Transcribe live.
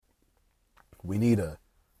We need a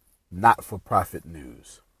not-for-profit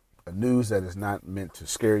news, a news that is not meant to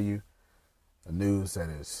scare you, a news that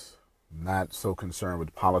is not so concerned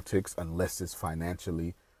with politics unless it's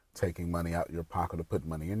financially taking money out your pocket or putting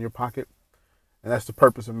money in your pocket. And that's the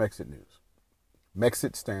purpose of Mexit News.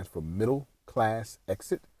 Mexit stands for Middle Class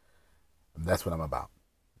Exit, and that's what I'm about.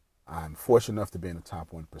 I'm fortunate enough to be in the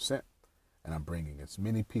top 1%, and I'm bringing as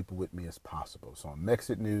many people with me as possible. So on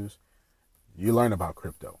Mexit News, you learn about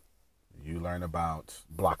crypto. You learn about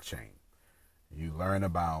blockchain. You learn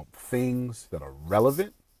about things that are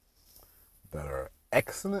relevant, that are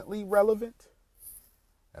excellently relevant,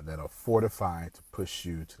 and that are fortified to push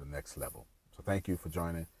you to the next level. So thank you for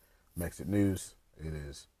joining Mexit News. It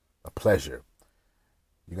is a pleasure.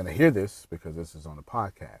 You're going to hear this because this is on the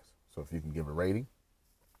podcast. So if you can give a rating,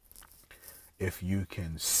 if you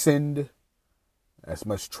can send as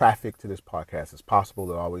much traffic to this podcast as possible,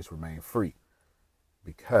 it'll always remain free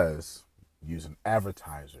because using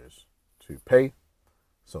advertisers to pay,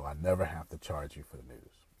 so I never have to charge you for the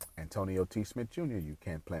news. Antonio T. Smith Jr., you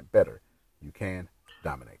can plant better. You can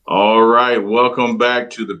dominate. All right. Welcome back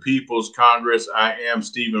to the People's Congress. I am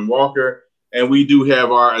Stephen Walker, and we do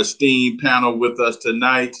have our esteemed panel with us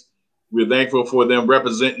tonight. We're thankful for them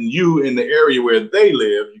representing you in the area where they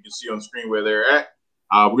live. You can see on the screen where they're at.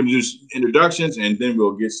 We're going to do some introductions, and then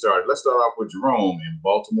we'll get started. Let's start off with Jerome in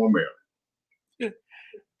Baltimore, Maryland.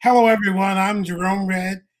 Hello, everyone. I'm Jerome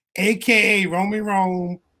Red, a.k.a. Romy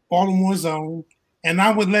Rome, Baltimore Zone, and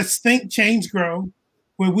I'm with Let's Think, Change, Grow,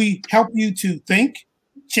 where we help you to think,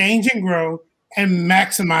 change, and grow, and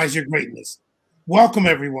maximize your greatness. Welcome,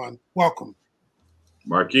 everyone. Welcome.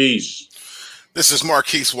 Marquise. This is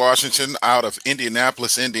Marquise Washington out of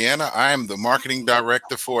Indianapolis, Indiana. I am the marketing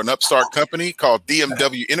director for an upstart company called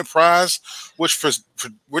DMW Enterprise, which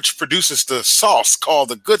produces the sauce called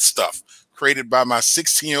The Good Stuff, created by my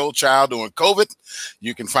 16-year-old child during COVID.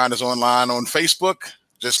 You can find us online on Facebook.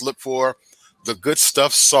 Just look for The Good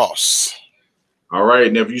Stuff Sauce. All right.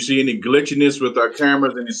 And if you see any glitchiness with our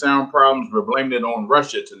cameras, any sound problems, we're blaming it on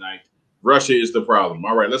Russia tonight. Russia is the problem.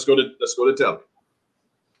 All right, let's go to Telly.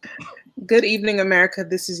 Good evening, America.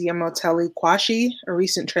 This is Yemoteli Kwashi, a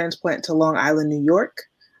recent transplant to Long Island, New York.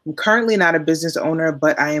 I'm currently not a business owner,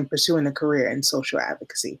 but I am pursuing a career in social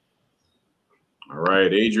advocacy. All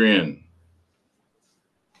right, Adrian.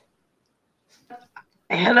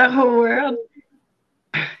 Hello, world.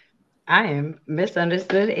 I am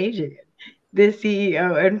Misunderstood Adrian, the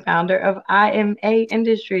CEO and founder of IMA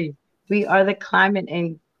Industries. We are the climate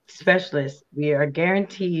and specialists. We are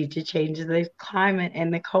guaranteed to change the climate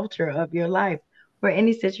and the culture of your life for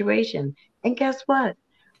any situation. And guess what?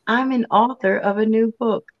 I'm an author of a new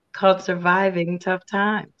book called Surviving Tough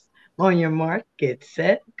Times. On your mark, get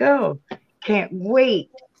set, go. Can't wait.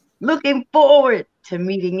 Looking forward to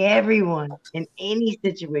meeting everyone in any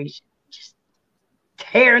situation. Just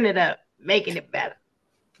tearing it up, making it better,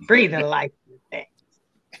 breathing life.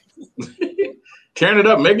 Tearing it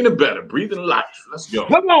up, making it better, breathing life. Let's go.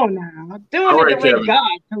 Come on now. Doing it the way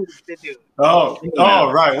God told us to do. Oh,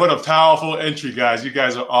 all right. What a powerful entry, guys. You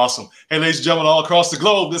guys are awesome. Hey, ladies and gentlemen, all across the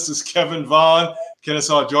globe, this is Kevin Vaughn,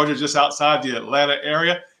 Kennesaw, Georgia, just outside the Atlanta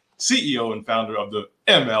area, CEO and founder of the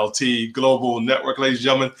MLT Global Network. Ladies and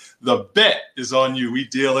gentlemen, the bet is on you. We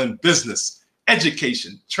deal in business,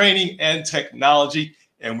 education, training, and technology,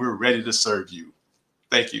 and we're ready to serve you.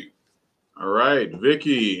 Thank you. All right.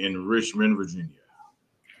 Vicki in Richmond, Virginia.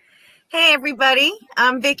 Hey, everybody.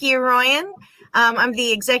 I'm Vicki Arroyan. I'm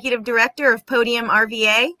the executive director of Podium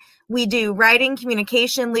RVA. We do writing,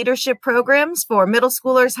 communication, leadership programs for middle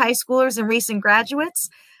schoolers, high schoolers, and recent graduates.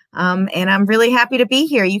 And I'm really happy to be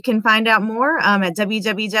here. You can find out more at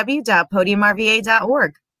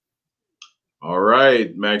www.podiumrva.org. All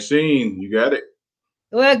right, Maxine, you got it.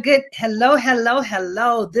 Well, good. Hello.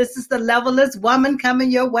 This is the Levelist Woman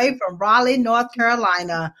coming your way from Raleigh, North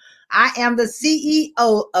Carolina. I am the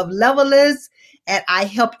CEO of Levelist, and I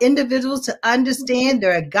help individuals to understand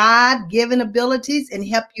their God-given abilities and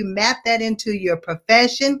help you map that into your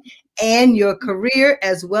profession and your career,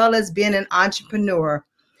 as well as being an entrepreneur.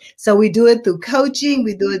 So we do it through coaching,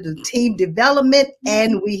 we do it through team development,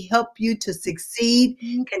 and we help you to succeed,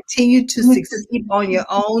 continue to succeed on your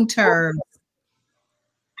own terms.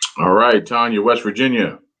 All right, Tanya, West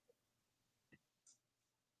Virginia.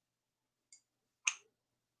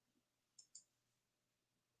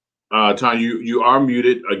 Tanya, you are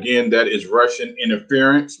muted. Again, that is Russian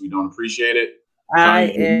interference. We don't appreciate it.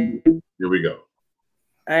 Here we go.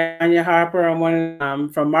 Anya Harper. I'm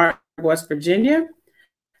from Martin, West Virginia.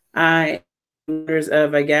 I am members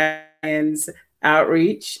of Agans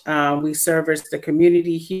Outreach. We service the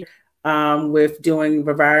community here with doing a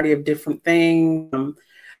variety of different things.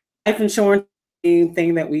 Life insurance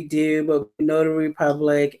thing that we do, but Notary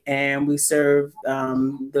Public, and we serve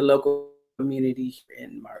the local community here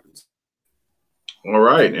in Martins. All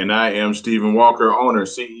right. And I am Stephen Walker, owner,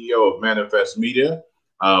 CEO of Manifest Media.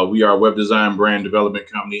 We are a web design brand development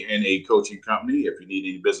company and a coaching company. If you need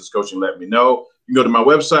any business coaching, let me know. You can go to my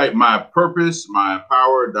website,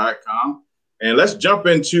 mypurposemypower.com. And let's jump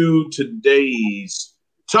into today's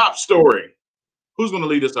top story. Who's going to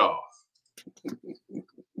lead us off?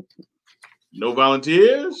 No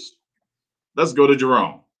volunteers? Let's go to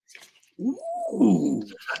Jerome. Ooh.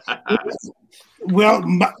 Well,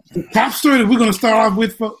 the top story that we're going to start off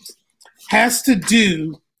with, folks, has to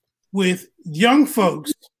do with young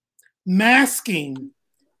folks masking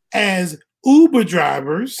as Uber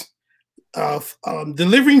drivers of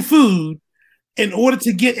delivering food in order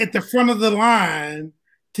to get at the front of the line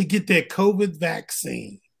to get their COVID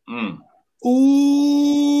vaccine.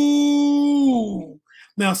 Ooh.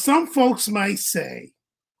 Now, some folks might say,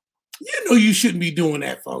 you shouldn't be doing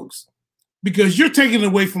that, folks, because you're taking it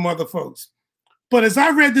away from other folks. But as I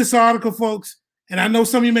read this article, folks, and I know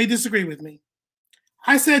some of you may disagree with me,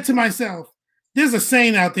 I said to myself, there's a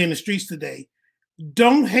saying out there in the streets today,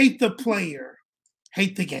 don't hate the player,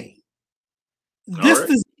 hate the game. This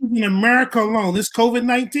is in America alone, this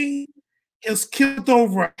COVID-19 has killed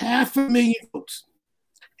over 500,000 folks.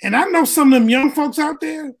 And I know some of them young folks out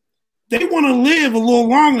there, they want to live a little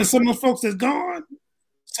longer than some of the folks that's gone.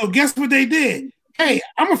 So guess what they did? Hey,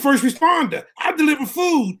 I'm a first responder. I deliver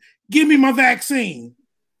food. Give me my vaccine.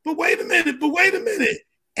 But wait a minute.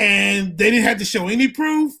 And they didn't have to show any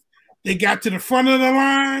proof. They got to the front of the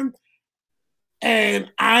line.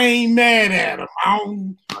 And I ain't mad at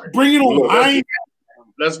them. Bring it on.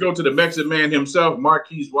 Let's go to the Mexican man himself,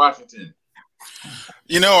 Marquise Washington.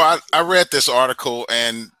 I read this article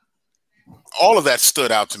and all of that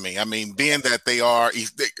stood out to me. I mean, being that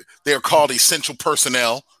they're called essential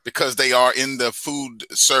personnel because they are in the food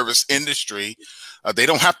service industry. They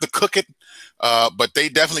don't have to cook it, but they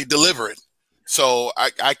definitely deliver it. So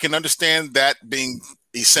I can understand that being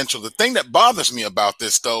essential. The thing that bothers me about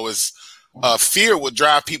this, though, is fear would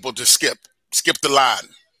drive people to skip the line.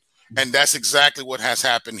 And that's exactly what has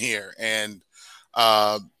happened here. And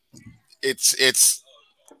it's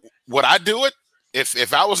would I do it?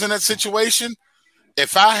 If I was in that situation,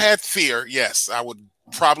 if I had fear, yes, I would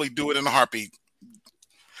probably do it in a heartbeat.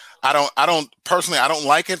 I don't personally, I don't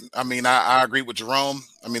like it. I mean, I agree with Jerome.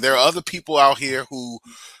 I mean, there are other people out here who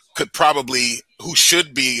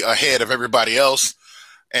should be ahead of everybody else.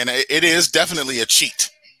 And it is definitely a cheat.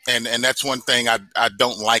 And that's one thing I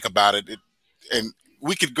don't like about it. And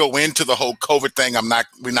we could go into the whole COVID thing.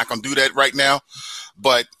 We're not going to do that right now,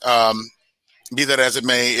 but be that as it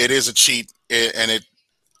may, it is a cheat. I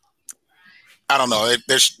don't know.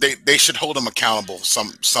 They should hold them accountable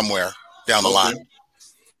somewhere down the line.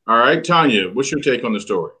 All right, Tanya, what's your take on the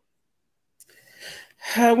story?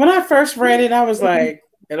 When I first read it, I was like,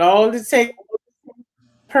 it all it takes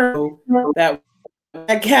that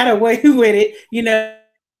I got away with it.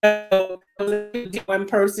 One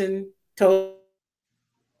person told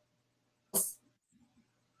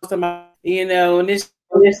somebody, and this,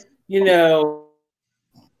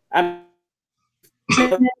 I'm,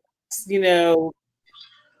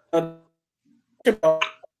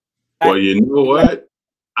 Well, you know what?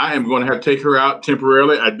 I am going to have to take her out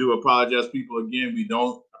temporarily. I do apologize, people. Again, we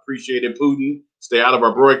don't appreciate it, Putin. Stay out of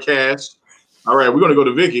our broadcast. All right, we're going to go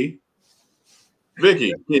to Vicky.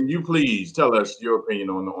 Vicky, can you please tell us your opinion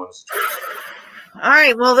on the story? All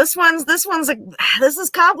right. Well, this is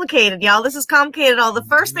complicated, y'all. This is complicated. The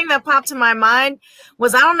first thing that popped to my mind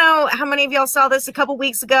was, I don't know how many of y'all saw this a couple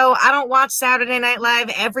weeks ago. I don't watch Saturday Night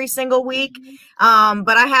Live every single week.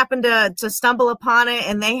 But I happened to stumble upon it,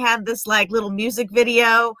 and they had this like little music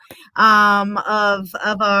video of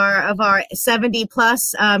our 70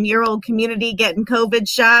 plus year old community getting COVID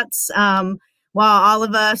shots, while all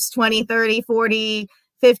of us 20, 30, 40,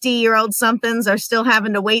 50-year-old somethings are still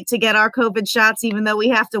having to wait to get our COVID shots, even though we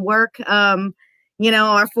have to work, our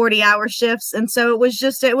 40-hour shifts. And so it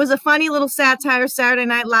was a funny little satire, Saturday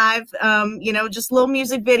Night Live, just a little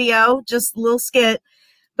music video, just a little skit.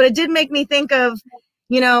 But it did make me think of,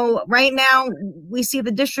 right now we see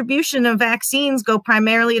the distribution of vaccines go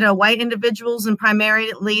primarily to white individuals and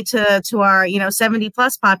primarily to our, 70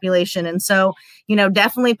 plus population. And so,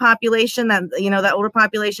 definitely population that, that older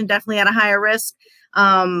population definitely at a higher risk.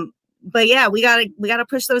 But yeah, we gotta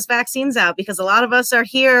push those vaccines out, because a lot of us are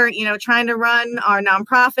here, trying to run our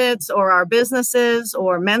nonprofits or our businesses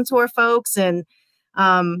or mentor folks. And,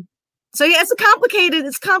 so yeah, it's a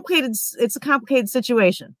complicated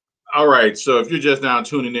situation. All right. So if you're just now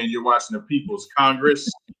tuning in, you're watching the People's Congress,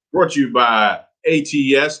 brought to you by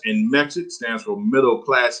ATS, and MEXIT, stands for Middle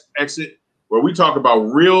Class Exit, where we talk about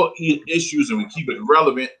real issues and we keep it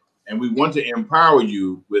relevant, and we want to empower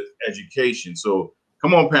you with education. So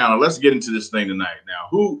come on, panel, let's get into this thing tonight. Now,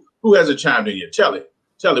 who hasn't chimed in yet? Telly,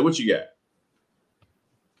 what you got?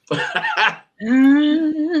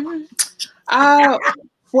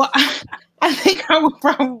 Well, I think I would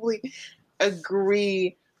probably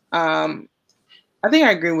agree. I think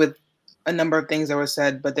I agree with a number of things that were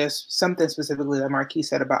said, but there's something specifically that Marquis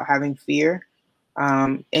said about having fear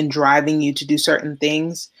and driving you to do certain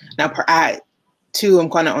things. Now, I'm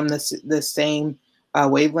kind of on the same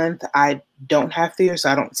wavelength. I don't have fear,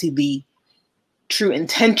 so I don't see the true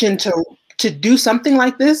intention to do something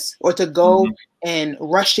like this or to go and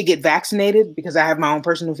rush to get vaccinated, because I have my own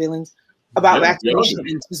personal feelings about vaccination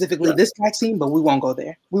and specifically this vaccine, but we won't go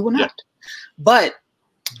there. We will not. But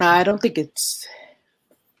I don't think it's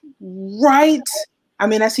right. I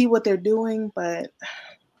mean, I see what they're doing, but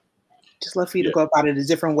just love for you to go about it a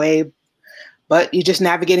different way. But you're just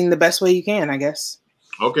navigating the best way you can, I guess.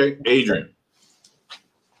 Okay, Adrian.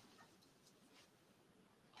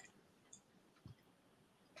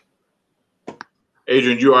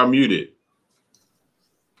 Adrian, you are muted.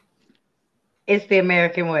 It's the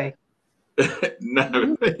American way.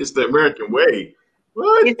 No, it's the American way.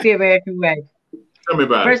 What? It's the American way. Tell me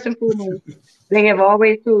about First and foremost, they have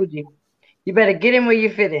always told you, you better get in where you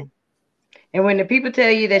fit in. And when the people tell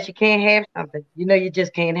you that you can't have something, you know you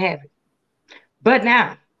just can't have it. But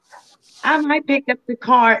now, I might pick up the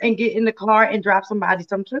car and get in the car and drop somebody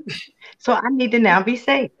some food. So I need to now be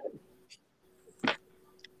safe.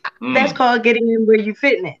 That's called getting in where you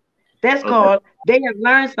fit in. That's called they have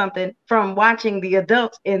learned something from watching the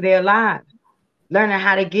adults in their lives, learning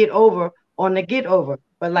how to get over on the get over.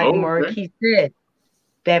 But like Marquis said,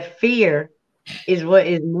 that fear is what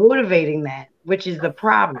is motivating that, which is the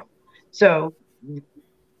problem. So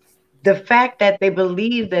the fact that they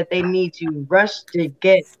believe that they need to rush to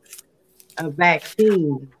get a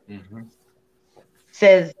vaccine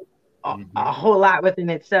says a whole lot within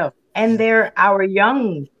itself. And they're our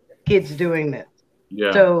young kids doing this.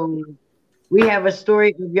 Yeah. So we have a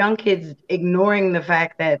story of young kids ignoring the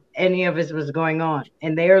fact that any of this was going on.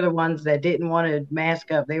 And they are the ones that didn't want to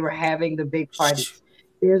mask up. They were having the big parties.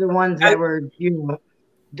 They're the ones that were,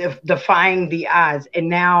 defying the odds. And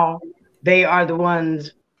now they are the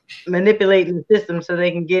ones manipulating the system so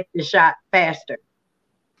they can get the shot faster.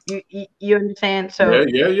 You understand? So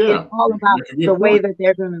it's all about the way that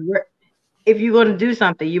they're going to work. If you're going to do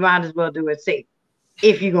something, you might as well do it safe.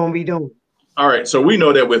 If you're going to be doing it. All right. So we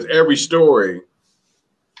know that with every story,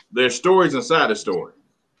 there's stories inside the story,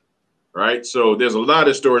 right? So there's a lot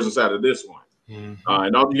of stories inside of this one.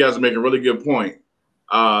 And all you guys make a really good point.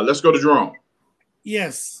 Let's go to Jerome.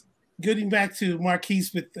 Yes. Getting back to Marquis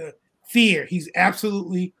with the fear, he's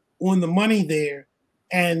absolutely on the money there.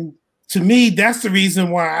 And to me, that's the reason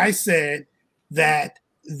why I said that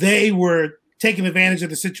they were taking advantage of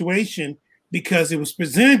the situation, because it was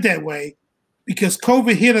presented that way, because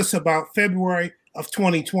COVID hit us about February of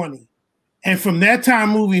 2020. And from that time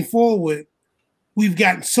moving forward, we've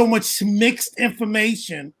gotten so much mixed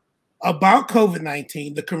information about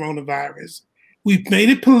COVID-19, the coronavirus. We've made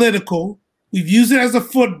it political. We've used it as a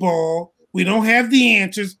football. We don't have the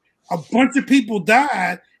answers. A bunch of people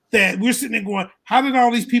died that we're sitting there going, how did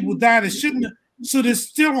all these people die that shouldn't have? So there's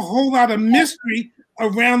still a whole lot of mystery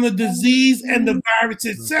around the disease and the virus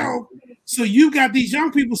itself. So you got these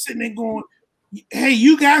young people sitting there going, hey,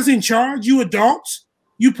 you guys in charge, you adults,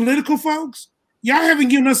 you political folks, y'all haven't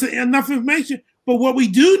given us enough information. But what we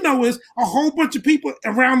do know is a whole bunch of people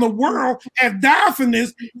around the world have died from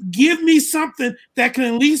this. Give me something that can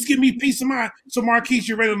at least give me peace of mind. So Marquis,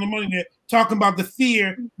 you're right on the money there, talking about the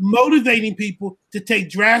fear, motivating people to take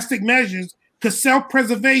drastic measures, because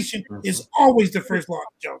self-preservation is always the first law of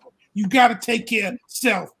the jungle. You got to take care of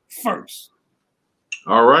self first.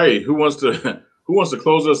 All right. Who wants to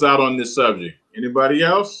close us out on this subject? Anybody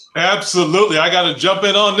else? Absolutely. I got to jump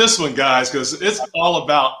in on this one, guys, because it's all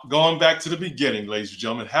about going back to the beginning, ladies and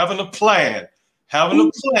gentlemen, having a plan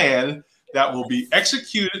that will be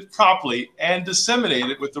executed properly and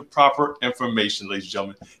disseminated with the proper information, ladies and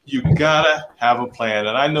gentlemen. You got to have a plan.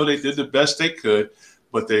 And I know they did the best they could,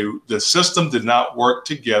 but the system did not work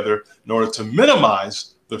together in order to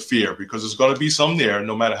minimize the fear, because there's going to be some there.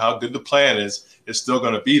 No matter how good the plan is, it's still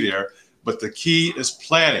going to be there. But the key is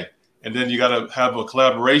planning. And then you got to have a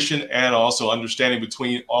collaboration and also understanding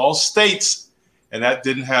between all states. And that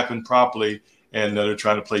didn't happen properly. And they're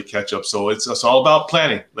trying to play catch up. So it's all about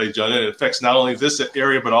planning, ladies and gentlemen. It affects not only this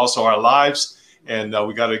area, but also our lives and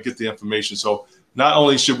we got to get the information. So not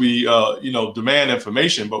only should we, demand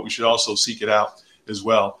information, but we should also seek it out as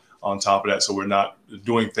well on top of that. So we're not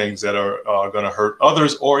doing things that are going to hurt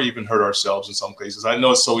others or even hurt ourselves in some cases. I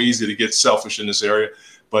know it's so easy to get selfish in this area,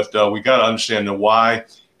 but we got to understand the why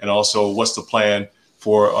and also what's the plan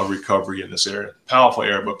for a recovery in this area. Powerful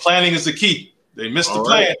area, but planning is the key. They missed the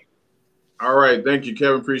plan. All right. Thank you,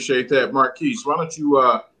 Kevin. Appreciate that. Marquise, why don't you,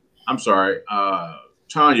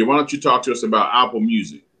 Tanya, why don't you talk to us about Apple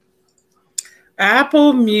Music?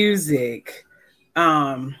 Apple Music.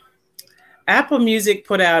 Apple Music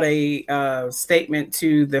put out a statement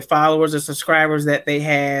to the followers or subscribers that they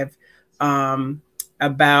have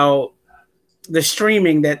about the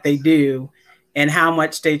streaming that they do and how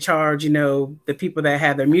much they charge, the people that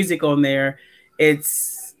have their music on there.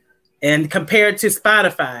 And compared to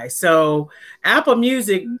Spotify. So Apple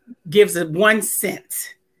Music gives it 1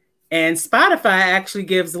 cent and Spotify actually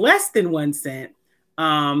gives less than 1 cent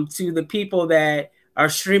to the people that are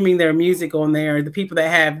streaming their music on there, the people that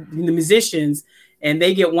have the musicians, and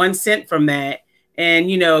they get 1 cent from that.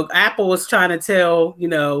 And, Apple was trying to tell,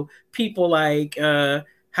 people like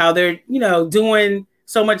how they're, doing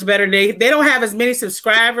so much better. They don't have as many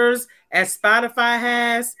subscribers as Spotify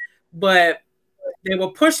has, but they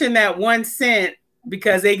were pushing that 1 cent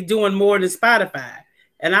because they doing more than Spotify.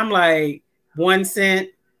 And I'm like, 1 cent,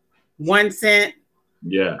 1 cent.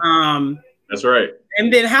 Yeah. That's right.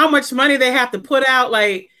 And then how much money they have to put out.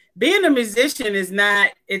 Like, being a musician is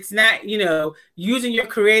not, using your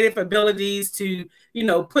creative abilities to,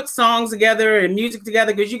 put songs together and music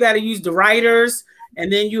together, because you got to use the writers.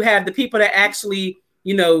 And then you have the people that actually,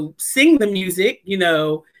 sing the music,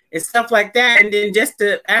 and stuff like that. And then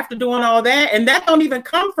after doing all that, and that don't even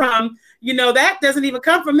come from, that doesn't even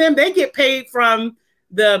come from them. They get paid from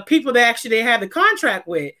the people that actually they have the contract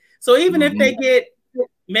with. So even if they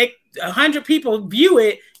make 100 people view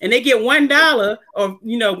it and they get $1 or,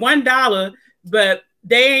 $1, but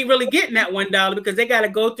they ain't really getting that $1 because they got to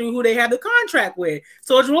go through who they have the contract with.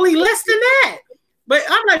 So it's really less than that. But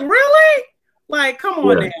I'm like, really? Like, come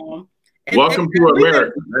on now. Welcome to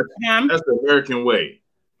America. That's the American way.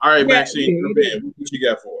 All right, Maxine, what you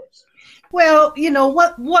got for us? Well,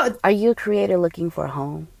 what? Are you a creator looking for a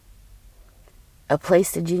home? A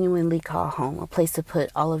place to genuinely call home, a place to put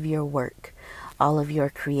all of your work, all of your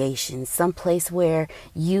creations, someplace where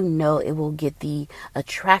it will get the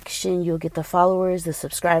attraction, you'll get the followers, the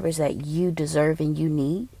subscribers that you deserve and you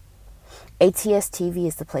need. ATS TV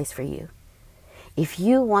is the place for you. If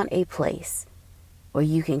you want a place where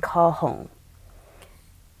you can call home,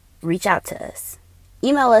 reach out to us.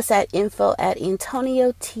 Email us at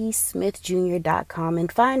info@antoniotsmithjr.com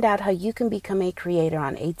and find out how you can become a creator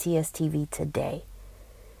on ATS TV today.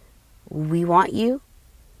 We want you,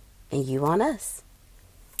 and you want us.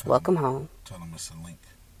 Welcome home. Tell them it's a link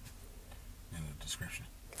in the description.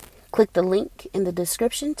 Click the link in the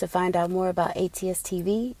description to find out more about ATS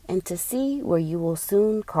TV and to see where you will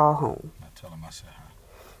soon call home. Now tell them I said hi.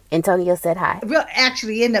 Antonio said hi. What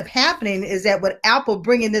actually ended up happening is that with Apple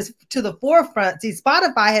bringing this to the forefront, see,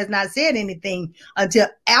 Spotify has not said anything until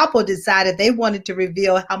Apple decided they wanted to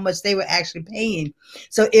reveal how much they were actually paying.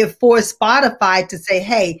 So it forced Spotify to say,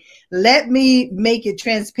 hey, let me make it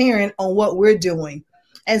transparent on what we're doing.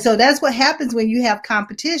 And so that's what happens when you have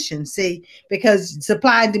competition, see, because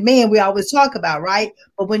supply and demand, we always talk about, right?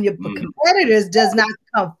 But when your competitors does not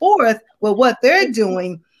come forth with what they're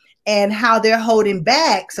doing, and how they're holding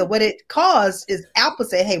back. So what it caused is Apple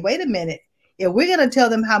say, hey, wait a minute. If we're going to tell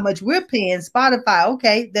them how much we're paying Spotify,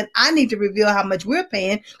 okay, then I need to reveal how much we're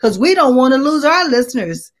paying because we don't want to lose our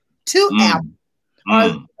listeners to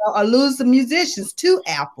Apple or lose the musicians to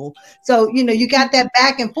Apple. So, you got that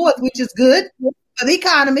back and forth, which is good for the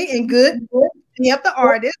economy and good to help the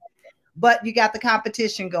artists, but you got the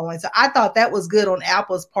competition going. So I thought that was good on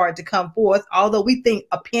Apple's part to come forth, although we think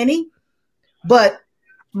a penny, but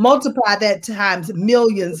multiply that times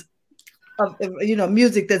millions of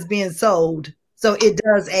music that's being sold. So it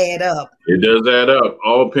does add up. It does add up.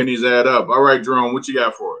 All pennies add up. All right, Jerome, what you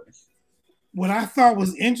got for us? What I thought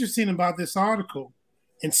was interesting about this article,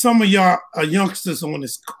 and some of y'all are youngsters on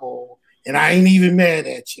this call, and I ain't even mad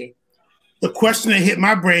at you. The question that hit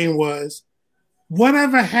my brain was,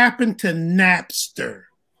 whatever happened to Napster?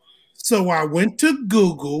 So I went to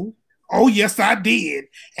Google. Oh, yes, I did.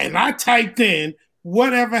 And I typed in,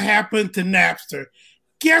 whatever happened to Napster?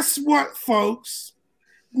 Guess what, folks?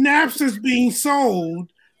 Napster's being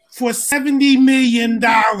sold for $70 million.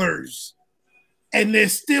 And they're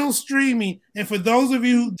still streaming. And for those of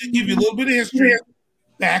you, to give you a little bit of history,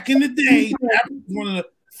 back in the day, Napster was one of the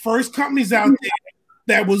first companies out there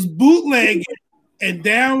that was bootlegging and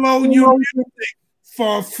download your music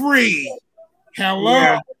for free. Hello.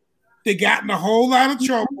 Yeah. They got in a whole lot of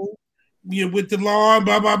trouble with the law,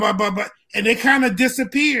 blah, blah, blah, blah, blah, and they kind of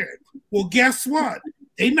disappeared. Well, guess what?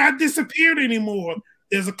 They not disappeared anymore.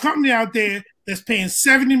 There's a company out there that's paying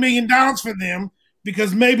 $70 million for them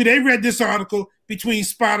because maybe they read this article between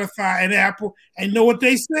Spotify and Apple and know what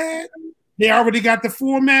they said? They already got the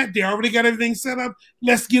format. They already got everything set up.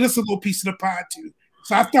 Let's get us a little piece of the pie, too.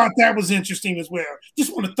 So I thought that was interesting as well.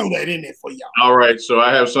 Just want to throw that in there for y'all. All right. So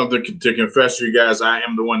I have something to confess to you guys. I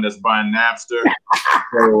am the one that's buying Napster.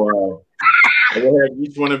 So I will have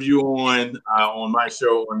each one of you on my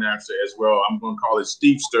show on Napster as well. I'm going to call it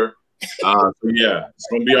Stevester. So yeah, it's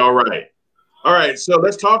going to be all right. All right. So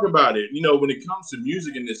let's talk about it. You know, when it comes to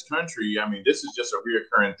music in this country, I mean, this is just a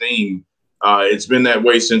reoccurring theme. It's been that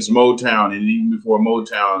way since Motown, and even before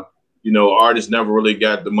Motown, you know, artists never really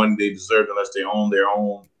got the money they deserved unless they own their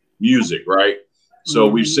own music, right? So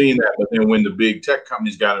we've seen that. But then when the big tech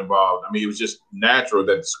companies got involved, I mean, it was just natural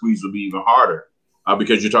that the squeeze would be even harder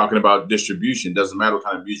because you're talking about distribution. It doesn't matter what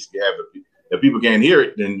kind of music you have. If people can't hear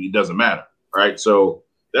it, then it doesn't matter, right? So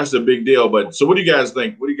that's a big deal. But so what do you guys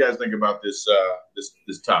think? What do you guys think about this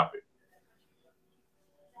this topic?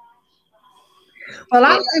 Well,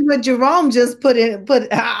 I think what Jerome just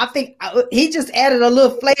I think he just added a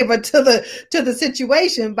little flavor to the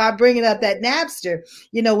situation by bringing up that Napster.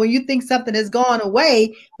 You know, when you think something has gone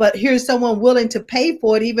away, but here's someone willing to pay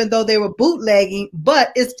for it, even though they were bootlegging,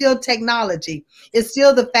 but it's still technology. It's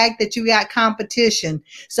still the fact that you got competition.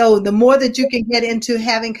 So the more that you can get into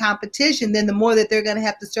having competition, then the more that they're going to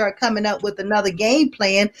have to start coming up with another game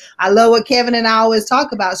plan. I love what Kevin and I always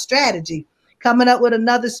talk about, strategy. Coming up with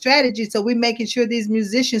another strategy, so we're making sure these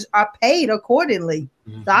musicians are paid accordingly.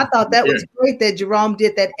 So I thought that was great that Jerome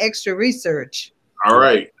did that extra research. All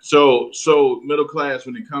right, so middle class,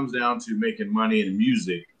 when it comes down to making money in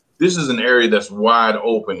music, this is an area that's wide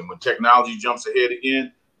open. And when technology jumps ahead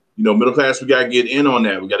again, you know, middle class, we got to get in on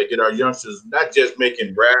that. We got to get our youngsters not just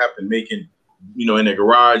making rap and making, you know, in their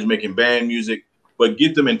garage, making band music, but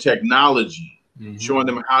get them in technology, showing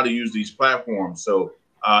them how to use these platforms. So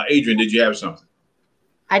Adrian, did you have something?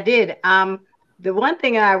 I did. The one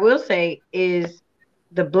thing I will say is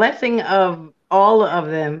the blessing of all of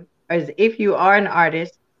them is if you are an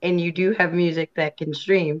artist and you do have music that can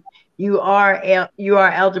stream, you are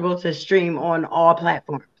eligible to stream on all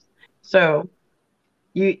platforms. So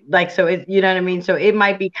you know what I mean? So it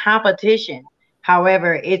might be competition.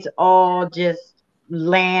 However, it's all just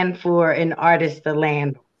land for an artist to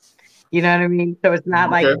land. You know what I mean? So it's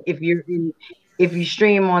not like if you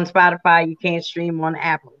stream on Spotify, you can't stream on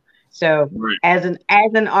Apple. So as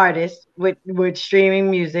an artist with streaming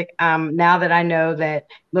music, now that I know that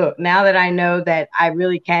I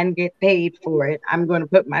really can get paid for it, I'm going to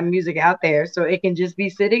put my music out there so it can just be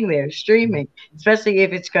sitting there streaming, especially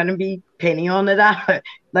if it's going to be penny on the dollar,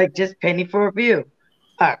 like just penny for a view.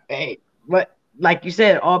 Hey, what, like you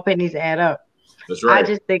said, all pennies add up. That's right. I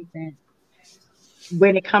just think that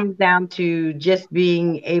when it comes down to just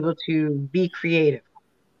being able to be creative,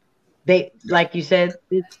 they, like you said,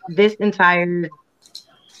 this entire,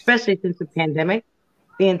 especially since the pandemic,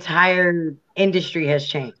 the entire industry has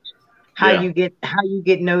changed. How you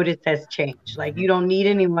get noticed has changed. Like, you don't need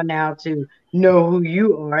anyone now to know who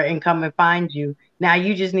you are and come and find you. Now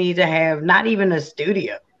you just need to have not even a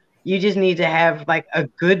studio. You just need to have like a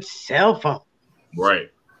good cell phone. Right.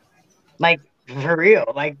 Like, for real,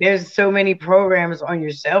 like there's so many programs on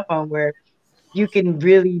your cell phone where you can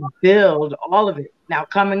really build all of it. Now,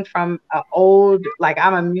 coming from I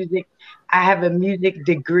have a music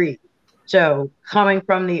degree. So coming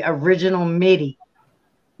from the original MIDI,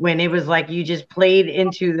 when it was like you just played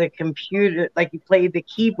into the computer, like you played the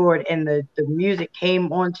keyboard and the music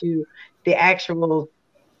came onto the actual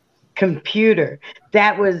computer.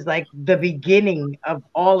 That was like the beginning of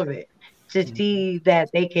all of it. To see that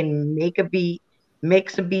they can make a beat,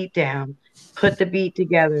 mix a beat down, put the beat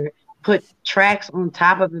together, put tracks on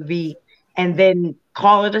top of the beat, and then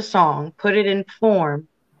call it a song, put it in form,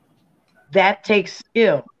 that takes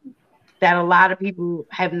skill that a lot of people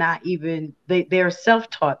have not even, they're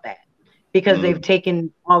self-taught that because they've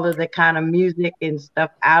taken all of the kind of music and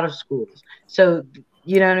stuff out of schools. So,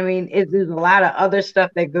 you know what I mean? There's a lot of other stuff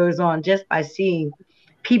that goes on just by seeing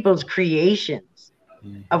people's creations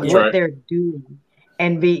of what they're doing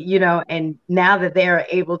and and now that they are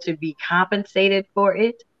able to be compensated for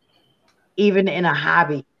it, even in a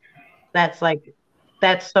hobby, that's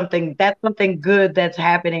something good that's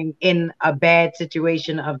happening in a bad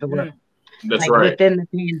situation of the world. That's right. Within the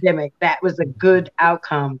pandemic, that was a good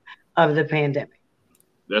outcome of the pandemic.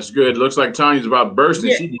 That's good. Looks like Tanya's about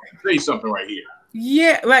bursting. She needs to say something right here.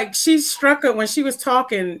 Yeah, like she struck it when she was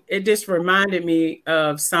talking. It just reminded me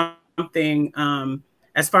of something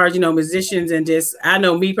as far as, musicians, and just, I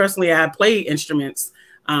know me personally, I played instruments,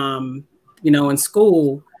 in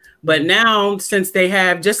school. But now, since they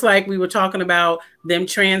have, just like we were talking about them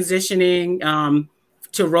transitioning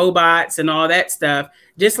to robots and all that stuff,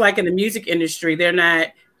 just like in the music industry,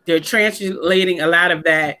 they're translating a lot of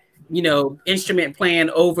that, instrument playing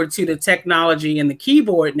over to the technology and the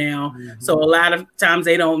keyboard now. Mm-hmm. So a lot of times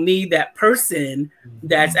they don't need that person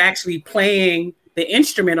that's actually playing the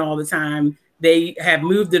instrument all the time. They have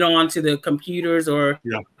moved it on to the computers or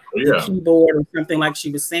the keyboard or something, like she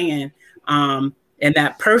was saying. And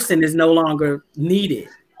that person is no longer needed.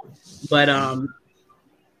 But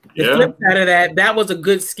the flip side of that was a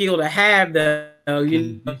good skill to have,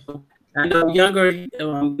 I know younger,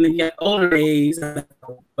 older days,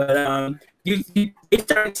 but they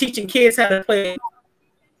started teaching kids how to play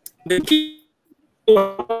the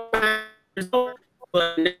keyboard,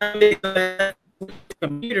 but now they have the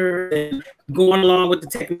computer and going along with the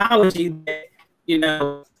technology that,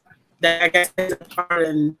 that I guess is a part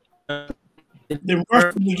in the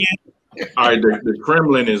working again. All right, the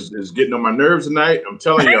Kremlin is getting on my nerves tonight. I'm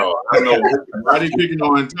telling y'all, I don't know why they picking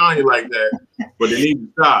on Tanya like that, but they need to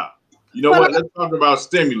stop. You know what? Let's talk about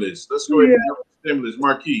stimulus. Let's go ahead and talk about stimulus,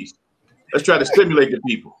 Marquise. Let's try to stimulate the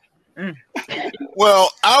people.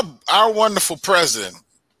 Well, our wonderful president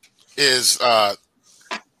is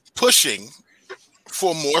pushing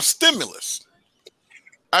for more stimulus.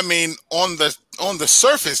 I mean, on the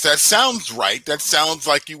surface, that sounds right. That sounds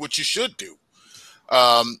like what you should do.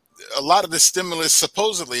 A lot of the stimulus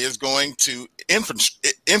supposedly is going to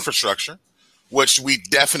infrastructure, which we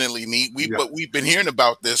definitely need. But we've been hearing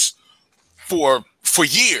about this for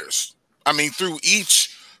years. I mean, through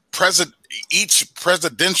each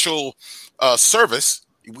presidential service,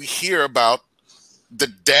 we hear about the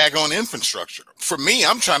daggone infrastructure. For me,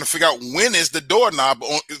 I'm trying to figure out when is the doorknob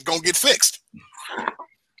is going to get fixed.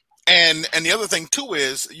 And the other thing too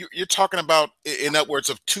is you're talking about in upwards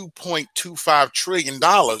of $2.25 trillion.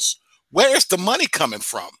 Where is the money coming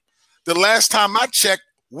from? The last time I checked,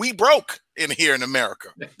 we broke here in America.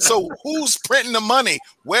 So who's printing the money?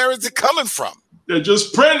 Where is it coming from? They're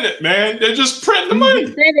just printing it, man. They're just printing the money.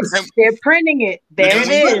 They're printing it. There it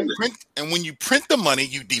is. And when you print the money,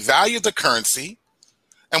 you devalue the currency.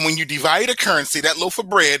 And when you devalue the currency, that loaf of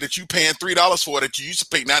bread that you paying $3 for, that you used to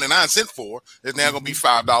pay 99 cents for, is now going to be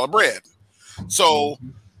 $5 bread. So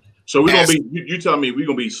we're going to be, you telling me we're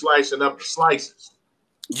going to be slicing up the slices.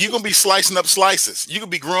 You're going to be slicing up slices. You could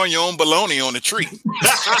be growing your own bologna on the tree.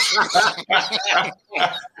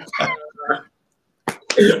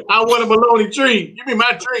 I want a bologna tree. Give me my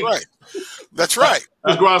tree. Right. That's right.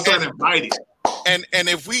 Let's go outside and bite it. And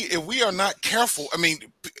if we are not careful, I mean,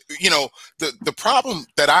 the problem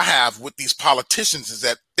that I have with these politicians is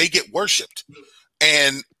that they get worshipped.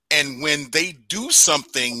 And when they do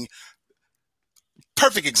something,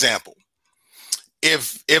 perfect example.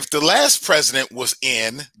 If the last president was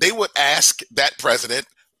in, they would ask that president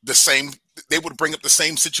they would bring up the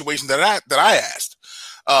same situation that I asked.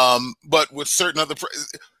 But with certain other,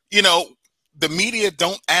 the media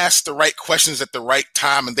don't ask the right questions at the right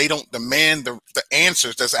time, and they don't demand the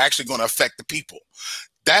answers that's actually going to affect the people.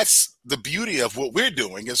 That's the beauty of what we're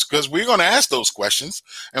doing, is because we're going to ask those questions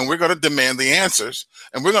and we're going to demand the answers,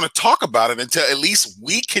 and we're going to talk about it until at least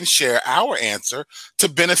we can share our answer to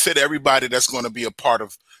benefit everybody that's going to be a part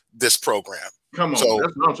of this program. Come on,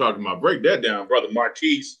 that's what I'm talking about. Break that down, brother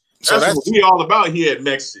Marquise. That's what we all about here at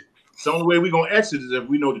Mexit. It's the only way we're going to exit is if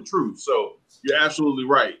we know the truth. So you're absolutely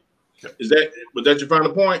right. Was that your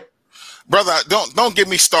final point? Brother, don't get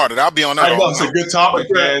me started. I'll be on that. It's a good topic,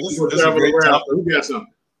 man. This is a great topic. Who got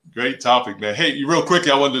something? Great topic, man. Hey, real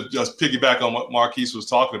quickly, I wanted to just piggyback on what Marquise was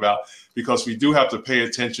talking about, because we do have to pay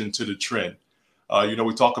attention to the trend.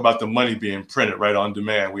 We talk about the money being printed right on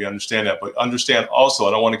demand. We understand that, but understand also,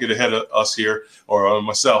 I don't want to get ahead of us here or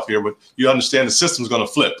myself here, but you understand the system's going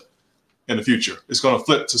to flip in the future. It's going to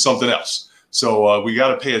flip to something else. So we got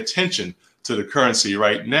to pay attention to the currency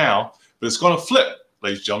right now, but it's going to flip,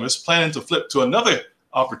 ladies and gentlemen. It's planning to flip to another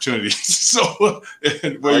opportunity. So let's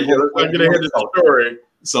get ahead of the story.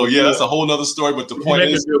 So that's a whole nother story. But the point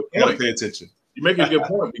is, you got to pay attention. You make a good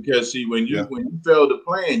point, because see, when you fail to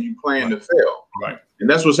plan, you plan to fail. Right. And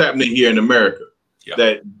that's what's happening here in America. Yeah.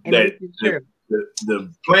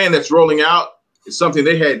 The plan that's rolling out is something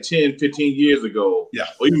they had 10, 15 years ago. Yeah.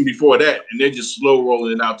 Or even before that, and they're just slow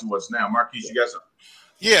rolling it out to us now. Marquise, you got something?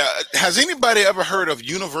 Yeah. Has anybody ever heard of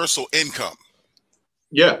universal income?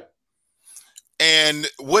 Yeah. And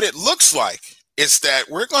what it looks like it's that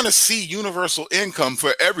we're going to see universal income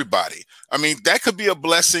for everybody. I mean, that could be a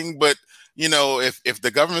blessing, but you know, if the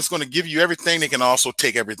government's going to give you everything, they can also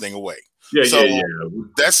take everything away. Yeah.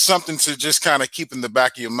 That's something to just kind of keep in the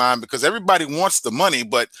back of your mind, because everybody wants the money.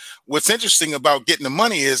 But what's interesting about getting the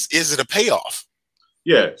money is it a payoff?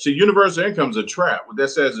 Yeah. See, universal income's a trap. What that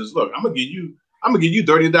says is, look, I'm gonna give you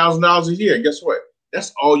 $30,000 a year. And guess what?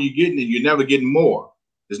 That's all you're getting, and you're never getting more.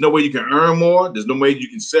 There's no way you can earn more. There's no way you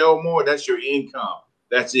can sell more. That's your income.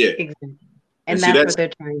 That's it. Exactly. And that's what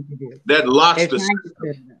they're trying to do. That locks the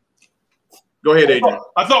system. Go ahead, Adrian.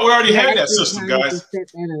 I thought we already had that system, guys.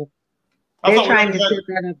 They're trying to set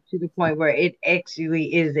that up to the point where it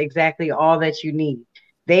actually is exactly all that you need.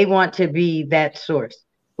 They want to be that source.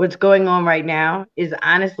 What's going on right now is,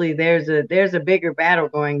 honestly, there's a bigger battle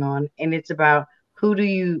going on, and it's about who do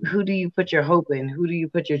you put your hope in? Who do you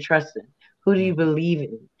put your trust in? Who do you believe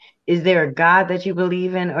in? Is there a God that you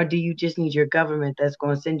believe in, or do you just need your government that's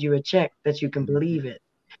going to send you a check that you can believe in?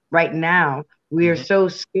 Right now, we are so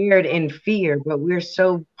scared and fear, but we're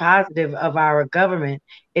so positive of our government.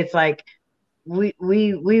 It's like we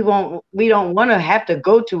don't want to have to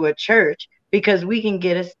go to a church because we can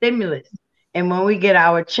get a stimulus. And when we get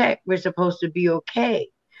our check, we're supposed to be okay.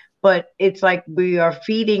 But it's like we are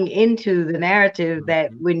feeding into the narrative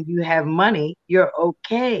that when you have money, you're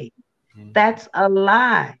okay. That's a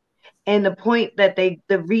lie. And the point that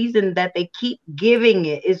the reason that they keep giving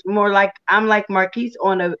it is more like, I'm like Marquise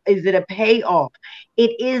is it a payoff?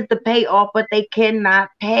 It is the payoff, but they cannot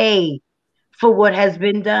pay for what has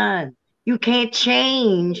been done. You can't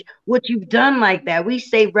change what you've done like that. We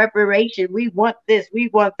say reparation. We want this. We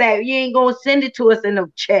want that. You ain't going to send it to us in a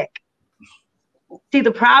check. See,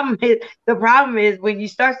 the problem is when you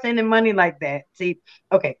start sending money like that,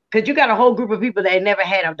 because you got a whole group of people that never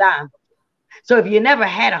had a dime. So if you never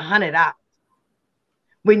had $100,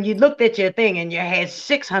 when you looked at your thing and you had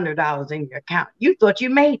 $600 in your account, you thought you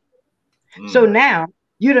made it. So now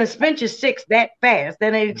you done spent your $6 that fast,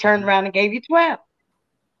 then they turned around and gave you $12.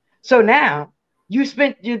 So now you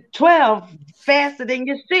spent your $12 faster than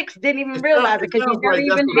your $6, didn't even realize it because you never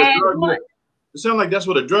even had one. It sounds like that's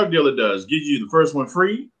what a drug dealer does. Gives you the first one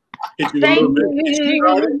free, hit you a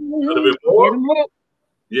little bit more.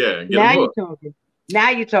 Yeah, now you're talking. Now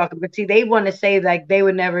you're talking. But see, they want to say like they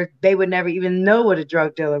would never even know what a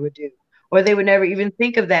drug dealer would do, or they would never even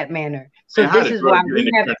think of that manner. So this is why this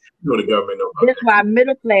is why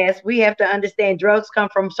middle class, we have to understand drugs come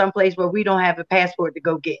from someplace where we don't have a passport to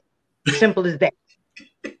go get. Simple as that.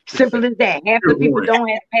 Simple as that. Half the people don't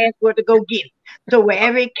have a passport to go get it. So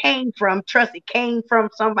wherever it came from, trust it came from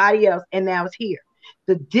somebody else, and now it's here.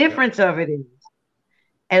 The difference of it is,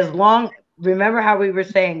 remember how we were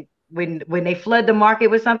saying when they flood the market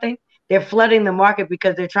with something, they're flooding the market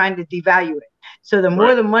because they're trying to devalue it. So the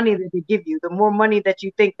more the money that they give you, the more money that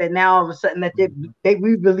you think that now all of a sudden that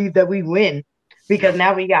we believe that we win because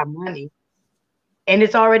now we got money. And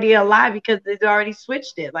it's already a lie because they've already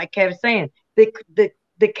switched it. Like Kevin's saying, the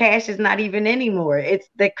cash is not even anymore. It's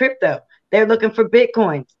the crypto. They're looking for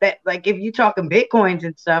Bitcoins. That, like, if you're talking Bitcoins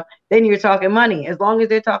and stuff, then you're talking money. As long as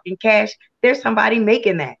they're talking cash, there's somebody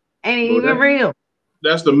making that. Ain't even real.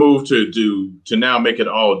 That's the move to now make it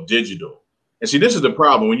all digital. And see, this is the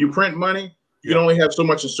problem. When you print money, you can only have so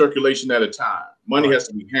much in circulation at a time. Money has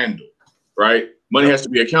to be handled, right? Money has to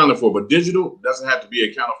be accounted for, but digital doesn't have to be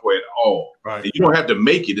accounted for at all. Right. You don't have to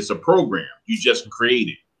make it. It's a program. You just create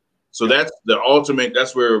it. So that's the ultimate.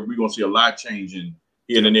 That's where we're going to see a lot change in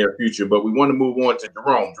the near future. But we want to move on to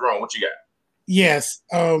Jerome. Jerome, what you got? Yes.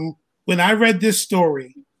 When I read this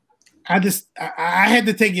story, I had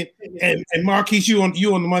to take it, and Marquise, you on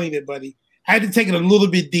the money there, buddy. I had to take it a little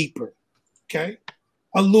bit deeper. Okay,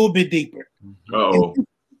 a little bit deeper. Oh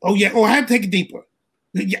yeah. I had to take it deeper.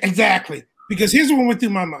 Yeah, exactly. Because here's what went through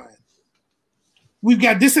my mind. We've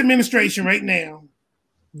got this administration right now.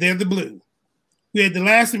 They're the blue. We had the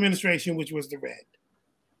last administration, which was the red.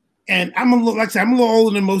 And I'm a little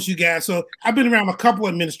older than most of you guys, so I've been around a couple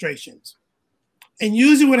of administrations. And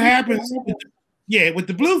usually what happens with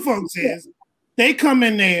the blue folks is they come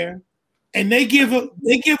in there and they give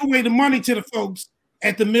away the money to the folks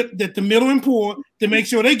at the middle and poor to make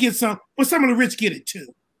sure they get some, but some of the rich get it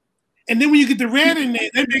too. And then when you get the red in there,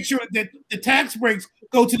 they make sure that the tax breaks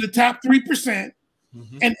go to the top 3%.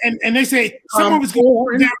 And they say some of it's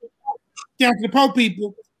going down to the poor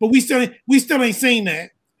people, but we still ain't seen that.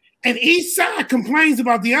 And each side complains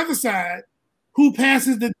about the other side who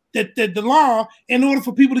passes the law in order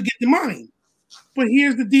for people to get the money. But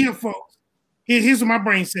here's the deal, folks. Here's what my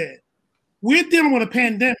brain said. We're dealing with a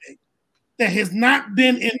pandemic that has not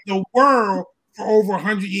been in the world for over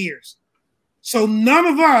 100 years. So none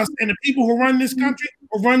of us and the people who run this country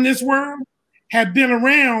or run this world have been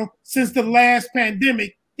around since the last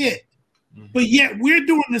pandemic hit. But yet we're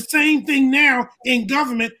doing the same thing now in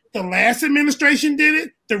government. The last administration did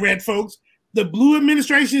it, the red folks. The blue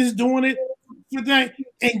administration is doing it for that.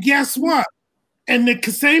 And guess what? And the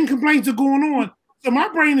same complaints are going on. So my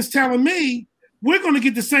brain is telling me we're going to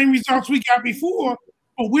get the same results we got before,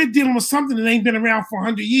 but we're dealing with something that ain't been around for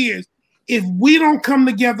 100 years. If we don't come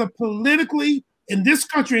together politically in this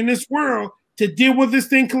country, in this world, to deal with this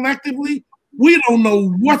thing collectively, we don't know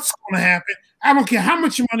what's going to happen. I don't care how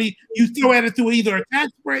much money you throw at it through either a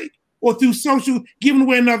tax break or through social, giving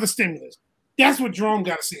away another stimulus. That's what Jerome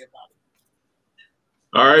got to say about it.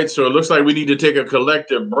 All right, so it looks like we need to take a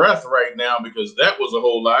collective breath right now because that was a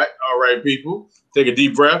whole lot. All right, people, take a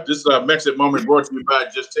deep breath. This Mexit moment brought to you by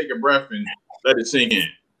Just Take a Breath and Let It Sink In.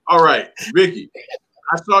 All right, Vicky,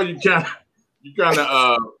 I saw you kind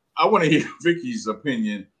of, I want to hear Vicky's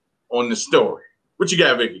opinion on the story. What you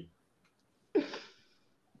got, Vicky?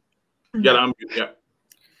 Yeah.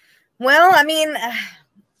 Well, I mean,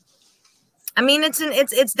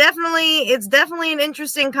 it's definitely an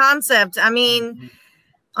interesting concept. I mean,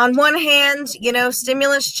 on one hand,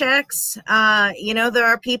 stimulus checks, there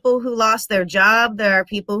are people who lost their job. There are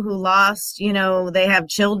people who lost, they have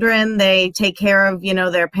children, they take care of,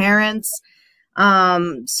 their parents.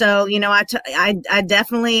 So, I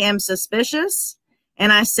definitely am suspicious,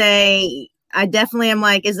 and I say, I definitely am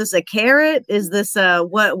like, is this a carrot? Is this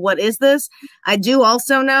what is this? I do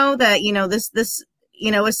also know that, this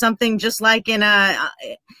is something just like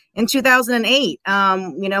in 2008,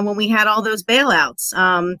 when we had all those bailouts,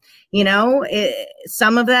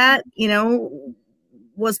 some of that,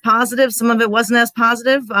 was positive. Some of it wasn't as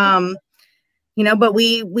positive, but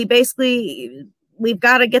we basically, we've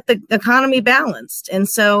got to get the economy balanced. And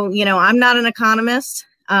so, I'm not an economist.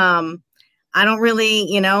 I don't really,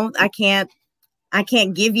 I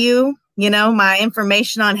can't give you, my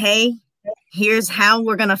information on, hey, here's how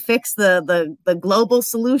we're going to fix the global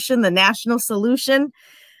solution, the national solution.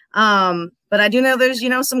 But I do know there's,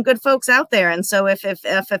 some good folks out there. And so if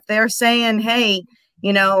they're saying, hey,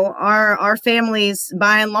 our families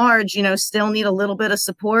by and large, still need a little bit of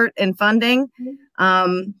support and funding,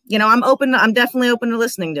 I'm definitely open to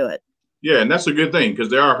listening to it. Yeah, and that's a good thing because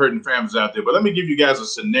there are hurting families out there. But let me give you guys a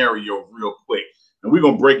scenario real quick. And we're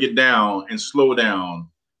going to break it down and slow down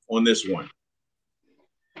on this one.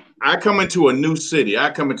 I come into a new city.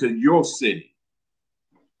 I come into your city.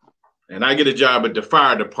 And I get a job at the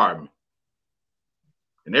fire department.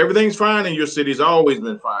 And everything's fine in your city. It's always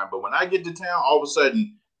been fine. But when I get to town, all of a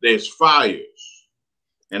sudden, there's fires.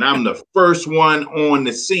 And I'm the first one on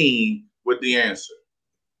the scene with the answer.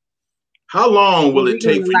 How long will it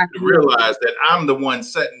take for you to realize that I'm the one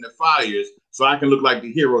setting the fires so I can look like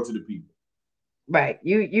the hero to the people? Right.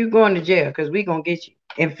 You going to jail because we're going to get you.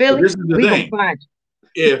 In Philly, so this is the we thing. Gonna find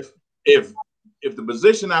you. If the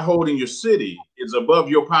position I hold in your city is above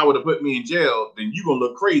your power to put me in jail, then you're going to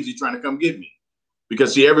look crazy trying to come get me.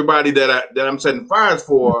 Because see, everybody that I'm setting fires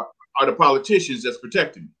for are the politicians that's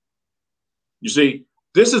protecting me. You see,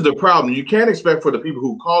 this is the problem. You can't expect for the people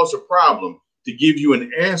who cause a problem to give you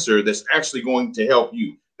an answer that's actually going to help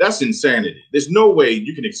you. That's insanity. There's no way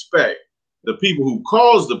you can expect the people who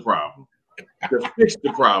cause the problem to fix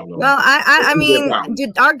the problem. Well, I mean,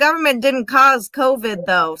 our government didn't cause COVID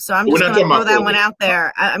though, so I'm just going to throw that one out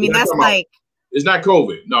there. I mean, that's like it's not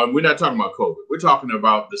COVID. No, we're not talking about COVID. We're talking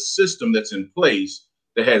about the system that's in place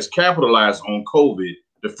that has capitalized on COVID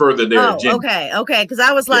to further their agenda. Okay. Because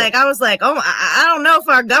I was like, oh, I don't know if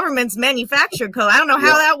our government's manufactured COVID. I don't know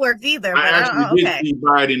how that worked either. But I actually did see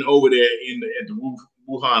Biden over there at the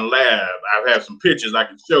Wuhan lab. I have some pictures I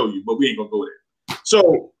can show you, but we ain't gonna go there.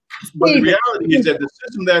 So. But the reality is that the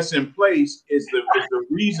system that's in place is the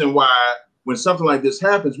reason why when something like this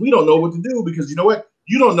happens, we don't know what to do because you know what?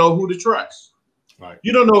 You don't know who to trust. Right.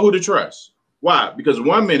 You don't know who to trust. Why? Because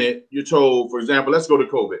 1 minute you're told, for example, let's go to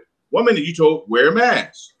COVID. 1 minute you told wear a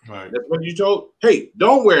mask. Right. That's when you told, hey,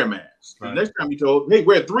 don't wear a mask. Right. The next time you told, hey,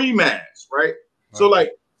 wear 3 masks. Right. So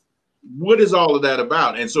like, what is all of that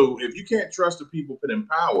about? And so if you can't trust the people put in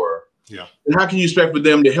power, then how can you expect for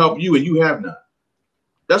them to help you and you have none?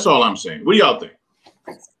 That's all I'm saying. What do y'all think?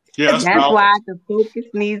 Yeah, that's why the focus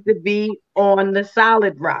needs to be on the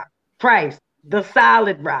solid rock price, the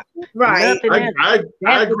solid rock. Right. That's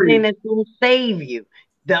the thing that's going to save you.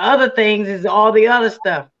 The other things is all the other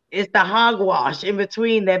stuff. It's the hogwash in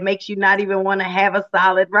between that makes you not even want to have a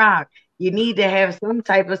solid rock. You need to have some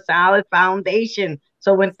type of solid foundation.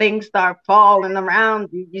 So when things start falling around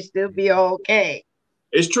you, you still be okay.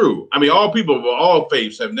 It's true. I mean, all people of all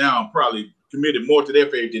faiths have now probably committed more to their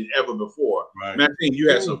faith than ever before. Right. Maxine, you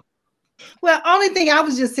had some. Well, only thing I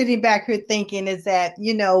was just sitting back here thinking is that,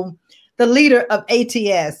 the leader of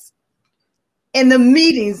ATS in the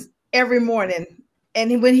meetings every morning,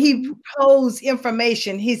 and when he proposed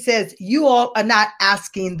information, he says, you all are not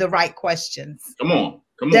asking the right questions. Come on.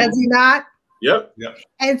 Does he not? Yep.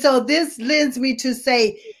 And so this lends me to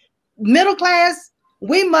say, middle class,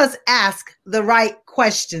 we must ask the right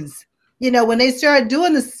questions. When they started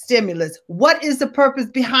doing the stimulus, what is the purpose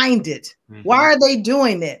behind it? Mm-hmm. Why are they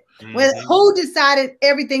doing it? Mm-hmm. Who decided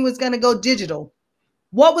everything was going to go digital?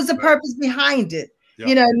 What was the purpose behind it? Yep.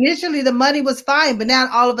 Initially the money was fine, but now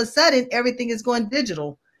all of a sudden everything is going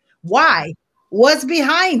digital. Why? What's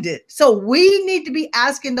behind it? So we need to be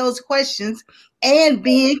asking those questions and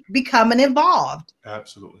becoming involved.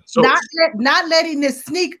 Absolutely. So, not letting this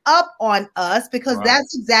sneak up on us, because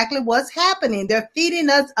that's exactly what's happening. They're feeding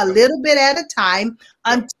us a little bit at a time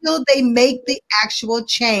until they make the actual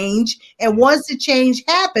change. And once the change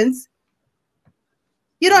happens,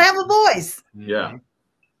 you don't have a voice. Yeah.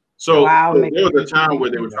 So there was a time where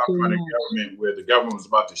they were talking about the government, where the government was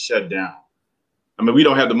about to shut down. I mean, we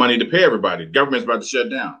don't have the money to pay everybody. The government's about to shut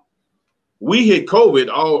down. We hit COVID,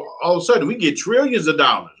 all of a sudden we get trillions of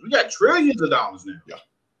dollars. We got trillions of dollars now. Yeah.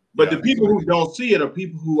 But the people who don't see it are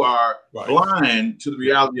people who are blind to the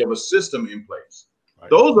reality of a system in place. Right.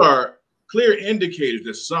 Those are clear indicators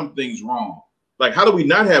that something's wrong. Like, how do we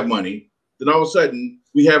not have money? Then all of a sudden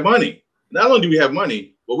we have money. Not only do we have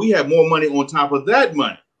money, but we have more money on top of that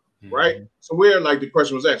money, right? So where, like the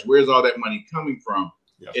question was asked, where's all that money coming from?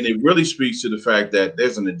 Yeah. And it really speaks to the fact that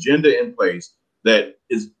there's an agenda in place that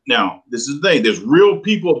is, now, this is the thing, there's real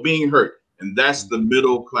people being hurt, and that's the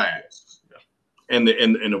middle class. Yeah.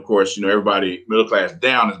 And of course, everybody middle class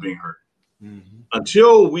down is being hurt. Mm-hmm.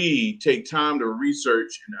 Until we take time to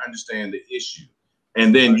research and understand the issue,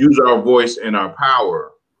 and then use our voice and our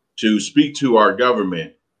power to speak to our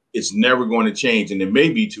government, it's never going to change, and it may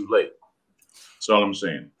be too late. That's all I'm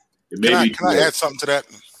saying. It may be. Can I add something to that?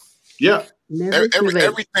 Yeah.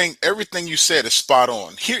 Everything you said is spot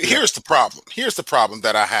on. Here's the problem. Here's the problem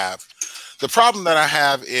that I have. The problem that I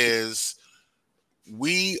have is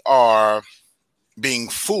we are being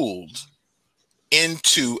fooled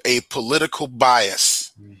into a political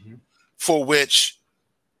bias for which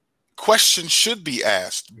questions should be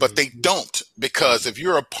asked, but they don't, because if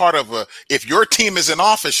you're a part of if your team is in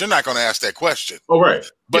office, you're not going to ask that question. Oh, right.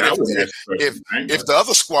 But if the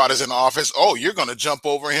other squad is in office, you're going to jump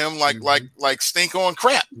over him like stink on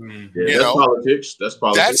crap. Yeah, that's politics. That's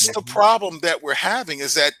politics. That's the problem that we're having,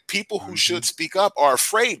 is that people who should speak up are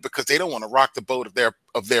afraid because they don't want to rock the boat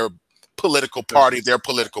of their political party, their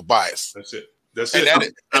political bias. That's it. That's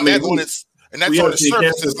on the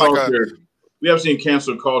surface is like we have seen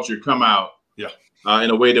cancel culture come out in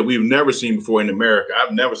a way that we've never seen before in America.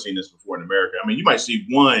 I've never seen this before in America. I mean, you might see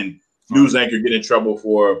one news anchor get in trouble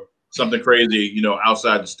for something crazy,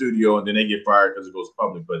 outside the studio, and then they get fired because it goes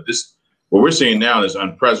public. But what we're seeing now is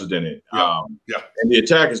unprecedented. And the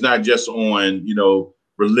attack is not just on,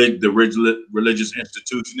 the religious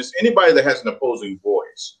institution. It's anybody that has an opposing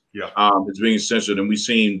voice. It's being censored. And we've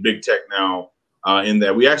seen big tech now in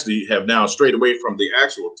that we actually have now strayed away from the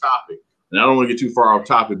actual topic. And I don't want to get too far off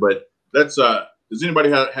topic, but let's, does anybody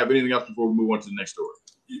have anything else before we move on to the next story?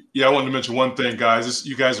 Yeah, I wanted to mention one thing, guys.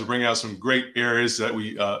 You guys are bringing out some great areas that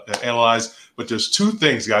we analyze, but there's two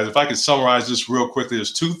things, guys. If I could summarize this real quickly,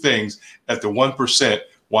 there's two things that the 1%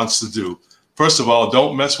 wants to do. First of all,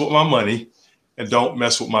 don't mess with my money, and don't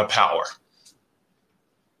mess with my power.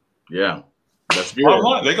 Yeah, that's good.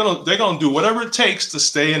 They're gonna do whatever it takes to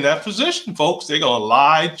stay in that position, folks. They're gonna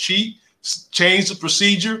lie, cheat, change the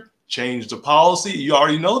procedure, change the policy. You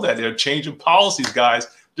already know that they're changing policies, guys.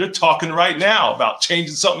 They're talking right now about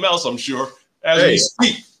changing something else, I'm sure, as we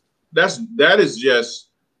speak. That is just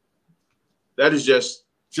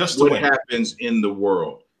what happens in the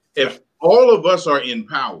world. If all of us are in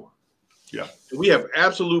power, we have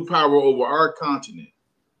absolute power over our continent,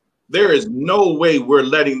 there is no way we're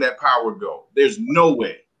letting that power go. There's no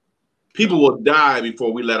way. People will die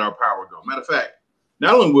before we let our power go. Matter of fact,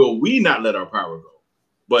 not only will we not let our power go,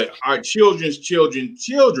 but our children's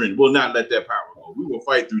children will not let that power go. We will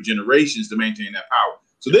fight through generations to maintain that power.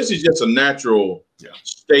 So this is just a natural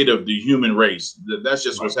state of the human race. That's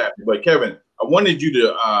just what's happening. But Kevin, I wanted you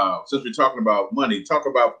to, since we're talking about money, talk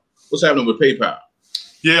about what's happening with PayPal.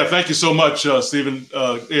 Yeah, thank you so much, Stephen.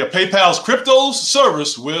 PayPal's crypto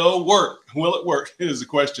service will work. Will it work? Is the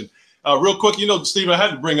question. Real quick, Stephen, I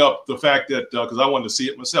had to bring up the fact that, because I wanted to see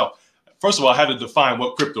it myself. first of all, I had to define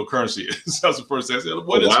what cryptocurrency is. That was the first thing I said.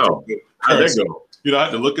 What is wow. How'd that go? You know, I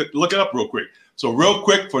had to look it up real quick. So real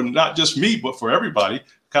quick, for not just me, but for everybody,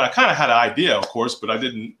 I kind of had an idea, of course, but I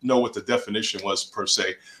didn't know what the definition was per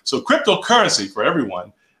se. So cryptocurrency, for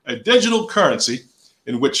everyone, a digital currency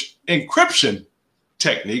in which encryption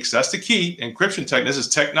techniques, that's the key, encryption techniques, this is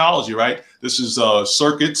technology, right? This is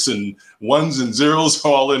circuits and ones and zeros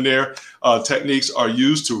all in there. Techniques are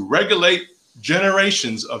used to regulate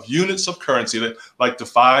generations of units of currency, like the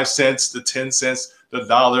 5 cents, the 10 cents, the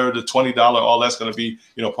dollar, the $20, all that's going to be,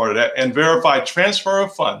 you know, part of that, and verify transfer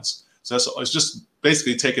of funds. So it's just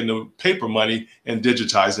basically taking the paper money and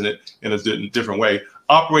digitizing it in a different way,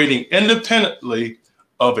 operating independently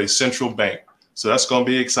of a central bank. So that's going to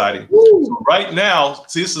be exciting. So right now,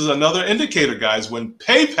 see, this is another indicator, guys. When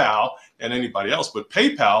PayPal and anybody else, but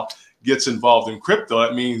PayPal gets involved in crypto,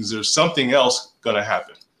 that means there's something else going to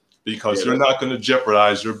happen, because you're not going to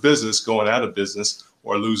jeopardize your business going out of business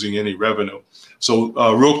or losing any revenue. So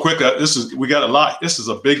real quick, we got a lot. This is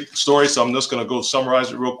a big story, so I'm just going to go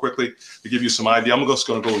summarize it real quickly to give you some idea. I'm just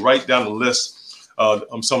going to go right down the list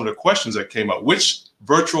on some of the questions that came up. Which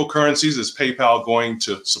virtual currencies is PayPal going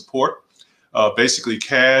to support? Basically,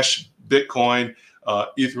 cash, Bitcoin,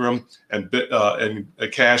 Ethereum, and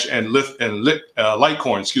cash and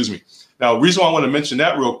Litecoin. Excuse me. Now, the reason why I want to mention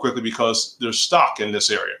that real quickly, because there's stock in this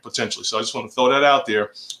area potentially. So I just want to throw that out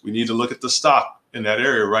there. We need to look at the stock in that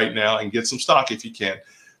area right now and get some stock if you can.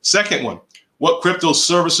 Second one, what crypto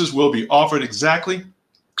services will be offered exactly?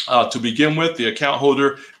 To begin with, the account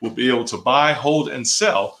holder will be able to buy, hold, and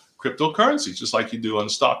sell cryptocurrencies, just like you do on the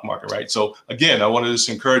stock market, right? So again, I want to just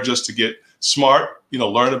encourage us to get smart,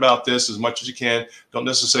 learn about this as much as you can. Don't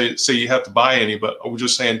necessarily say you have to buy any, but we're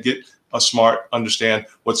just saying get a smart, understand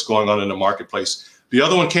what's going on in the marketplace. The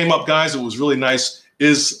other one came up, guys, it was really nice.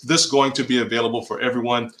 Is this going to be available for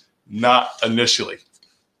everyone? Not initially.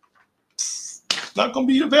 Not going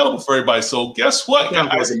to be available for everybody. So guess what,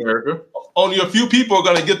 guys? America. Only a few people are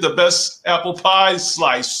going to get the best apple pie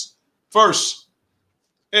slice first.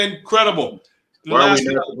 Incredible. Why are we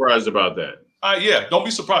not surprised about that? Yeah, don't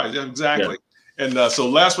be surprised. Yeah, exactly. Yeah. And so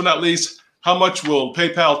last but not least, how much will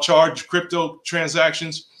PayPal charge crypto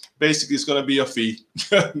transactions? Basically, it's going to be a fee.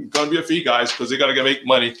 Going to be a fee, guys, because they got to make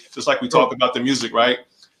money, just like we talk about the music, right?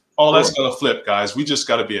 All that's going to flip, guys. We just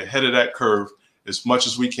got to be ahead of that curve as much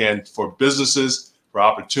as we can for businesses, for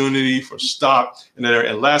opportunity, for stock.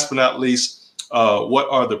 And last but not least, what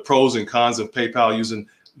are the pros and cons of PayPal using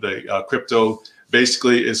the crypto?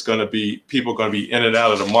 Basically, it's going to be people going to be in and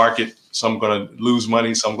out of the market. Some going to lose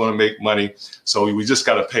money, some going to make money. So we just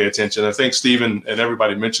got to pay attention. I think Stephen and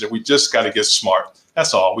everybody mentioned it. We just got to get smart.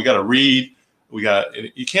 That's all. We got to read.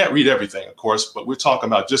 You can't read everything, of course, but we're talking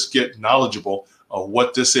about just get knowledgeable of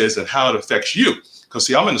what this is and how it affects you. Because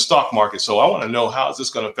see, I'm in the stock market, so I want to know how is this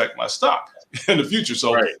going to affect my stock in the future.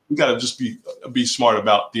 So we got to just be smart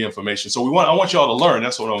about the information. So I want y'all to learn.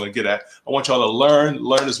 That's what I'm going to get at. I want y'all to learn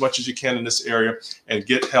as much as you can in this area and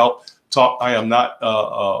get help. I am not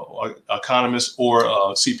an economist or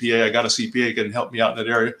a CPA. I got a CPA can help me out in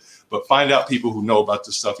that area, but find out people who know about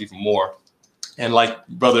this stuff even more. And like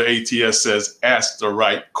Brother ATS says, ask the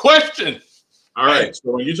right question. All right.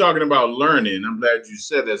 So when you're talking about learning, I'm glad you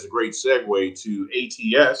said that's a great segue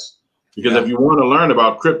to ATS, because if you want to learn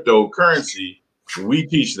about cryptocurrency, we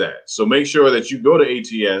teach that. So make sure that you go to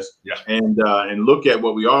ATS and look at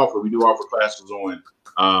what we offer. We do offer classes on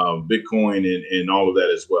Bitcoin and all of that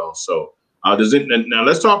as well. So now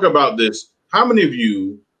let's talk about this. How many of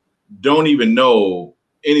you don't even know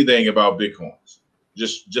anything about Bitcoins?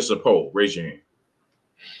 Just a poll. Raise your hand.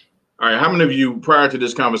 All right. How many of you prior to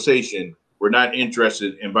this conversation were not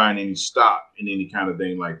interested in buying any stock in any kind of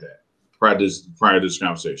thing like that prior to this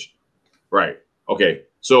conversation? Right. Okay.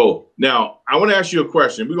 So now I want to ask you a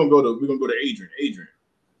question. We're gonna go to Adrian. Adrian,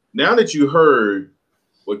 now that you heard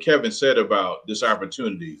what Kevin said about this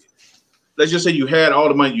opportunity, let's just say you had all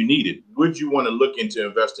the money you needed. Would you want to look into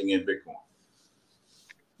investing in Bitcoin?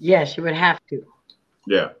 Yes, you would have to.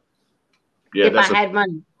 Yeah. If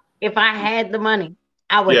I had the money,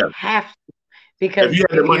 I would have to. Because if you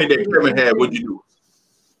had the money that Kevin had, what'd you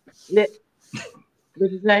do?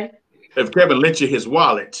 What'd you say? If Kevin lent you his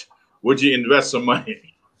wallet, would you invest some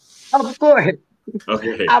money? Of course.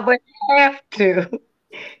 Okay. I would have to.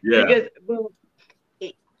 Yeah.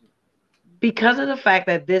 Because of the fact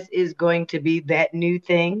that this is going to be that new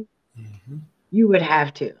thing, you would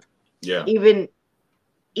have to. Yeah. Even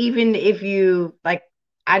if you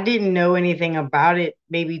I didn't know anything about it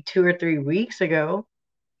maybe 2 or 3 weeks ago.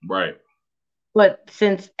 Right. But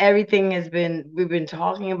since everything we've been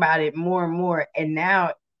talking about it more and more, and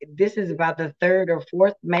now this is about the third or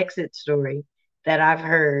fourth Mexit story that I've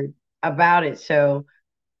heard about it. So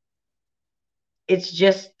it's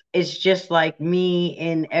just like me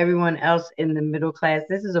and everyone else in the middle class.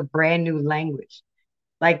 This is a brand new language.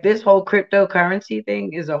 Like this whole cryptocurrency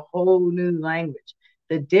thing is a whole new language.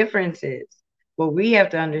 The difference is what we have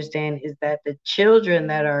to understand is that the children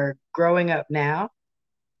that are growing up now,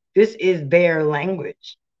 this is their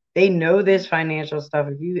language. They know this financial stuff.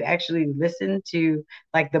 If you actually listen to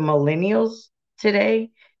like the millennials today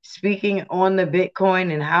speaking on the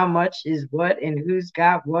Bitcoin and how much is what and who's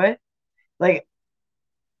got what, like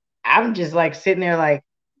I'm just like sitting there like,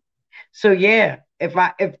 so yeah, if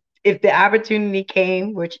the opportunity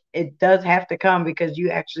came, which it does have to come because you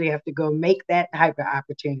actually have to go make that type of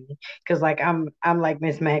opportunity. Because like I'm like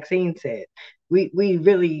Miss Maxine said, we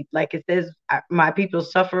really, like it says, my people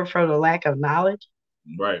suffer from the lack of knowledge.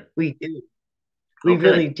 Right. We do. We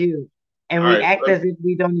really do. And we act as if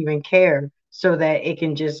we don't even care so that it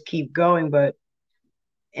can just keep going. But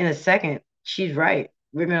in a second, she's right.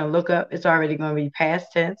 We're going to look up. It's already going to be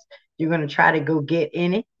past tense. You're going to try to go get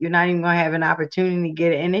in it. You're not even going to have an opportunity to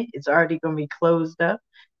get in it. It's already going to be closed up.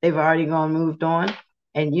 They've already gone moved on.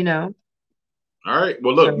 And, you know. All right.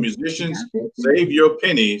 Well, look, musicians, save your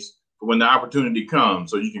pennies for when the opportunity comes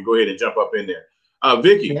so you can go ahead and jump up in there.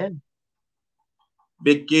 Vicky. Yeah.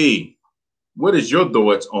 Vicky, what is your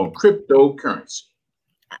thoughts on cryptocurrency?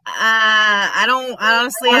 I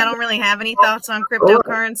don't really have any thoughts on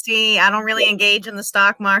cryptocurrency. I don't really engage in the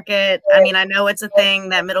stock market. I mean, I know it's a thing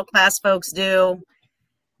that middle class folks do.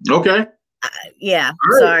 Okay. Yeah.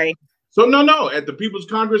 Right. Sorry. So no, at the People's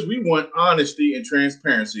Congress, we want honesty and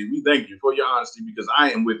transparency. We thank you for your honesty because I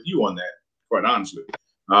am with you on that, quite honestly.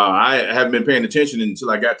 I haven't been paying attention until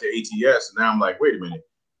I got to ATS. And now I'm like, wait a minute,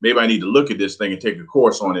 maybe I need to look at this thing and take a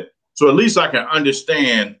course on it. So at least I can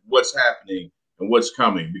understand what's happening and what's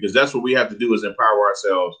coming, because that's what we have to do is empower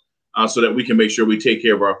ourselves so that we can make sure we take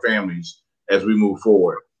care of our families as we move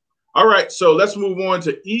forward. All right, so let's move on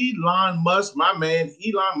to Elon Musk. My man,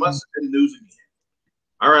 Elon Musk is in the news again.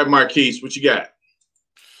 All right, Marquise, what you got?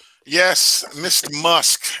 Yes, Mr.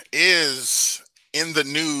 Musk is in the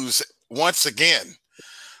news once again.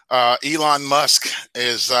 Elon Musk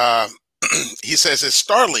is, he says his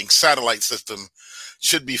Starlink satellite system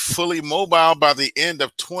should be fully mobile by the end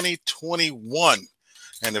of 2021.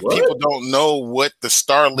 And if people don't know what the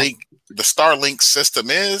Starlink system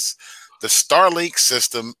is, the Starlink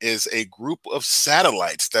system is a group of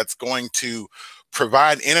satellites that's going to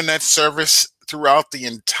provide internet service throughout the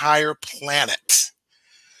entire planet.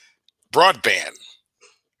 Broadband.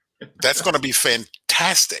 That's going to be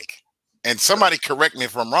fantastic. And somebody correct me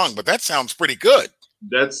if I'm wrong, but that sounds pretty good.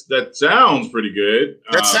 That sounds pretty good.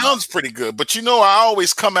 That sounds pretty good, but you know, I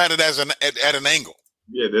always come at it as at an angle.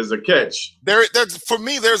 Yeah, there's a catch. For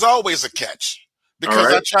me, there's always a catch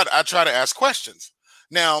because I try to ask questions.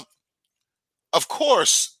 Now, of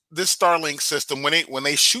course, this Starlink system, when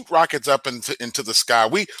they shoot rockets up into the sky,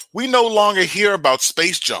 we no longer hear about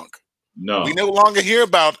space junk. No, we no longer hear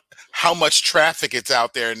about how much traffic it's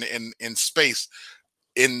out there in space.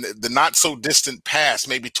 In the not so distant past,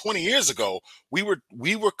 maybe 20 years ago, we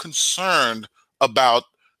were concerned about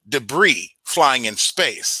debris flying in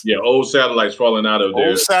space. Yeah, old satellites falling out of there.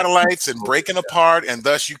 Old satellites and breaking apart, and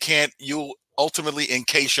thus you'll ultimately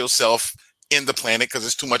encase yourself in the planet because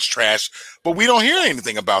it's too much trash. But we don't hear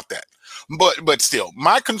anything about that. But still,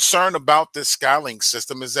 my concern about this Starlink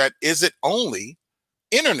system is it only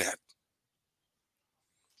internet?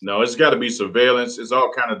 No, it's got to be surveillance. It's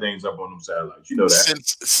all kind of things up on them satellites. You know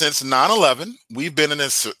that. Since 9/11, we've been in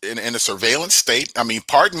a surveillance state. I mean,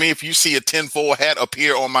 pardon me if you see a tinfoil hat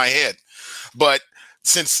appear on my head, but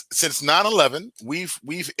since 9/11,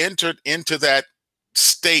 we've entered into that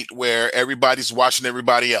state where everybody's watching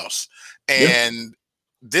everybody else, and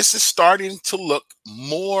this is starting to look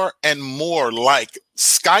more and more like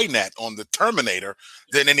Skynet on the Terminator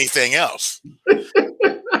than anything else.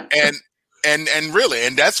 And really,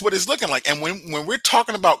 and that's what it's looking like. And when we're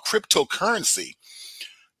talking about cryptocurrency,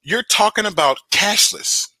 you're talking about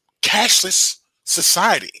cashless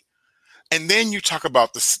society. And then you talk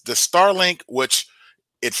about the Starlink, which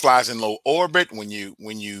it flies in low orbit. When you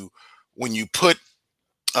put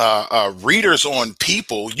readers on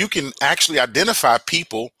people, you can actually identify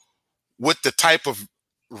people with the type of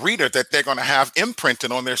reader that they're going to have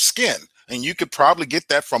imprinted on their skin, and you could probably get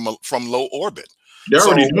that from low orbit. They're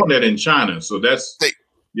already doing that in China, so that's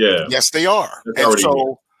yes, they are.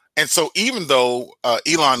 And so even though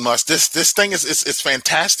Elon Musk, this thing is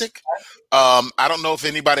fantastic. I don't know if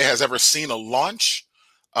anybody has ever seen a launch.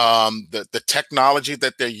 The technology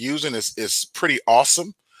that they're using is pretty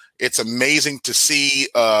awesome. It's amazing to see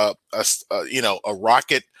a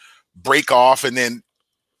rocket break off, and then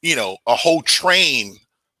a whole train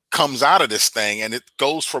comes out of this thing, and it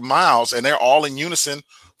goes for miles, and they're all in unison,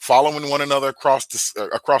 following one another across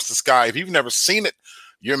the sky. If you've never seen it,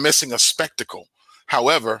 you're missing a spectacle.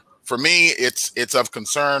 However, for me, it's of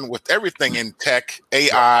concern with everything in tech,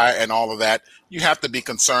 AI, and all of that. You have to be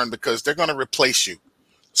concerned because they're going to replace you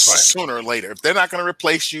sooner or later. If they're not going to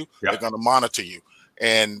replace you, they're going to monitor you.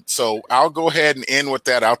 And so I'll go ahead and end with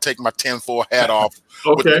that. I'll take my 10-4 hat off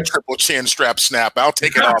with the triple chin strap snap. I'll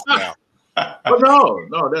take it off now. But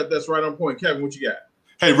no, that's right on point. Kevin, what you got?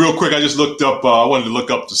 Hey, real quick, I just looked up. I wanted to look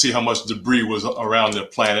up to see how much debris was around the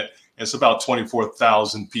planet. It's about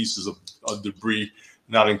 24,000 pieces of debris,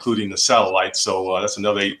 not including the satellites. So that's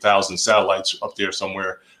another 8,000 satellites up there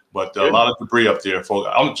somewhere. But a lot of debris up there, folks.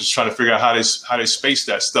 I'm just trying to figure out how they space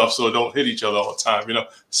that stuff so it don't hit each other all the time.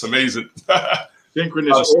 It's amazing.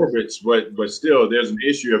 Synchronous orbits, but still, there's an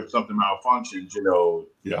issue if something malfunctions. That's going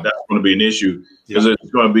to be an issue because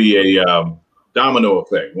it's going to be a domino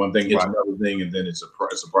effect. One thing hits another thing, and then it's a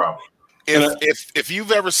problem. If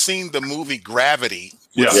you've ever seen the movie Gravity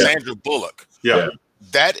with Sandra Bullock,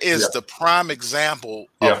 that is the prime example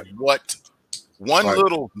of what one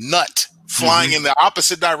little nut flying in the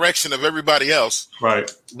opposite direction of everybody else.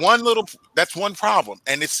 Right. That's one problem,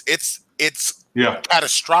 and it's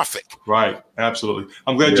catastrophic. Right. Absolutely.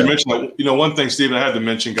 I'm glad you mentioned that. One thing, Stephen, I had to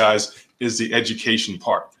mention, guys, is the education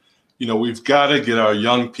part. We've got to get our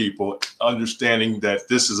young people understanding that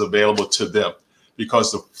this is available to them,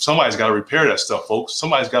 because somebody's got to repair that stuff, folks.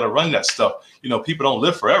 Somebody's got to run that stuff. People don't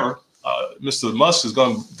live forever. Mr. Musk is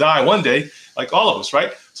going to die one day, like all of us,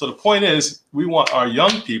 right? So the point is, we want our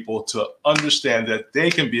young people to understand that they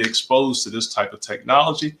can be exposed to this type of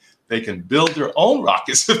technology. They can build their own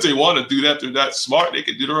rockets if they want to do that. They're that smart. They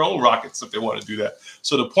can do their own rockets if they want to do that.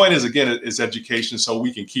 So the point is, again, is education so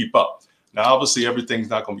we can keep up. Now, obviously, everything's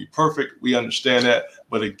not going to be perfect. We understand that.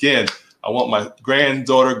 But again, I want my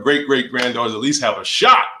granddaughter, great-great-granddaughter to at least have a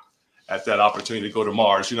shot at that opportunity to go to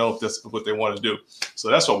Mars, if that's what they want to do. So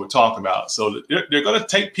that's what we're talking about. So they're going to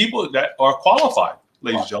take people that are qualified,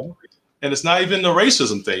 ladies and gentlemen. And it's not even the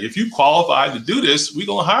racism thing. If you qualify to do this, we're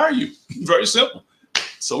going to hire you. Very simple.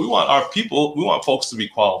 So we want folks to be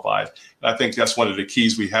qualified. And I think that's one of the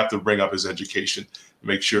keys we have to bring up is education,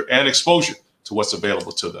 make sure, and exposure to what's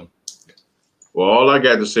available to them. Well, all I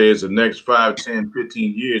got to say is the next 5, 10,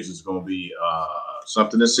 15 years is going to be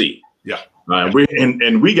something to see. Yeah.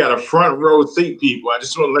 We got a front row seat, people. I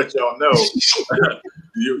just want to let y'all know.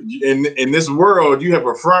 in this world, you have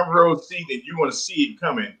a front row seat and you want to see it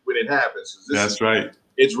coming when it happens. That's right.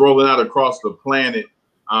 It's rolling out across the planet.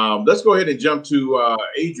 Let's go ahead and jump to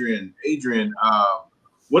Adrian. Adrian,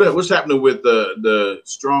 what's happening with the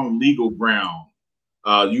strong legal ground?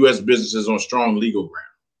 U.S. businesses on strong legal ground.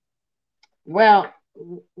 Well,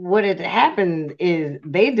 what had happened is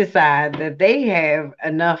they decide that they have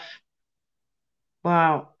enough.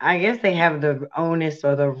 Well, I guess they have the onus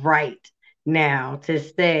or the right now to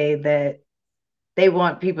say that they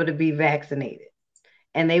want people to be vaccinated.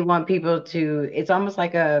 And they want people to, it's almost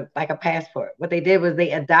like a passport. What they did was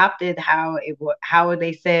they adopted how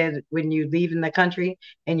they said when you leave in the country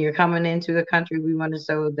and you're coming into the country, we want to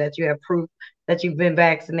show that you have proof that you've been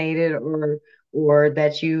vaccinated or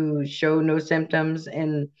that you show no symptoms.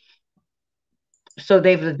 And so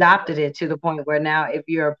they've adopted it to the point where now if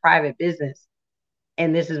you're a private business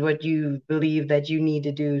and this is what you believe that you need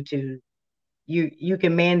to do you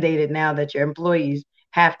can mandate it now that your employees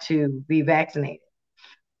have to be vaccinated.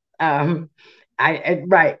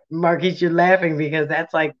 Right, Marquise, you're laughing because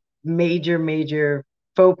that's like major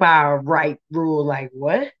faux power right rule. Like,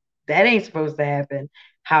 what? That ain't supposed to happen.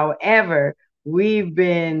 However, we've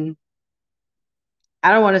been,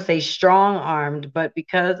 I don't want to say strong armed, but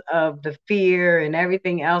because of the fear and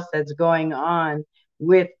everything else that's going on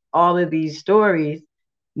with all of these stories,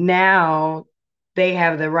 now they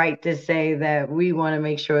have the right to say that we want to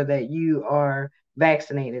make sure that you are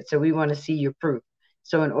vaccinated. So we want to see your proof.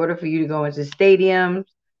 So in order for you to go into stadiums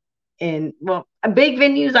and, well, big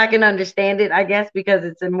venues, I can understand it, I guess, because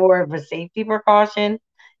it's more of a safety precaution.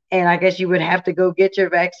 And I guess you would have to go get your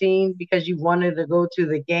vaccine because you wanted to go to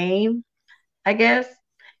the game, I guess.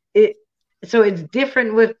 So it's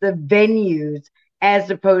different with the venues as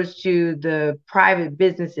opposed to the private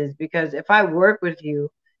businesses. Because if I work with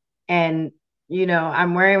you and,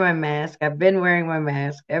 I'm wearing my mask, I've been wearing my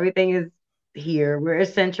mask, everything is here. We're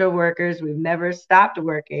essential workers. We've never stopped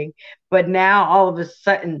working. But now all of a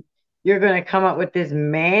sudden, you're going to come up with this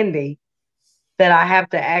mandate that I have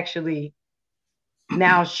to actually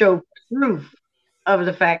now show proof of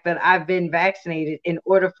the fact that I've been vaccinated in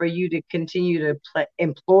order for you to continue to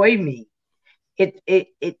employ me.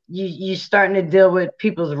 You're starting to deal with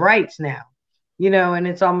people's rights now, and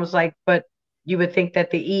it's almost like, but you would think that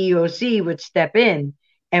the EEOC would step in.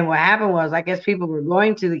 And what happened was, I guess people were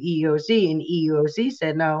going to the EEOC, and the EEOC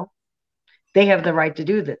said, no, they have the right to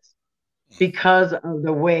do this because of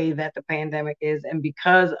the way that the pandemic is and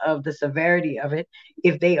because of the severity of it.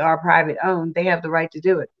 If they are private owned, they have the right to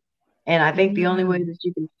do it. And I think the only way that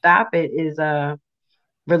you can stop it is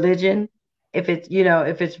religion. If it's,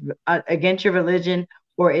 against your religion,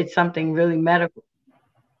 or it's something really medical.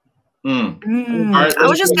 I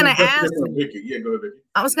was just going to ask. Yeah, go ahead, Vicky.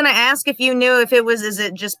 I was going to ask if you knew if it was. Is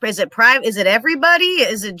it private? Is it everybody?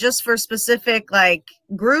 Is it just for specific like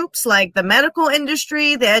groups, like the medical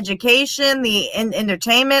industry, the education, the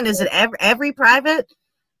entertainment? Is it every private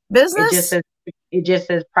business? It just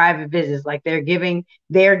says private business. Like they're giving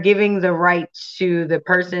the right to the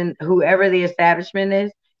person, whoever the establishment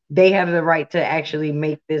is. They have the right to actually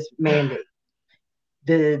make this mandate.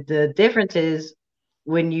 The difference is,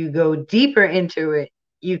 when you go deeper into it,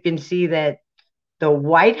 you can see that the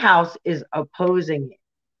White House is opposing it.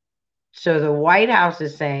 So the White House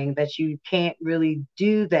is saying that you can't really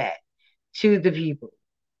do that to the people.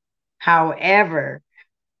 However,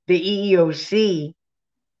 the EEOC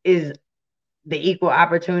is the Equal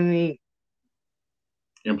Opportunity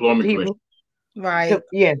Employment people. Commission. Right. So,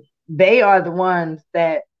 yeah, they are the ones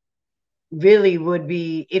that really would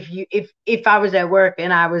be, if I was at work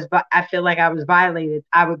and I feel like I was violated,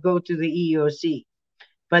 I would go to the EEOC.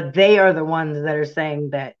 But they are the ones that are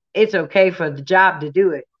saying that it's okay for the job to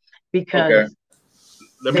do it because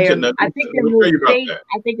I think they're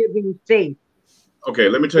being safe. Okay,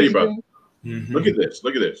 let me tell you about it. Mm-hmm. Look at this.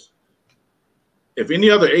 If any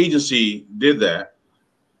other agency did that,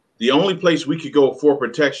 the only place we could go for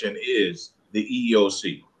protection is the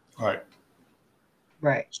EEOC.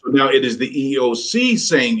 Right. So now it is the EEOC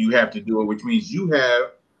saying you have to do it, which means you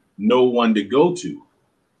have no one to go to.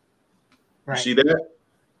 Right. You see that?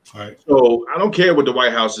 Right. So I don't care what the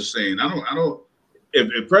White House is saying.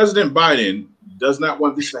 If President Biden does not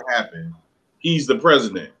want this to happen, he's the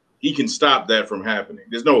president. He can stop that from happening.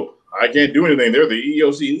 I can't do anything. They're the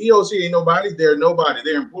EEOC. The EEOC ain't nobody. They're nobody.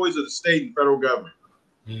 They're employees of the state and federal government.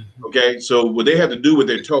 Mm-hmm. Okay. So what they have to do what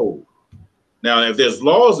they're told. Now, if there's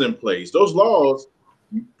laws in place, those laws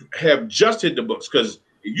have just hit the books because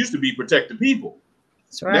it used to be protect the people.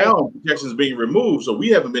 That's right. Now protection is being removed, so we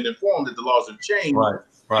haven't been informed that the laws have changed.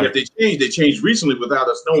 Right. If they changed recently without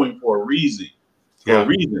us knowing for a reason.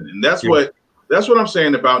 And that's what I'm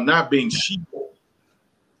saying about not being sheeple.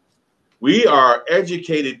 We are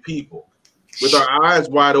educated people with our eyes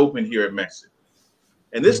wide open here at Mexico,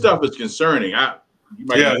 and this stuff is concerning. You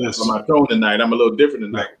might notice on my tone tonight. I'm a little different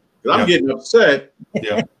tonight. I'm getting upset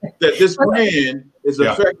that this plan is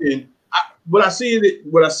affecting. What I see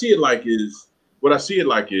it like is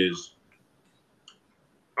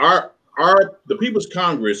the People's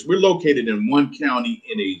Congress. We're located in one county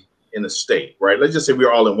in a state, right? Let's just say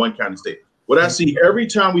we're all in one county state. What I see every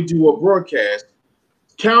time we do a broadcast,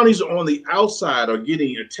 counties on the outside are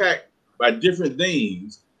getting attacked by different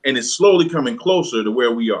things, and it's slowly coming closer to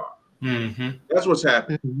where we are. Mm-hmm. That's what's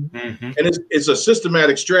happening, and it's a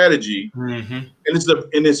systematic strategy, and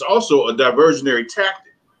it's also a diversionary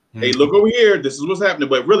tactic. Mm-hmm. Hey, look over here. This is what's happening,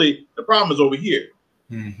 but really the problem is over here.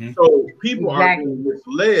 Mm-hmm. So people are being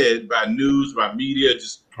misled by news, by media,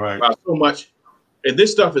 by so much, and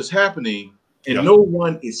this stuff is happening, and no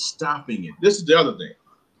one is stopping it. This is the other thing.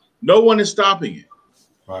 No one is stopping it.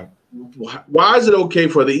 Right. Why is it okay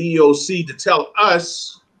for the EEOC to tell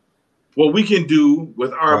us what we can do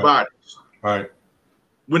with our bodies? Right.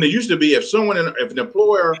 When it used to be, if an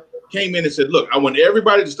employer came in and said, "Look, I want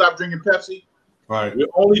everybody to stop drinking Pepsi. Right. We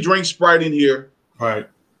only drink Sprite in here." Right.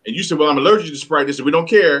 And you said, "Well, I'm allergic to Sprite." They said, "We don't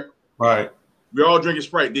care. Right. We're all drinking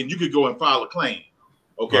Sprite." Then you could go and file a claim.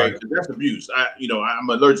 Okay, that's abuse. I'm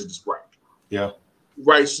allergic to Sprite. Yeah.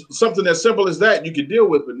 Right. Something as simple as that you could deal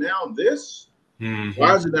with, but now this. Mm-hmm.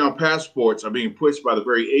 Why is it now passports are being pushed by the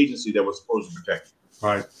very agency that was supposed to protect you?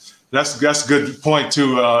 Right. That's a good point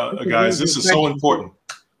too, guys. This is so important.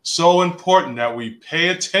 So important that we pay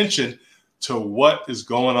attention to what is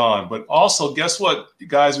going on. But also, guess what,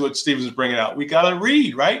 guys, what Stevens is bringing out, we got to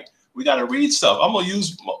read, right? We got to read stuff. I'm going to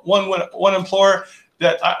use one employer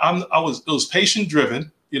that it was patient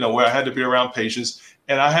driven, where I had to be around patients,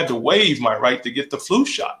 and I had to waive my right to get the flu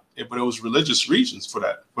shot. But it was religious reasons for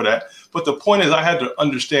that. But the point is, I had to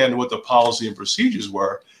understand what the policy and procedures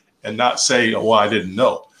were and not say, "Oh, well, I didn't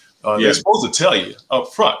know." They're supposed to tell you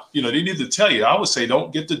up front. You know, they need to tell you. I would say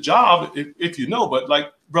don't get the job if you know. But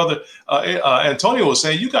like Brother Antonio was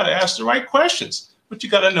saying, you got to ask the right questions. But you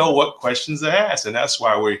got to know what questions to ask, and that's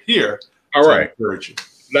why we're here. All right,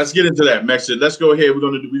 let's get into that, Max. Let's go ahead. We're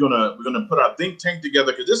gonna put our think tank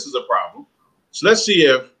together because this is a problem. So let's see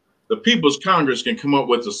if the People's Congress can come up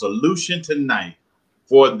with a solution tonight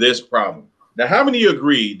for this problem. Now, how many of you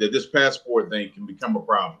agree that this passport thing can become a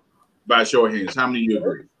problem? By show of hands, how many of you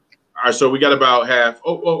agree? All right, so we got about half.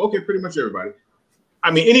 Oh, okay, pretty much everybody.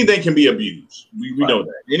 I mean, anything can be abused. We know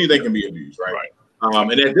that. Anything can be abused, right?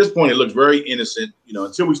 And at this point, it looks very innocent, you know,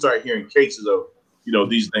 until we start hearing cases of, you know,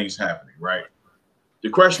 these things happening, right? The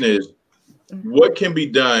question is, what can be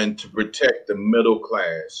done to protect the middle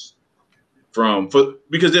class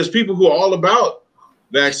because there's people who are all about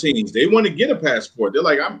vaccines. They want to get a passport. They're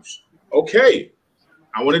like, I'm okay.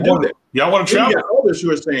 I want to do that. Yeah, I want to travel. You got others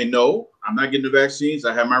who are saying, no, I'm not getting the vaccines.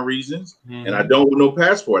 I have my reasons, and I don't want no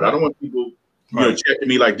passport. I don't want people, you know, checking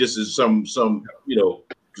me like this is some, you know,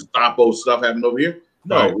 Gestapo stuff happening over here.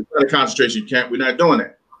 No, we're not a concentration camp. We're not doing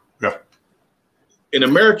that. Yeah. In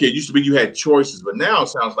America, it used to be you had choices, but now it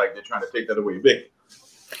sounds like they're trying to take that away. Vic.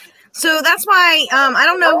 So that's why I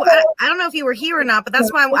don't know if you were here or not, but that's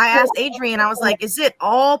why I asked Adrian. I was like, is it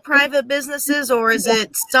all private businesses or is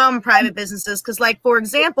it some private businesses? Because, like, for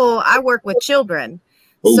example, I work with children.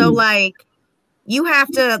 Ooh. So, like, you have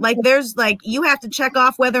to check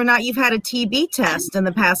off whether or not you've had a TB test in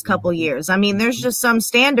the past couple years. I mean, there's just some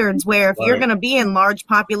standards where if you're going to be in large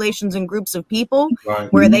populations and groups of people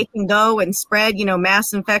where they can go and spread, you know,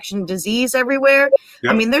 mass infection disease everywhere.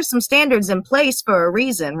 Yep. I mean, there's some standards in place for a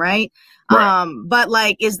reason, right? But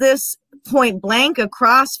like, is this point blank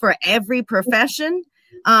across for every profession?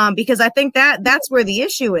 Because I think that's where the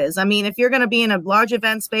issue is. I mean, if you're going to be in a large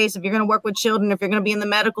event space, if you're going to work with children, if you're going to be in the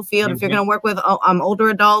medical field, if you're going to work with older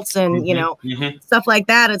adults and, you know, stuff like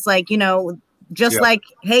that, it's like, you know, just like,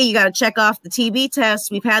 hey, you got to check off the TB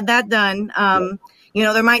test. We've had that done. You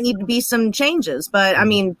know, there might need to be some changes, but I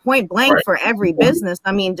mean, point blank for every business.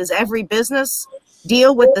 I mean, does every business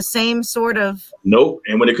deal with the same sort of? Nope.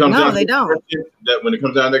 And when it comes down they don't. When it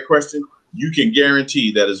comes down to that question, you can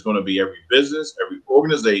guarantee that it's going to be every business, every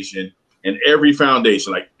organization, and every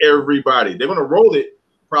foundation, like everybody. They're going to roll it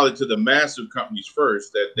probably to the massive companies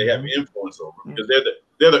first that they have influence over because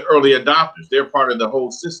they're the early adopters. They're part of the whole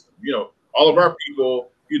system. You know, all of our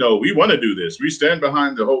people, you know, we want to do this. We stand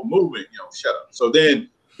behind the whole movement. You know, shut up. So then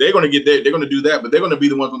they're going to get there. They're going to do that, but they're going to be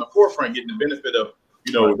the ones on the forefront getting the benefit of,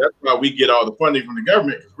 you know, that's why we get all the funding from the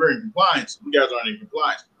government because we're in compliance. You guys aren't in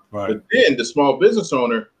compliance. But then the small business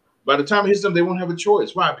owner, by the time it hits them, they won't have a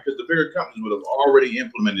choice. Why? Because the bigger companies would have already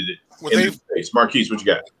implemented it in the space. Marquise, what you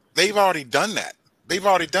got? They've already done that.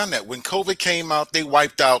 When COVID came out, they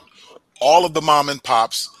wiped out all of the mom and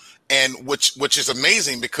pops, and which is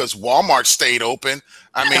amazing because Walmart stayed open.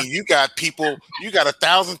 I mean, you got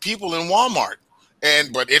 1,000 people in Walmart,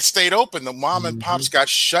 but it stayed open. The mom and pops got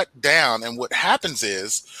shut down, and what happens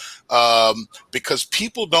is because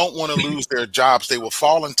people don't want to lose their jobs, they will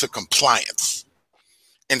fall into compliance.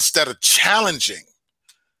 Instead of challenging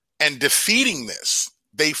and defeating this,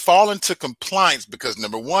 they fall into compliance because,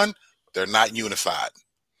 number one, they're not unified.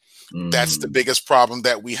 That's the biggest problem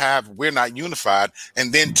that we have. We're not unified.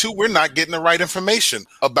 And then, two, we're not getting the right information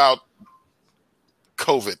about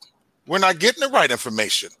COVID. We're not getting the right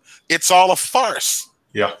information. It's all a farce.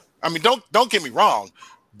 Yeah. I mean, don't get me wrong.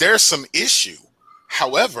 There's some issue.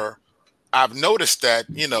 However, I've noticed that,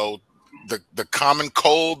 you know, the common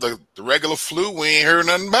cold, the regular flu, we ain't heard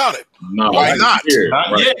nothing about it. No, why not?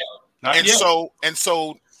 Not yet.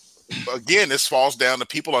 So again, this falls down to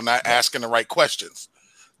people are not asking the right questions.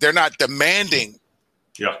 They're not demanding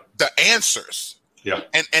the answers. Yeah.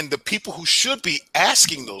 And the people who should be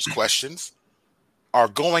asking those questions are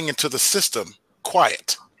going into the system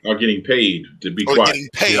quiet. Are getting paid to be quiet. Getting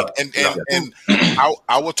paid. Yeah. And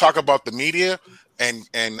I will talk about the media.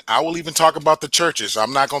 And I will even talk about the churches.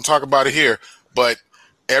 I'm not going to talk about it here, but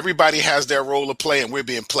everybody has their role to play, and we're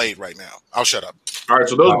being played right now. I'll shut up. All right,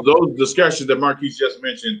 so those discussions that Marquise just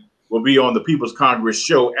mentioned will be on the People's Congress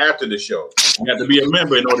show after the show. You have to be a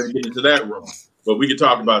member in order to get into that room, but we can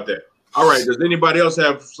talk about that. All right, does anybody else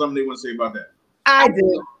have something they want to say about that? I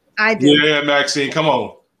do. Yeah, Maxine, come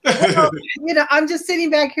on. You know, I'm just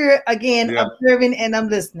sitting back here again, observing, and I'm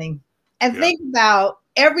listening. And think about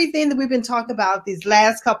everything that we've been talking about these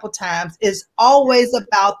last couple times is always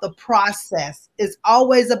about the process. It's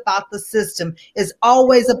always about the system. It's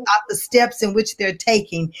always about the steps in which they're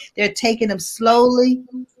taking. They're taking them slowly,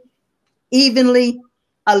 evenly,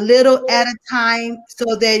 a little at a time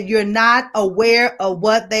so that you're not aware of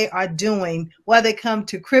what they are doing, whether it comes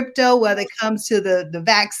to crypto, whether it comes to the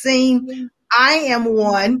vaccine. I am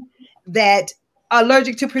one that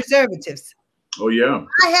allergic to preservatives. Oh yeah.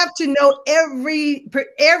 I have to know every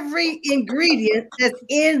ingredient that's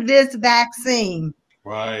in this vaccine.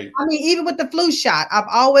 Right. I mean, even with the flu shot, I've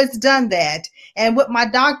always done that. And with my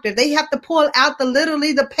doctor, they have to pull out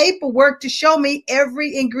literally the paperwork to show me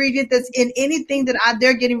every ingredient that's in anything that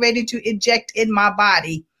they're getting ready to inject in my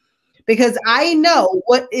body, because I know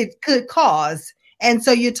what it could cause. And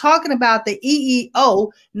so you're talking about the EEO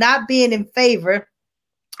not being in favor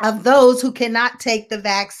of those who cannot take the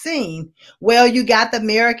vaccine. Well, you got the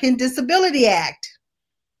American Disability Act,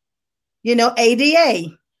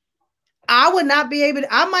 ADA. I might not be able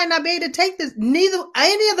to take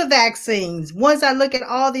any of the vaccines once I look at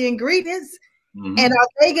all the ingredients. Mm-hmm. And are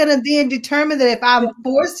they going to then determine that if I'm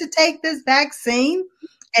forced to take this vaccine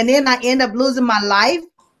and then I end up losing my life?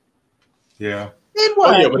 Yeah. Then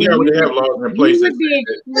what? Oh, yeah, but they already have laws in place.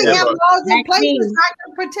 They have laws in place that's not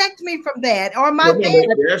going to protect me from that or my family.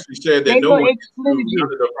 They actually said that no one exclude you.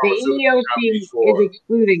 The EEOC is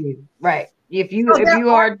excluding you, right? If you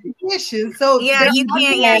are conditions, so you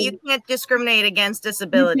can't discriminate against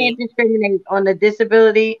disability. You can't discriminate on the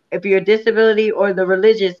disability if you're a disability or the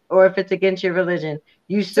religious, or if it's against your religion.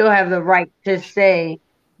 You still have the right to say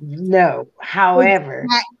no. However,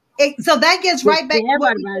 so that gets right back to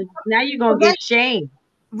what now you're gonna get shamed.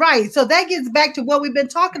 Right. So that gets back to what we've been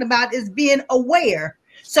talking about, is being aware.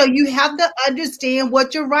 So you have to understand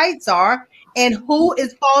what your rights are and who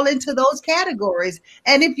is falling into those categories.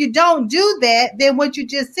 And if you don't do that, then what you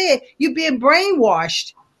just said, you're being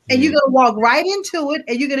brainwashed, and you're going to walk right into it,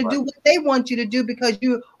 and you're going to do what they want you to do because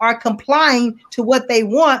you are complying to what they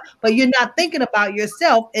want, but you're not thinking about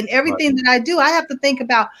yourself. And everything that I do, I have to think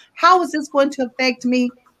about, how is this going to affect me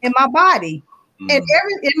in my body? And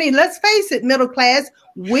let's face it, middle class,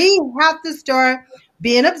 we have to start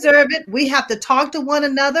being observant. We have to talk to one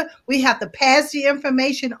another. We have to pass the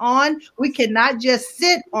information on. We cannot just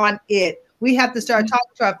sit on it. We have to start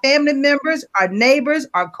talking to our family members, our neighbors,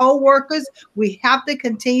 our co-workers. We have to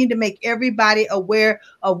continue to make everybody aware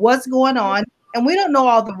of what's going on. And we don't know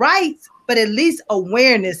all the rights, but at least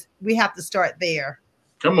awareness, we have to start there.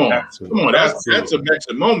 Come on. Absolutely. Come on. That's a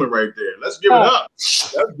Mexican moment right there. Let's give it up.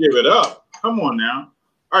 Let's give it up. Come on now.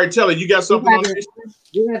 All right, Telly, you got something on this?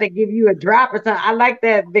 You're going to give you a drop or something. I like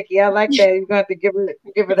that, Vicky. I like that. You're going to have to give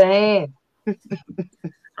it a hand.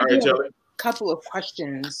 All right, Telly. Couple of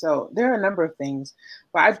questions. So there are a number of things,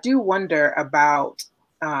 but I do wonder about,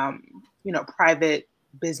 private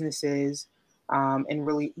businesses, and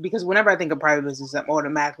really, because whenever I think of private business, I'm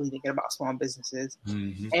automatically thinking about small businesses,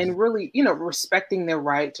 and really, respecting their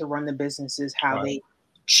right to run the businesses how they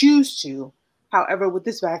choose to. However, with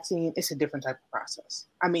this vaccine, it's a different type of process.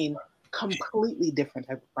 I mean, completely different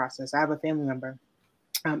type of process. I have a family member,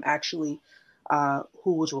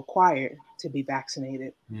 who was required to be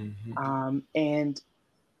vaccinated. And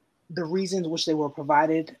the reasons which they were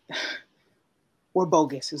provided were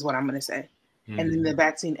bogus, is what I'm going to say. And then the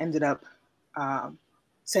vaccine ended up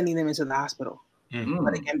sending them into the hospital.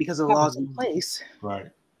 But again, because of the laws in place,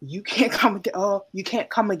 you can't come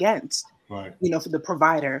against for the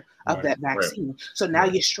provider of that vaccine. So now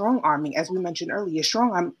you're strong arming, as we mentioned earlier, you're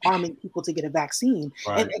strong arming people to get a vaccine.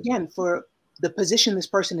 And again, for the position this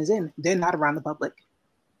person is in, they're not around the public.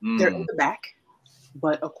 They're in the back.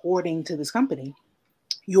 But according to this company,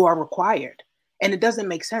 you are required. And it doesn't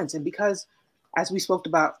make sense. And because, as we spoke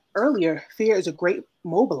about earlier, fear is a great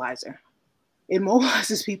mobilizer. It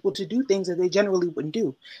mobilizes people to do things that they generally wouldn't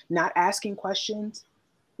do. Not asking questions.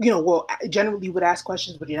 Generally you would ask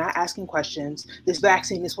questions, but you're not asking questions. This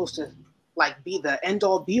vaccine is supposed to be the end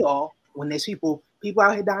all be all when there's people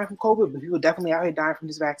out here dying from COVID, but people definitely out here dying from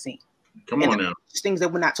this vaccine. Come on now. Just things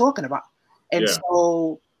that we're not talking about. And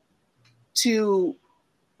so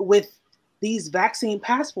with these vaccine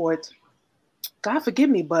passports, God forgive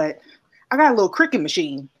me, but I got a little cricket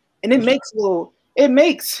machine, and it makes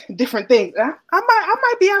different things. I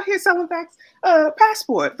might be out here selling vaccine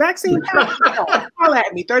passport. Call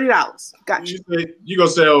at me, $30. Got you. You gonna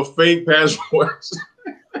sell fake passports?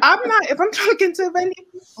 I'm not. If I'm talking to any,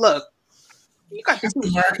 look, you got the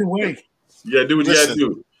American way. Yeah, do what you gotta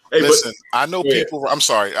do. Hey, listen, I know people. I'm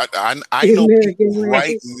sorry. I know people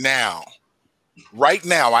right now. Right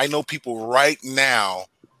now, I know people right now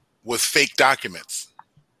with fake documents.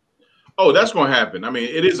 Oh, that's going to happen. I mean,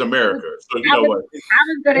 it is America. So you know what? I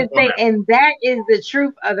was going to say, and that is the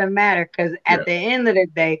truth of the matter, because at the end of the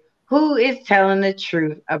day, who is telling the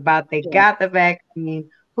truth about they got the vaccine?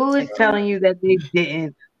 Who is telling you that they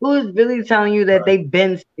didn't? Who is really telling you that they've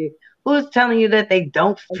been sick? Who's telling you that they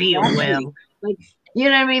don't feel well? Like, you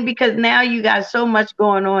know what I mean? Because now you got so much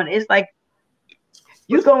going on. It's like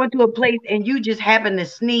you go into a place and you just happen to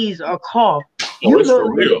sneeze or cough. You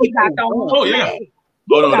look like you got the whole thing.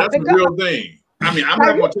 Oh, no, that's a real thing. I mean, I'm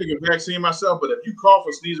not going to take a vaccine myself, but if you cough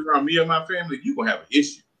or sneeze around me or my family, you're going to have an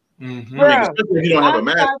issue. Mm-hmm. I mean, especially if you don't have a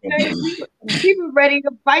mask. People ready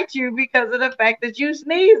to fight you because of the fact that you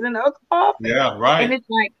sneeze and cough. Yeah, right. And it's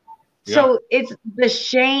like, so it's the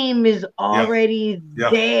shame is already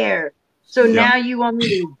there. So now you want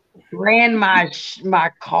me to brand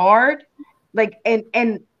my card, like,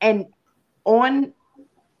 and on,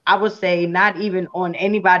 I would say not even on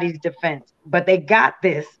anybody's defense, but they got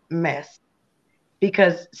this mess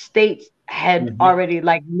because states had already,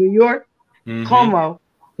 like New York, Como,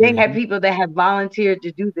 they had people that have volunteered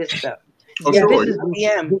to do this stuff. Oh, yeah, sure. This is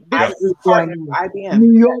IBM. IBM.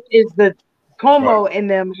 New York is the Como and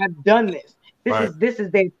them have done this. This is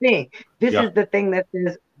their thing. This is the thing that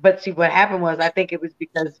says. But see, what happened was, I think it was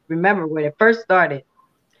because, remember when it first started,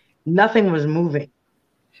 nothing was moving,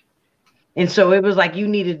 and so it was like you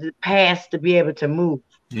needed to pass to be able to move.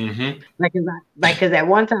 Because at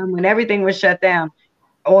one time when everything was shut down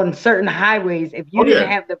on certain highways, if you didn't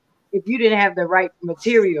have the right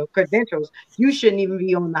material credentials, you shouldn't even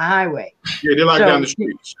be on the highway. Yeah, they locked down the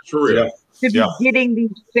streets. For real. To be getting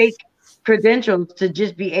these fake credentials to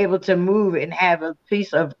just be able to move and have a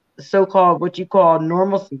piece of so-called what you call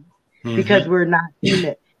normalcy, because we're not in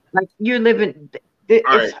it. Like you're living,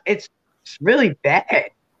 it's really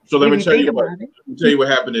bad. So let me tell you what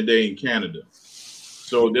happened today in Canada.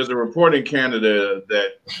 So there's a report in Canada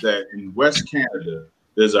that in West Canada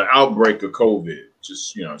there's an outbreak of COVID.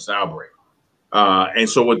 Just it's an outbreak. And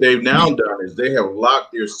so what they've now done is they have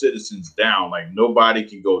locked their citizens down. Like nobody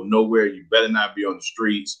can go nowhere. You better not be on the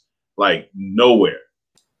streets. Like nowhere.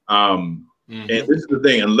 And this is the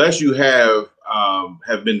thing: unless you have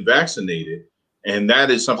been vaccinated, and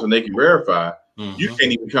that is something they can verify, you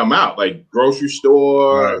can't even come out. Like grocery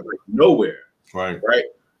store, like nowhere. Right.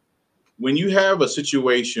 When you have a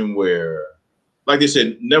situation where, like they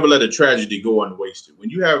said, never let a tragedy go unwasted. When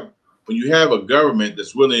you have a government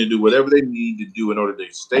that's willing to do whatever they need to do in order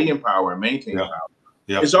to stay in power and maintain power,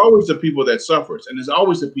 it's always the people that suffers, and it's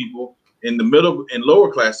always the people in the middle and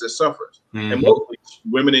lower class that suffers, and mostly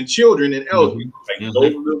women and children and elderly,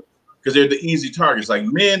 because they're the easy targets. Like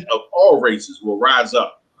men of all races will rise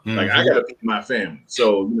up. Like I got to feed my family,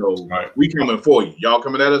 so we coming for you. Y'all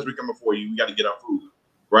coming at us, we coming for you. We got to get our food,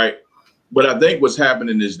 right? But I think what's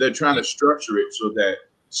happening is they're trying to structure it so that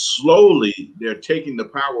slowly they're taking the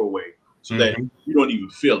power away, so that you don't even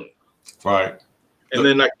feel it, right? And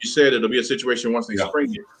then, like you said, it'll be a situation once they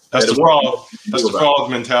spring it. That's the frog. That's the frog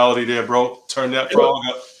mentality there, bro. Turn that frog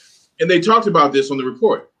up. And they talked about this on the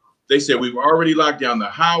report. They said we've already locked down the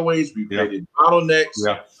highways. We've created bottlenecks.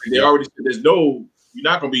 They already said you're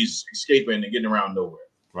not going to be escaping and getting around nowhere.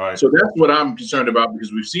 Right. So that's what I'm concerned about,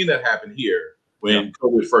 because we've seen that happen here when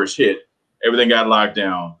COVID first hit. Everything got locked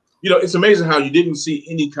down. It's amazing how you didn't see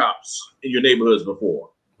any cops in your neighborhoods before.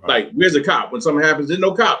 Right. Like, where's the cop? When something happens, there's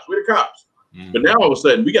no cops. Where the cops? But now all of a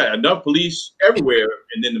sudden we got enough police everywhere,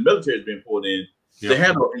 and then the military has been pulled in to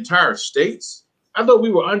handle entire states. I thought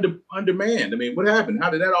we were undermanned. I mean, what happened? How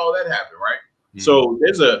did all that happen, right? So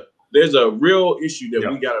there's a real issue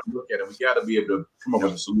that we got to look at, and we got to be able to come up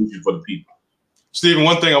with a solution for the people. Stephen,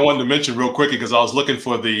 one thing I wanted to mention real quickly, because I was looking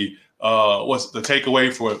for the what's the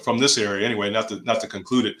takeaway from this area anyway, not to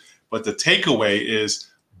conclude it, but the takeaway is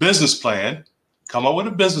business plan. Come up with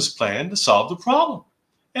a business plan to solve the problem,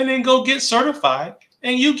 and then go get certified,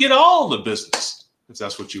 and you get all the business, if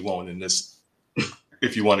that's what you want in this.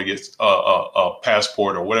 If you want to get a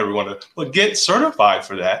passport or whatever you want to, but get certified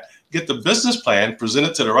for that. Get the business plan, present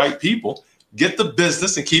it to the right people, get the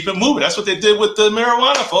business, and keep it moving. That's what they did with the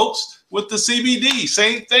marijuana folks, with the CBD.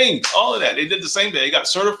 Same thing, all of that. They did the same thing. They got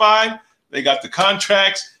certified, they got the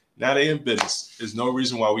contracts. Now they're in business. There's no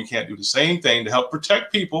reason why we can't do the same thing to help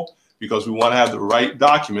protect people, because we want to have the right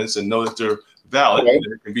documents and know that they're valid and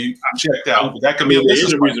they can be checked out. But that can be a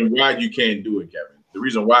business plan. Reason why you can't do it, Kevin. The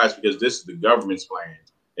reason why is because this is the government's plan,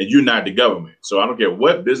 and you're not the government. So I don't care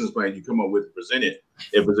what business plan you come up with to present it.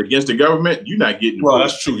 If it's against the government, you're not getting. Well,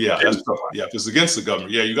 that's true. Yeah, that's true. Yeah, if it's against the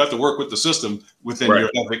government, you got to work with the system within your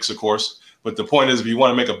ethics, of course. But the point is, if you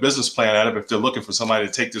want to make a business plan out of it, if they're looking for somebody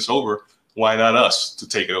to take this over, why not us to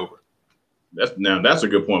take it over? That's a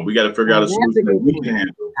good point. We got to figure out a solution that we can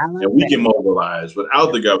handle and we can mobilize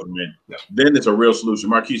without the government. Then it's a real solution.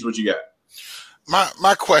 Marquise, what you got?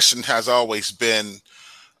 My question has always been,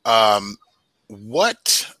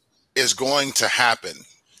 what is going to happen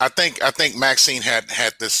I think Maxine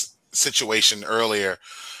had this situation earlier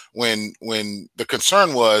when the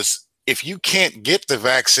concern was, if you can't get the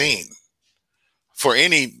vaccine for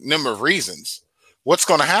any number of reasons, what's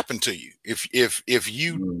going to happen to you if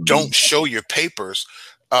you don't show your papers,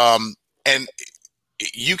 and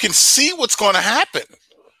you can see what's going to happen.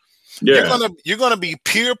 Yeah. You're gonna be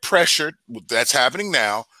peer pressured. That's happening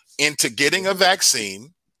now into getting a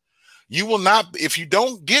vaccine. You will not, if you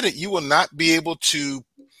don't get it, you will not be able to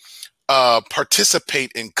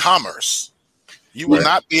participate in commerce. You will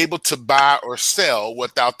not be able to buy or sell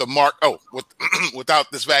without the mark.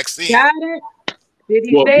 Without this vaccine. Got it. Did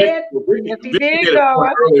he say it? Yes, he did.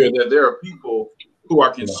 Earlier that there are people who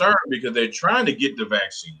are concerned because they're trying to get the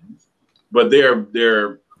vaccines, but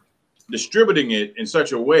they're distributing it in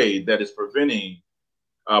such a way that is preventing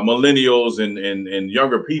millennials and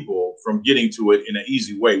younger people from getting to it in an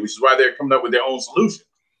easy way, which is why they're coming up with their own solution.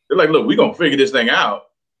 They're like, look, we're going to figure this thing out.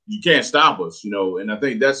 You can't stop us, and I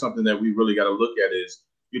think that's something that we really got to look at is,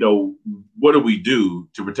 what do we do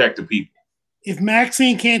to protect the people? If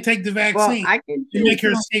Maxine can't take the vaccine, they make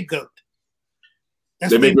her a scapegoat.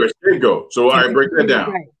 They make her a scapegoat. So, all right, break that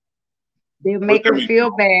down. Right. They'll make her feel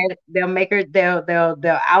bad. They'll make her. They'll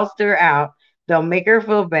oust her out. They'll make her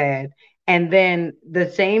feel bad, and then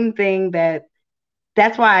the same thing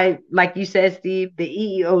that's why, like you said, Steve, the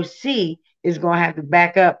EEOC is going to have to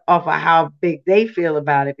back up off of how big they feel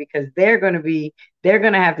about it, because they're going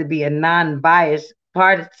to have to be a non-biased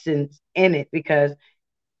partisan in it, because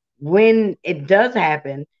when it does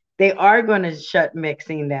happen, they are going to shut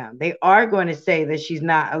Maxine down. They are going to say that she's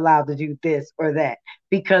not allowed to do this or that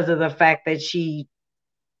because of the fact that she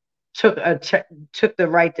took the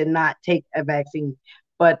right to not take a vaccine.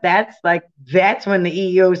 But that's when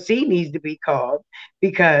the EEOC needs to be called,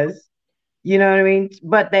 because, you know what I mean?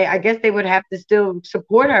 But I guess they would have to still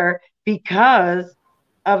support her because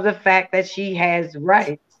of the fact that she has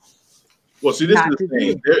rights. Well, see, this is the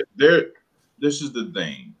thing. This is the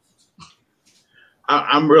thing.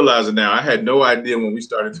 I'm realizing now, I had no idea when we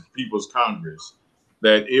started the People's Congress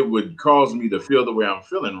that it would cause me to feel the way I'm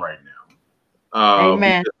feeling right now.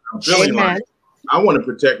 Amen. I'm feeling like I want to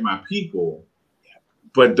protect my people,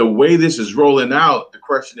 but the way this is rolling out, the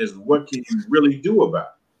question is, what can you really do about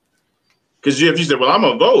it? Because if you say, well, I'm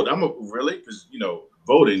going to vote, really? Because,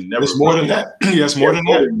 voting never. It's more than that. Yes, more than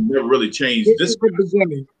that. Never really changed. This is the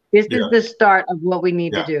beginning. This is the start of what we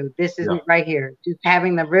need to do. This is it right here. Just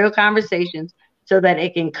having the real conversations so that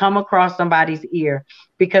it can come across somebody's ear.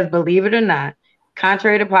 Because believe it or not,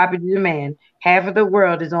 contrary to popular demand, half of the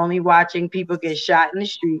world is only watching people get shot in the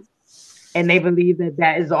street, and they believe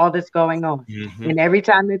that is all that's going on. Mm-hmm. And every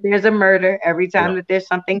time that there's a murder, every time that there's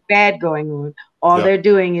something bad going on, all they're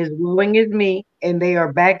doing is woeing is me, and they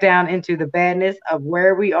are back down into the badness of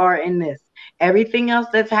where we are in this. Everything else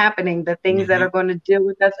that's happening, the things that are going to deal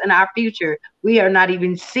with us in our future, we are not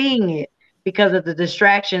even seeing it because of the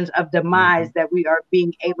distractions of demise that we are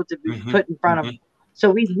being able to be put in front of us. So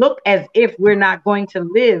we look as if we're not going to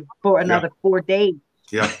live for another 4 days,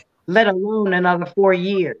 let alone another 4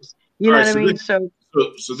 years. You know what I mean? So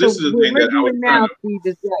this is the thing that I was trying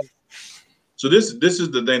to, so this is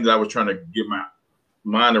the thing that I was trying to get my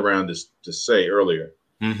mind around this to say earlier,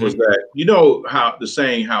 was that, how the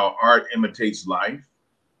saying, how art imitates life.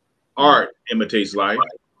 Art imitates life.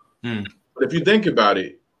 But if you think about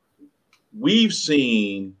it, we've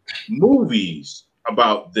seen movies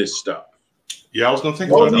about this stuff. Yeah, I was going to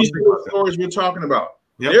think all about these stories we're talking about.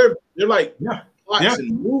 They're like plots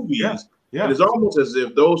and movies. And it's almost as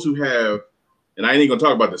if those who have, and I ain't going to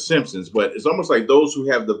talk about The Simpsons, but it's almost like those who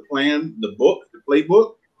have the plan, the book, the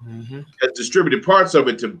playbook, has distributed parts of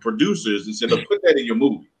it to producers and said, look, put that in your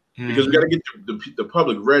movie, because we got to get the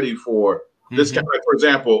public ready for this kind of, like, for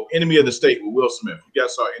example, Enemy of the State with Will Smith. You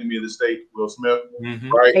guys saw Enemy of the State, Will Smith,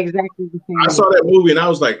 right? Exactly. I saw that movie and I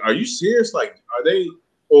was like, are you serious? Like, are they,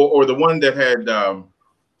 or the one that had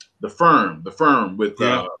the firm with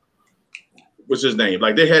what's his name?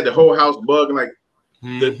 Like, they had the whole house bug, and like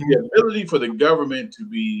the ability for the government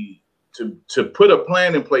to put a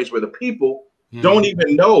plan in place where the people don't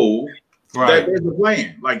even know that there's a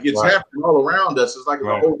plan. Like, it's happening all around us. It's like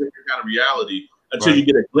a whole different kind of reality until you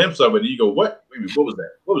get a glimpse of it and you go, what? Wait a minute, what was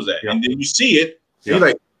that? What was that? And then you see it. You're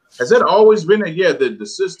like, has that always been there? Yeah, the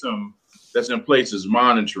system that's in place is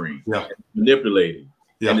monitoring, and manipulating,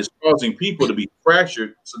 and it's causing people to be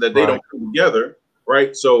fractured so that they don't come together,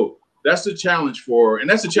 right? So that's the challenge and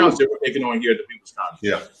that's the challenge that we're taking on here at the People's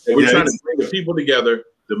Congress. And we're trying to bring the people together,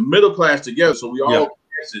 the middle class together, so we all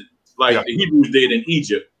exit like the Hebrews did in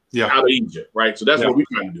Egypt, out of Egypt, right? So that's what we're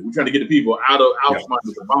trying to do. We're trying to get the people out from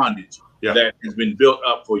under the bondage that has been built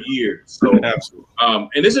up for years. So, absolutely.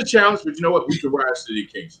 And it's a challenge, but you know what? We can rise to the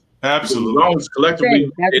occasion. Absolutely. As long as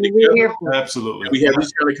collectively absolutely. we have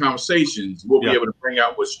these kind of conversations, we'll be able to bring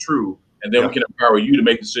out what's true, and then we can empower you to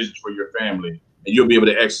make decisions for your family, and you'll be able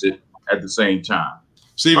to exit at the same time.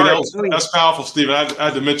 Stephen, that's powerful, Stephen. I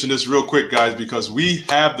had to mention this real quick, guys, because we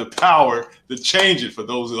have the power to change it for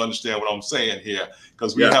those who understand what I'm saying here,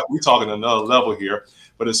 because we're talking another level here.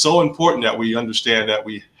 But it's so important that we understand that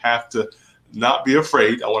we have to not be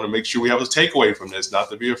afraid. I want to make sure we have a takeaway from this,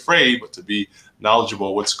 not to be afraid, but to be knowledgeable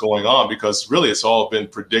of what's going on, because really it's all been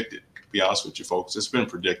predicted, to be honest with you folks. It's been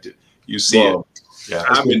predicted. You see it. Yeah,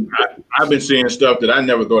 I've been seeing stuff that I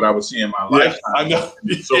never thought I would see in my life. I know.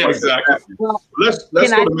 So exactly. Well, let's go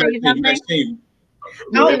to Maxine.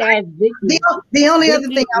 No, the only other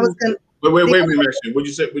thing I was going to wait, Maxine. What'd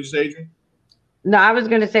you say, Adrian? No, I was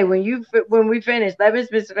going to say when we finish, let me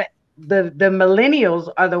specify. The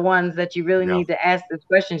millennials are the ones that you really need to ask this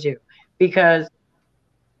question to, because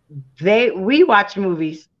we watch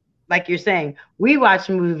movies, like you're saying, we watch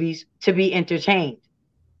movies to be entertained.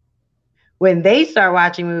 When they start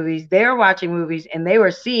watching movies, they're watching movies and they were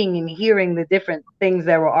seeing and hearing the different things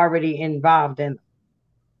that were already involved in them.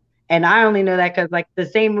 And I only know that because the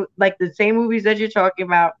same movies that you're talking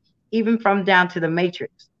about, even from down to The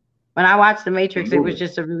Matrix. When I watched The Matrix, it was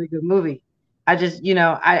just a really good movie. I just,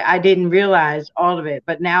 I didn't realize all of it.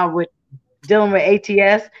 But now with dealing with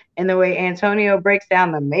ATS and the way Antonio breaks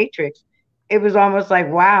down The Matrix, it was almost like,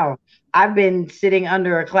 wow, I've been sitting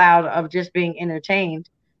under a cloud of just being entertained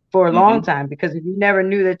for a long time, because if you never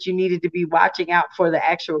knew that you needed to be watching out for the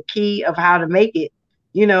actual key of how to make it,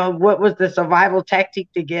 what was the survival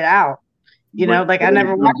tactic to get out? I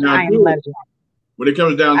never watched I Am Legend. When it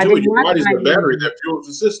comes down to it, your body's the battery that fuels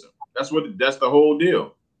the system. That's the whole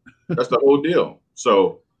deal. That's the whole deal.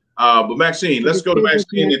 So, but Maxine, let's go to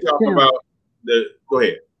Maxine and talk about go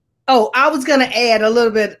ahead. Oh, I was going to add a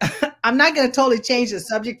little bit. I'm not going to totally change the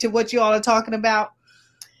subject to what you all are talking about,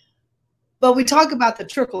 but we talk about the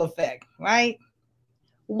trickle effect, right?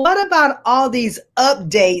 What about all these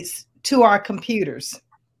updates to our computers,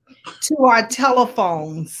 to our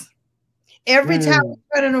telephones? Every time we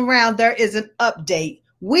turn it around, there is an update.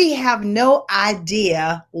 We have no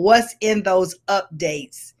idea what's in those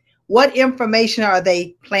updates. What information are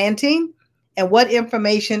they planting and what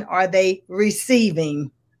information are they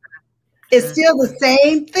receiving? It's still the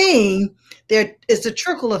same thing. There is a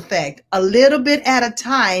trickle effect, a little bit at a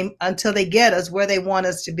time until they get us where they want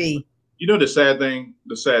us to be. The sad thing,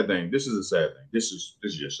 this is the sad thing. This is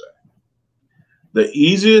just sad. The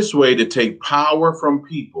easiest way to take power from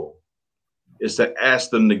people is to ask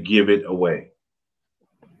them to give it away.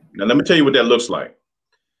 Now, let me tell you what that looks like.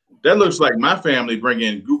 That looks like my family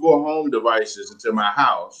bringing Google Home devices into my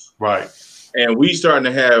house. Right. And we starting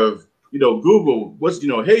to have, Google,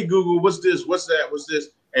 hey, Google, what's this? What's that? What's this?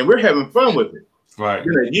 And we're having fun with it. Right.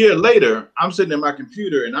 Then a year later, I'm sitting at my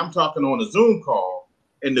computer and I'm talking on a Zoom call,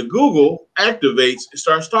 and the Google activates and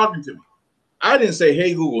starts talking to me. I didn't say,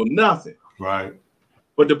 hey, Google, nothing. Right.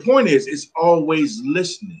 But the point is, it's always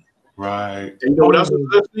listening. Right. And you know what else is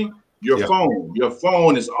listening? Your phone. Your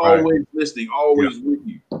phone is always listening, always with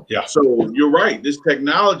you. Yeah. So you're right. This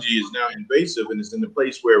technology is now invasive, and it's in the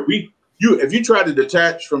place where if you try to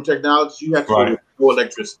detach from technology, you have to go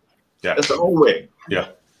electricity. Yeah. That's the only way. Yeah.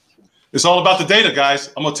 It's all about the data,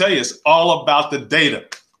 guys. I'm gonna tell you, it's all about the data.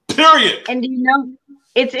 Period. And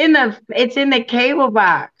it's in the cable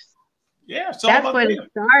box. Yeah, that's when it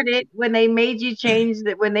started, when they made you change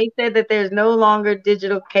that, when they said that there's no longer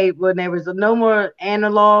digital cable, when there was no more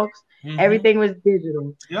analogs, everything was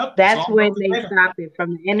digital. Yep, that's when they stopped it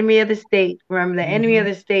from the enemy of the state. From the enemy of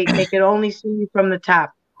the state, they could only see you from the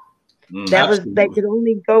top. They could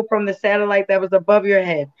only go from the satellite that was above your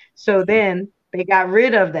head. So then they got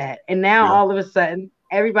rid of that. And now all of a sudden,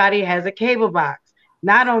 everybody has a cable box.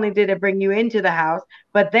 Not only did it bring you into the house,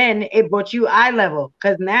 but then it brought you eye level,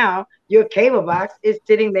 because now your cable box is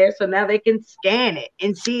sitting there. So now they can scan it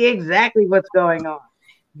and see exactly what's going on.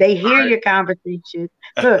 They hear your conversation.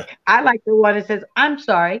 Look, I like the one that says, I'm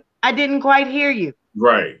sorry, I didn't quite hear you.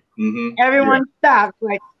 Right. Everyone stops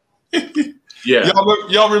like,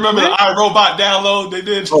 Y'all remember the iRobot download they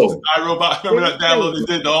did? iRobot, remember that download they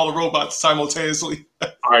did to all the robots simultaneously?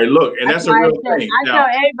 All right, look, and that's a real thing. I tell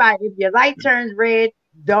everybody, if your light turns red,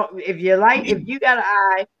 if you got an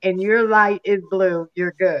eye and your light is blue,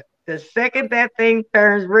 you're good. The second that thing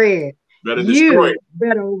turns red, you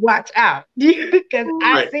better watch out, because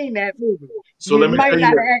I've seen that movie. So let me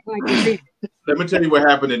tell you what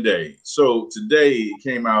happened today. So today it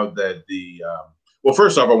came out that well,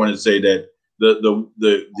 first off, I wanted to say that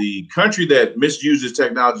the country that misuses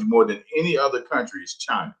technology more than any other country is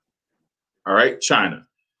China. All right, China.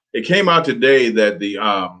 It came out today that the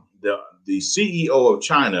CEO of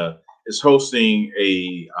China is hosting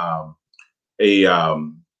a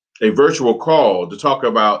virtual call to talk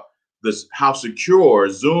about this, how secure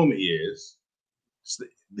Zoom is.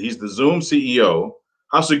 He's the Zoom CEO.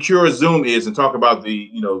 How secure Zoom is, and talk about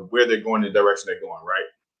where they're going, the direction they're going. Right.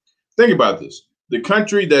 Think about this. The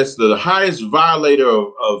country that's the highest violator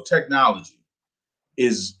of technology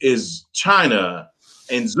is China,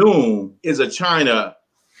 and Zoom is a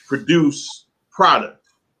China-produced product.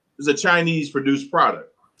 It's a Chinese-produced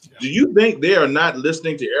product. Yeah. Do you think they are not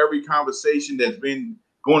listening to every conversation that's been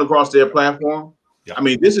going across their platform? Yeah. I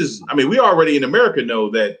mean, we already in America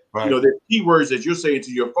know that, right, there's keywords that you're saying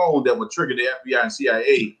to your phone that will trigger the FBI and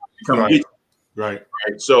CIA to come get you. Right.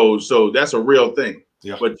 So that's a real thing.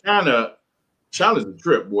 Yeah. But China's a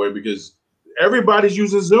trip, boy, because everybody's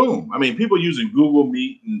using Zoom. I mean, people using Google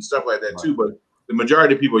Meet and stuff like that too, but the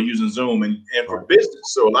majority of people are using Zoom and for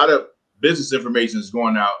business. So a lot of business information is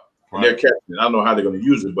going out and they're catching it. I don't know how they're going to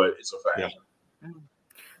use it, but it's a fact. Yeah.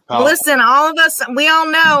 Listen, all of us, we all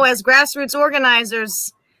know as grassroots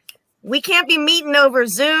organizers, we can't be meeting over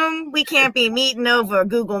Zoom. We can't be meeting over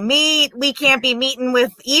Google Meet. We can't be meeting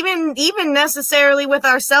with even necessarily with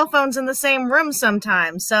our cell phones in the same room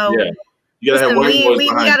sometimes. So yeah. You gotta have we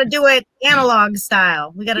got to do it analog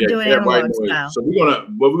style. We got to do it analog style. So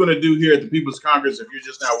what we're gonna do here at the People's Congress, if you're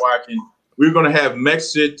just now watching, we're gonna have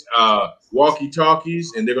Mexit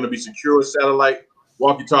walkie-talkies, and they're gonna be secure satellite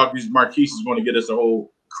walkie-talkies. Marquise is gonna get us a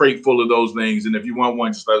whole crate full of those things, and if you want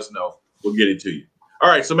one, just let us know. We'll get it to you. All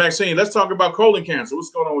right, so Maxine, let's talk about colon cancer. What's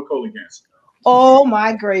going on with colon cancer? Oh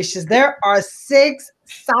my gracious, there are 6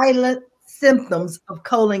 silent symptoms of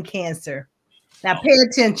colon cancer. Now pay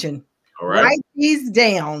attention. All right. Write these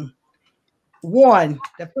down. 1,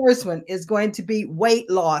 the first one is going to be weight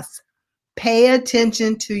loss. Pay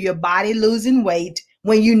attention to your body losing weight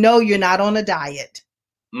when you know you're not on a diet.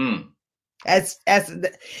 That's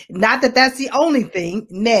not that that's the only thing.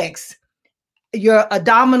 Next, your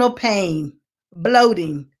abdominal pain,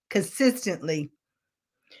 bloating consistently.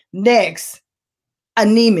 Next,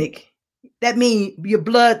 anemic. That means your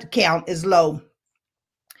blood count is low.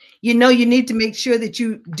 You need to make sure that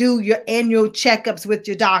you do your annual checkups with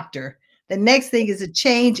your doctor. The next thing is a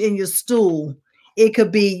change in your stool. It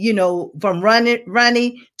could be, from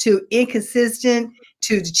runny to inconsistent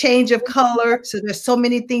to the change of color. So there's so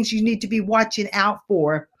many things you need to be watching out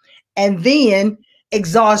for. And then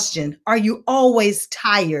exhaustion. Are you always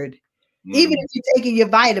tired? Even if you're taking your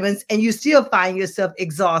vitamins and you still find yourself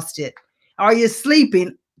exhausted? Are you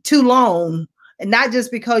sleeping too long? And not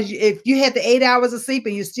just because if you had the 8 hours of sleep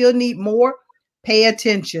and you still need more, pay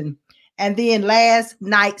attention. And then last,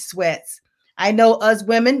 night sweats. I know us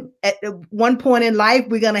women at one point in life,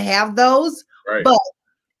 we're going to have those, but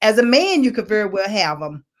as a man, you could very well have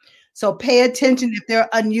them. So pay attention if they're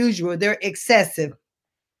unusual, they're excessive.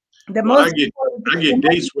 I get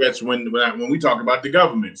day sweats when we talk about the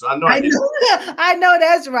government. So I know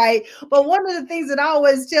that's right. But one of the things that I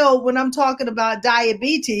always tell when I'm talking about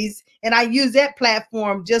diabetes, and I use that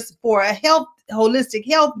platform just for a holistic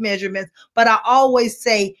health measurements, but I always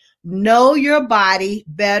say, know your body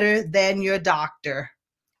better than your doctor.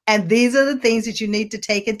 And these are the things that you need to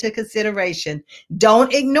take into consideration.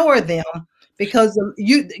 Don't ignore them, because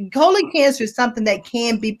colon cancer is something that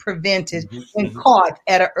can be prevented when caught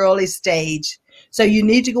at an early stage. So you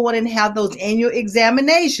need to go in and have those annual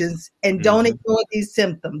examinations, and don't ignore these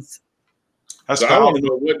symptoms. So I want to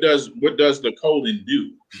know, what does the colon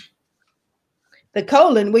do? The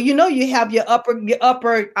colon, well, you have your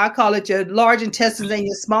upper, I call it your large intestines and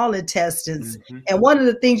your small intestines. And one of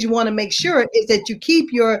the things you want to make sure is that you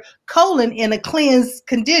keep your colon in a cleansed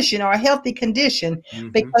condition or a healthy condition,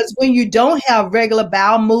 because when you don't have regular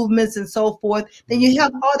bowel movements and so forth, then you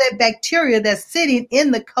have all that bacteria that's sitting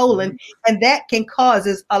in the colon, and that can cause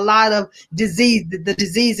a lot of disease, the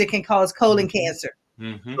disease that can cause colon cancer.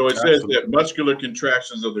 So it says that muscular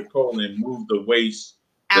contractions of the colon move the waste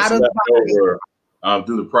out of the body.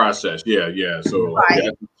 Through the process. Yeah. So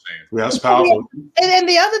that's powerful. And then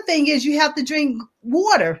the other thing is you have to drink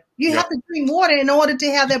water. You have to drink water in order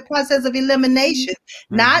to have that process of elimination.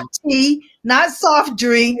 Not tea, not soft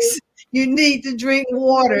drinks. You need to drink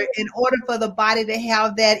water in order for the body to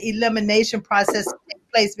have that elimination process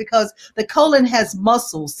take place, because the colon has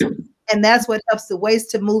muscles, and that's what helps the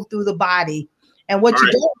waste to move through the body. And what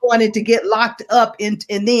you don't want it to get locked up in,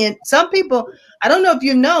 and then some people, I don't know if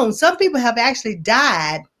you've known, some people have actually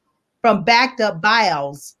died from backed up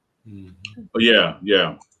bowels. Oh, yeah,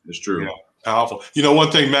 it's true. Powerful. You know,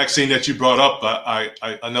 one thing, Maxine, that you brought up,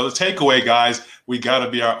 another takeaway, guys, we got to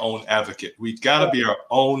be our own advocate. We got to be our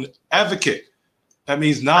own advocate. That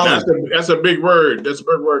means knowledge. That's a big word. That's a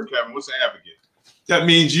big word, Kevin. What's an advocate? That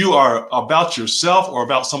means you are about yourself or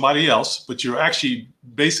about somebody else, but you're actually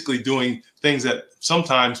basically doing things that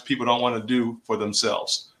sometimes people don't want to do for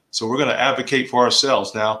themselves. So we're going to advocate for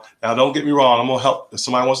ourselves. Now, don't get me wrong. I'm going to help. If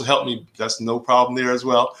somebody wants to help me, that's no problem there as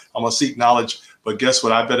well. I'm going to seek knowledge. But guess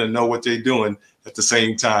what? I better know what they're doing at the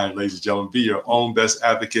same time, ladies and gentlemen. Be your own best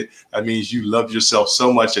advocate. That means you love yourself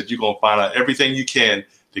so much that you're going to find out everything you can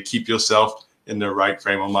to keep yourself in the right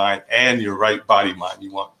frame of mind and your right body mind.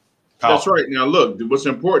 You want power. That's right. Now, look, what's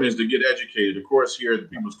important is to get educated. Of course, here at the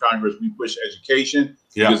People's Congress, we push education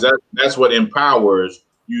because that's what empowers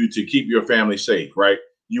you to keep your family safe, right?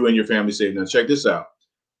 You and your family safe. Now, check this out.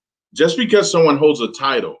 Just because someone holds a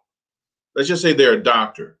title, let's just say they're a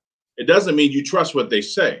doctor, it doesn't mean you trust what they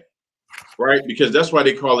say, right? Because that's why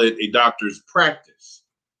they call it a doctor's practice.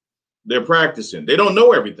 They're practicing. They don't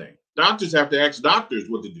know everything. Doctors have to ask doctors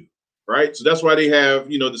what to do, right? So that's why they have,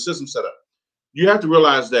 the system set up. You have to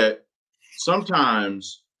realize that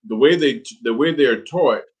sometimes the way they're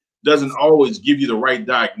taught doesn't always give you the right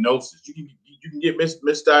diagnosis. You can get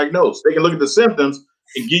misdiagnosed. They can look at the symptoms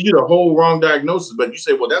and give you the whole wrong diagnosis, but you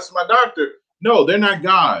say, well, that's my doctor. No, they're not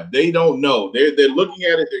God. They don't know. They're looking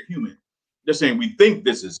at it. They're human. They're saying, we think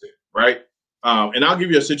this is it, right? And I'll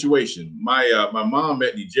give you a situation. My mom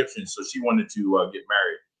met an Egyptian, so she wanted to get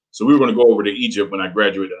married. So we were going to go over to Egypt when I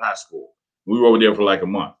graduated high school. We were over there for like a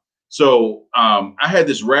month. So I had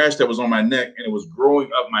this rash that was on my neck, and it was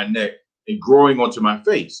growing up my neck and growing onto my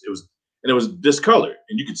face. It was discolored,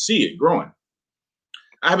 and you could see it growing.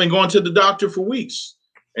 I have been going to the doctor for weeks,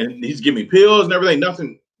 and he's giving me pills and everything.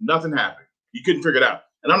 Nothing happened. You couldn't figure it out.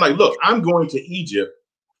 And I'm like, look, I'm going to Egypt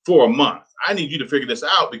for a month. I need you to figure this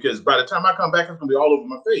out because by the time I come back, it's going to be all over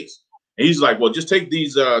my face. And he's like, well, just take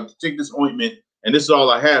this ointment, and this is all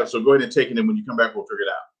I have. So go ahead and take it, and when you come back, we'll figure it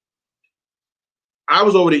out.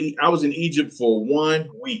 I was in Egypt for 1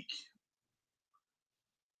 week.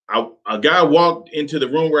 A guy walked into the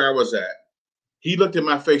room where I was at. He looked at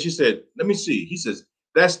my face. He said, let me see. He says,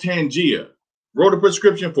 that's Tangia. Wrote a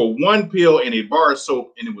prescription for 1 pill and a bar of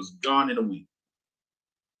soap, and it was gone in a week.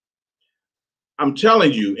 I'm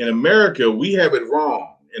telling you, in America, we have it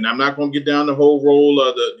wrong. And I'm not going to get down the whole role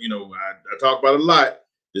of I talk about it a lot.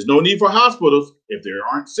 There's no need for hospitals if there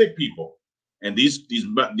aren't sick people. And these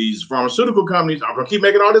pharmaceutical companies are going to keep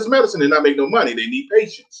making all this medicine and not make no money. They need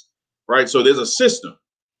patients, right? So there's a system.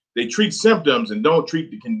 They treat symptoms and don't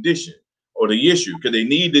treat the condition or the issue because they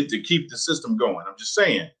need it to keep the system going. I'm just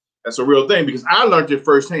saying. That's a real thing because I learned it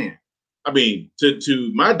firsthand. I mean,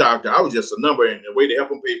 to my doctor, I was just a number and a way to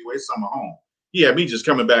help him pay for his summer home. He had me just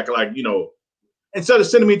coming back like, instead of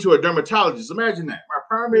sending me to a dermatologist, imagine that. My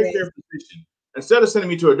primary care physician, instead of sending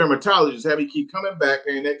me to a dermatologist, have me keep coming back,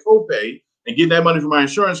 paying that copay and getting that money from my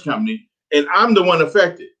insurance company. And I'm the one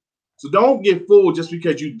affected. So don't get fooled just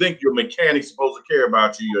because you think your mechanic's supposed to care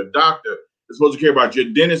about you, your doctor is supposed to care about you,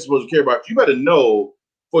 your dentist is supposed to care about you. You better know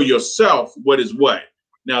for yourself what is what.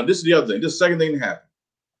 Now, this is the other thing. This is the second thing that happened.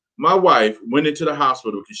 My wife went into the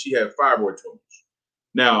hospital because she had fibroid tumors.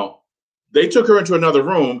 Now, they took her into another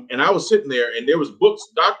room, and I was sitting there, and there was books,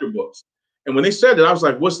 doctor books. And when they said it, I was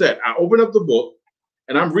like, what's that? I opened up the book,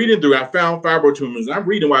 and I'm reading through. I found fibroid tumors, and I'm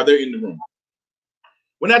reading while they're in the room.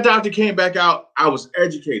 When that doctor came back out, I was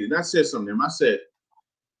educated. And I said something to him. I said,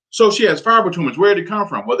 so she has fibroid tumors. Where did it come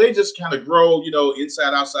from? Well, they just kind of grow,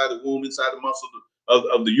 inside, outside the womb, inside the muscle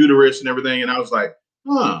of the uterus and everything. And I was like,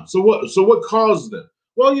 so what causes them?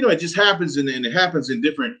 Well, it just happens and it happens in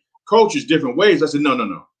different cultures, different ways. I said,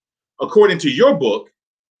 no. According to your book,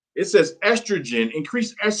 it says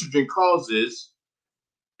increased estrogen causes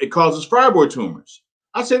fibroid tumors.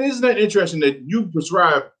 I said, isn't that interesting that you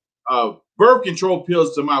prescribe birth control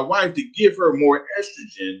pills to my wife to give her more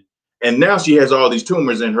estrogen, and now she has all these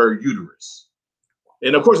tumors in her uterus?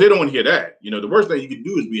 And of course, they don't want to hear that. The worst thing you can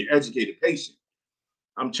do is be an educated patient.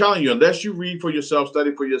 I'm telling you, unless you read for yourself,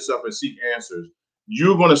 study for yourself, and seek answers,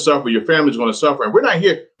 you're going to suffer. Your family's going to suffer. And we're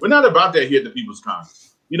not about that here at the People's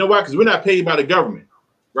Congress. You know why? Because we're not paid by the government,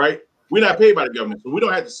 right? We're not paid by the government. So we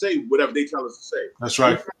don't have to say whatever they tell us to say. That's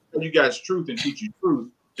right. We you guys truth and teach you truth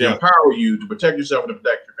to empower you to protect yourself and to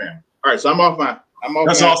protect your family. All right, so I'm off.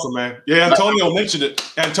 That's awesome, man. Yeah, Antonio mentioned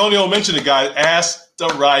it, guys. Ask the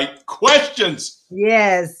right questions.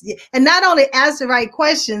 Yes. And not only ask the right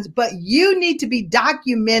questions, but you need to be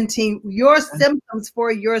documenting your symptoms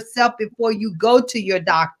for yourself before you go to your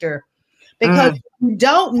doctor. Because you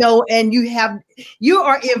don't know, and you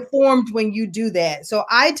are informed when you do that. So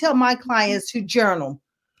I tell my clients to journal.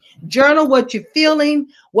 Journal what you're feeling,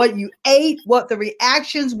 what you ate, what the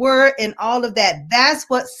reactions were, and all of that. That's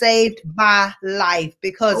what saved my life,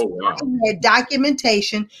 because I had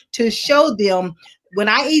documentation to show them when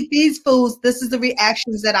I eat these foods, this is the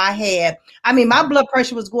reactions that I had. I mean, my blood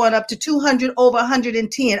pressure was going up to 200 over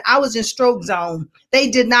 110. I was in stroke zone. They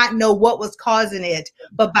did not know what was causing it.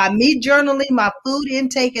 But by me journaling my food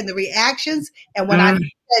intake and the reactions, and when I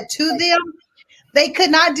said to them, they could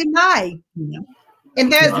not deny.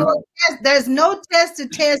 And there's no test to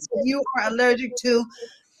test if you are allergic to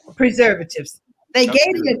preservatives. They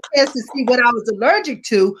gave me a test to see what I was allergic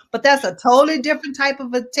to, but that's a totally different type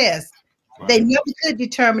of a test. They never could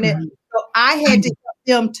determine it. So I had to help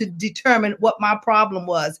them to determine what my problem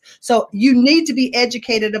was. So you need to be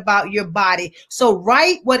educated about your body. So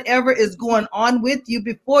write whatever is going on with you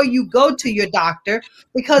before you go to your doctor,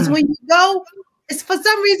 because when you go, it's for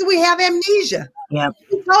some reason we have amnesia. Yep.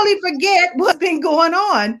 You totally forget what's been going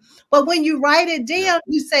on. But when you write it down,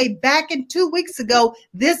 you say, back in 2 weeks ago,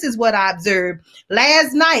 this is what I observed.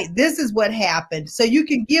 Last night, this is what happened. So you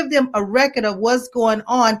can give them a record of what's going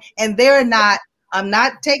on, and I'm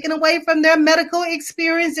not taking away from their medical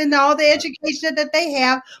experience and all the education that they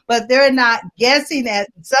have, but they're not guessing at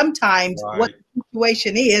sometimes what the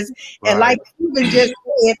situation is. And like Stephen just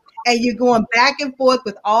said, and you're going back and forth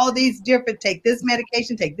with all these different, take this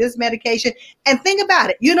medication. And think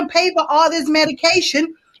about it. You don't pay for all this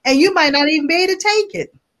medication, and you might not even be able to take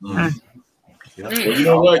it. Well, you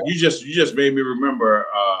know what? You just made me remember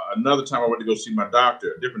another time I went to go see my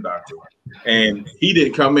doctor, a different doctor, and he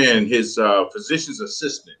didn't come in. His physician's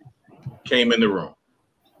assistant came in the room,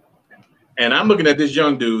 and I'm looking at this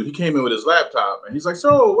young dude. He came in with his laptop, and he's like,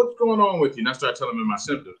 "So, what's going on with you?" And I started telling him my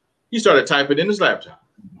symptoms. He started typing in his laptop.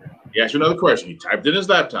 He asked me another question. He typed in his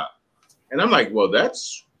laptop, and I'm like, "Well,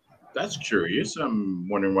 that's curious. I'm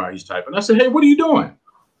wondering why he's typing." I said, "Hey, what are you doing?"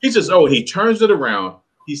 He says, "Oh," he turns it around.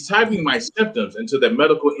 He's typing my symptoms into the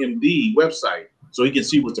Medical MD website so he can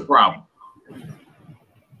see what's the problem.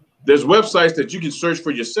 There's websites that you can search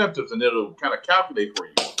for your symptoms and it'll kind of calculate for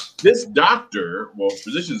you. This doctor, well,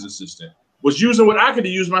 physician's assistant, was using what I could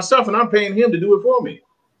use myself, and I'm paying him to do it for me.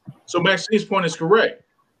 So Maxine's point is correct.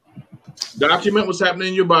 Document what's happening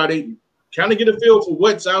in your body, kind of get a feel for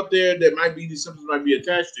what's out there that might be these symptoms might be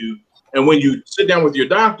attached to. And when you sit down with your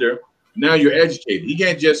doctor, now you're educated. He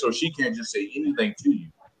can't just, or she can't just say anything to you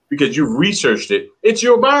because you've researched it. It's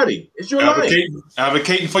your body. It's your life.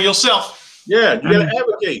 Advocating for yourself. Yeah, you got to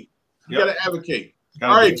advocate. You got to advocate. All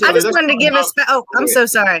right, I just wanted to give us. Oh, I'm so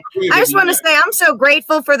sorry. I just want to say I'm so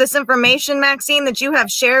grateful for this information, Maxine, that you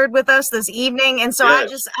have shared with us this evening. And so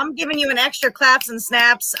I'm giving you an extra claps and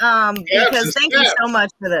snaps because thank you so much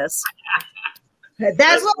for this.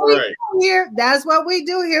 That's what we do here. That's what we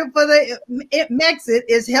do here for the Mexit,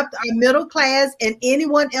 is help our middle class and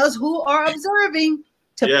anyone else who are observing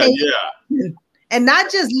to pay attention. And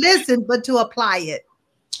not just listen, but to apply it.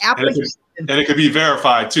 And it could be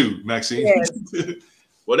verified too, Maxine. Yes.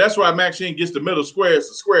 Well, that's why Maxine gets the middle square. It's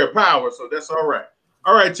a square of power, so that's all right.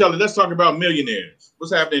 All right, Telly, let's talk about millionaires.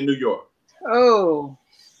 What's happening in New York? Oh,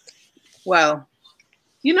 well,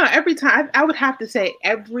 you know, every time I would have to say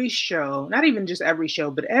every show, not even just every show,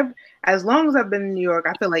 but as long as I've been in New York,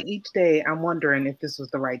 I feel like each day I'm wondering if this was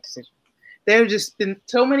the right decision. There have just been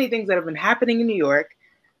so many things that have been happening in New York,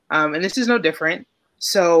 and this is no different.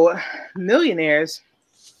 So millionaires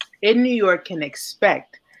in New York can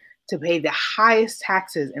expect to pay the highest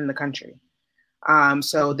taxes in the country.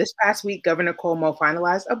 So this past week, Governor Cuomo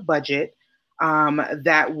finalized a budget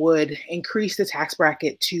that would increase the tax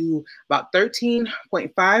bracket to about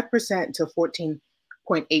 13.5% to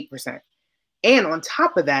 14.8%. And on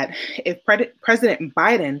top of that, if President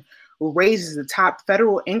Biden raises the top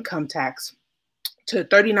federal income tax to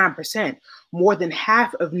 39%, more than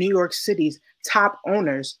half of New York City's top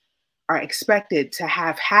owners are expected to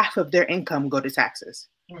have half of their income go to taxes.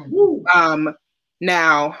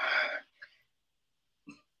 Now,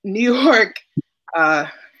 New York,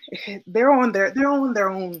 they're on their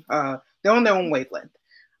own wavelength.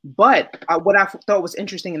 But what I thought was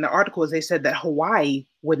interesting in the article is they said that Hawaii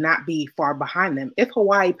would not be far behind them. If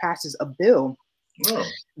Hawaii passes a bill,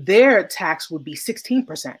 their tax would be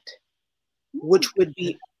 16%, which would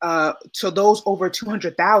be so those over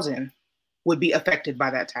 200,000 would be affected by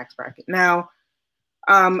that tax bracket. Now,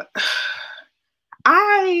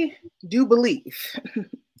 I do believe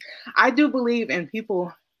in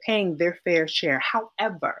people paying their fair share.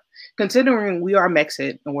 However, considering we are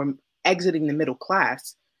Mexit and we're exiting the middle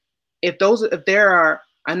class, if there are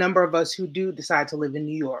a number of us who do decide to live in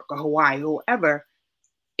New York or Hawaii or wherever,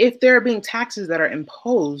 if there are being taxes that are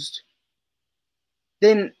imposed,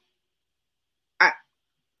 then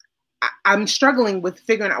I'm struggling with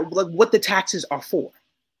figuring out like what the taxes are for.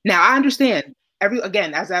 Now I understand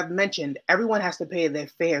again, as I've mentioned, everyone has to pay their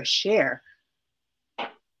fair share.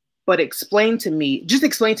 But explain to me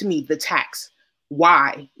the tax.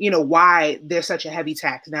 Why? Why there's such a heavy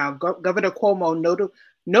tax. Now, Governor Cuomo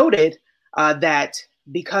noted that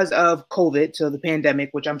because of COVID, so the pandemic,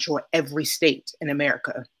 which I'm sure every state in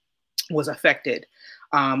America was affected,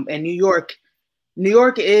 and New York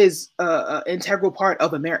is an integral part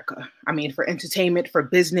of America. I mean, for entertainment, for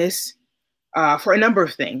business, for a number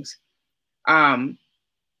of things. But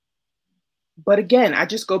again, I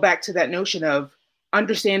just go back to that notion of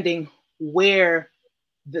understanding where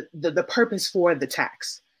the purpose for the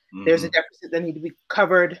tax. Mm-hmm. There's a deficit that needs to be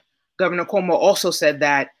covered. Governor Cuomo also said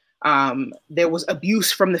that there was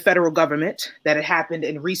abuse from the federal government that had happened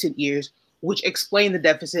in recent years, which explained the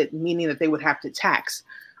deficit, meaning that they would have to tax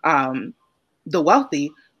the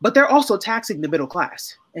wealthy, but they're also taxing the middle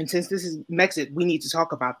class. And since this is Mexit, we need to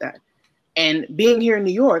talk about that. And being here in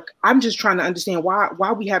New York, I'm just trying to understand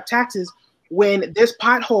why we have taxes when there's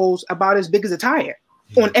potholes about as big as a tire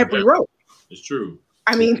on every road. It's true.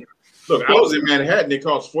 I mean, look, I was in Manhattan. It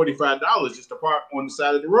cost $45 just to park on the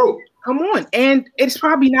side of the road. Come on. And it's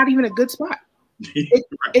probably not even a good spot.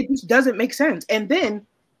 It just doesn't make sense. And then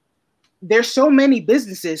there's so many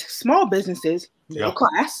businesses, small businesses, middle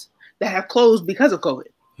class, that have closed because of COVID.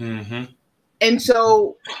 Mm-hmm. And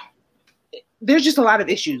so there's just a lot of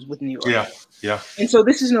issues with New York. Yeah. And so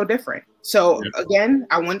this is no different. So again,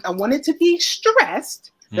 I want it to be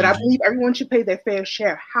stressed that I believe everyone should pay their fair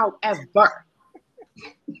share. However,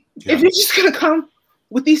 if you're just going to come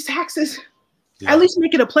with these taxes, at least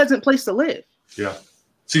make it a pleasant place to live. Yeah.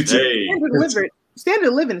 Standard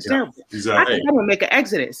of living is terrible. Exactly. I think I'm going to make an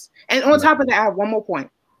exodus. And on top of that, I have one more point.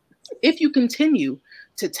 If you continue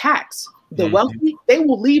to tax the wealthy, they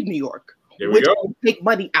will leave New York, which will take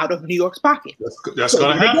money out of New York's pocket. That's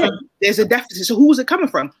going to happen. There's a deficit. So who is it coming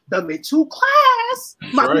from? The middle class.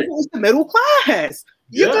 People is the middle class.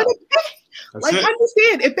 You're going to pay.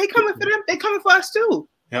 Understand, if they coming for them, they coming for us too.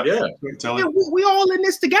 We all in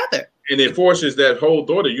this together. And it forces that whole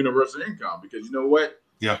thought of universal income, because you know what?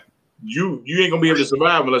 Yeah. You ain't gonna be able to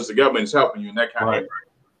survive unless the government is helping you in that kind of way.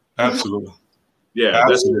 Absolutely. Yeah,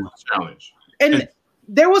 that's a challenge. And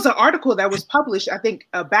there was an article that was published, I think,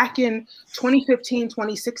 back in 2015,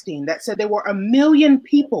 2016, that said there were 1 million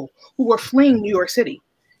people who were fleeing New York City.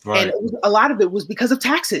 Right. And a lot of it was because of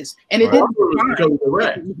taxes. And it didn't because of the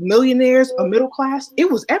rat. Millionaires, a middle class, it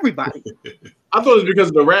was everybody. I thought it was because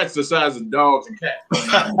of the rats the size of dogs and cats.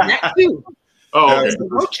 That too. Oh, okay. The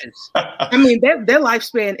roaches. I mean, their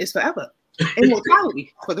lifespan is forever.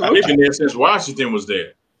 Immortality for the roaches. They've been there since Washington was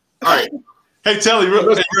there. All right. Hey, Telly, real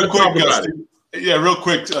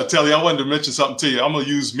quick, Telly, I wanted to mention something to you. I'm going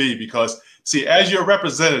to use me because, see, as your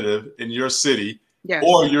representative in your city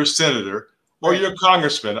or your senator or your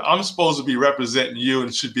congressman, I'm supposed to be representing you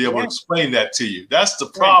and should be able to explain that to you. That's the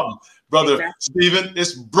problem, brother Stephen.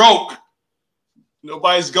 It's broke.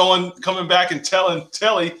 Nobody's coming back and telling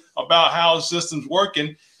Telly about how the system's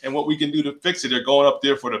working and what we can do to fix it. They're going up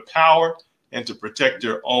there for the power and to protect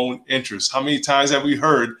their own interests. How many times have we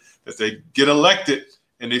heard that they get elected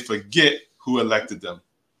and they forget who elected them?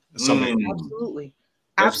 Absolutely.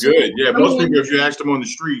 That's good. Yeah, most people, if you asked them on the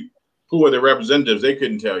street who are the representatives, they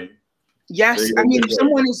couldn't tell you. Yes. I mean, if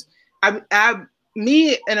someone is,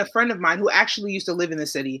 me and a friend of mine who actually used to live in the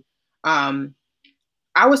city,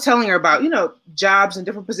 I was telling her about, jobs and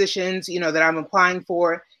different positions, that I'm applying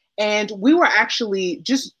for. And we were actually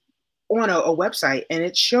just on a website, and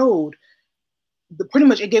it showed pretty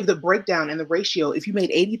much, it gave the breakdown and the ratio. If you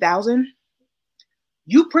made 80,000,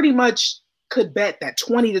 you pretty much could bet that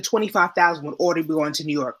 20 to 25,000 would already be going to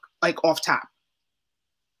New York, like off top.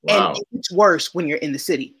 Wow. And it's worse when you're in the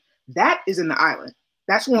city. That is in the island.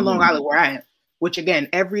 That's on Long Island where I am, which again,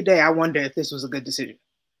 every day I wonder if this was a good decision.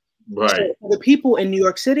 Right. So for the people in New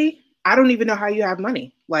York City, I don't even know how you have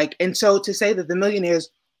money. And so to say that the millionaires,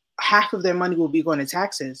 half of their money will be going to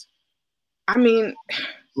taxes. I mean,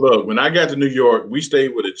 look, when I got to New York, we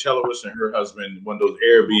stayed with a celloist and her husband, one of those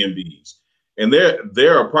Airbnbs. And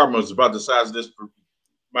their apartment was about the size of this,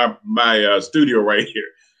 my studio right here.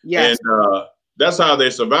 Yes. And that's how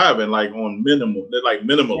they're surviving, like on minimal. They're like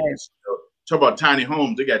minimalists. Yes. Talk about tiny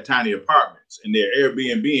homes. They got tiny apartments and they're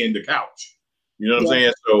Airbnb in the couch. You know what I'm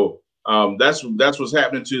saying? So that's what's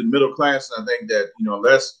happening to the middle class. And I think that,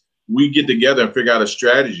 unless we get together and figure out a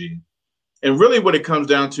strategy, and really what it comes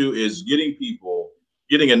down to is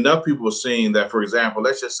getting enough people seeing that, for example,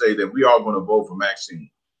 let's just say that we all going to vote for Maxine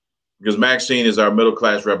because Maxine is our middle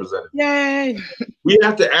class representative. Yay. We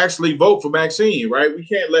have to actually vote for Maxine, right? We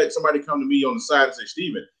can't let somebody come to me on the side and say,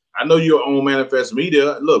 Stephen, I know you own Manifest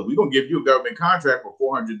Media. Look, we're gonna give you a government contract for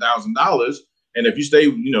 $400,000, and if you stay,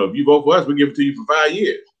 if you vote for us, we give it to you for 5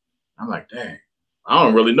 years. I'm like, dang, I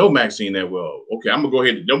don't really know Maxine that well. Okay, I'm gonna go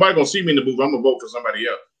ahead. Nobody gonna see me in the booth. I'm gonna vote for somebody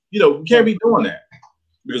else. You can't be doing that,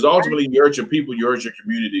 because ultimately you hurt your people, you hurt your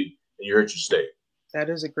community, and you hurt your state. That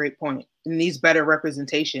is a great point. It needs better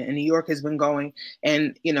representation. And New York has been going,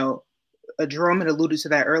 and Jerome had alluded to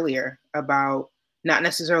that earlier about not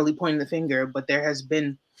necessarily pointing the finger, but there has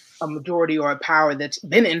been a majority or a power that's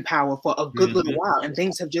been in power for a good little while, and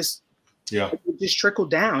things have just trickled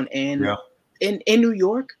down. And in New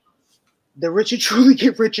York, the richer truly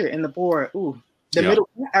get richer, and the poor, middle.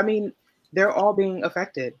 I mean, they're all being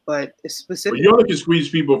affected, but it's specific. Well, you only can squeeze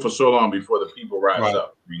people for so long before the people rise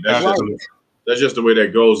up. I mean, that's just the way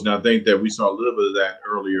that goes. And I think that we saw a little bit of that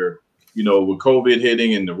earlier, with COVID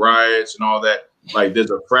hitting and the riots and all that. Like, there's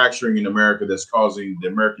a fracturing in America that's causing the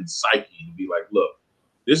American psyche to be like, look,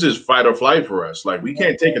 this is fight or flight for us. Like, we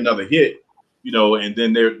can't take another hit, and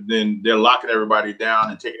then they're locking everybody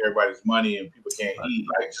down and taking everybody's money, and people can't eat.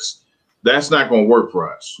 Like, just that's not going to work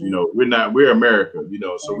for us. We're America,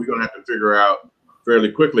 so we're going to have to figure out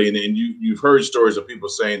fairly quickly. And then you've heard stories of people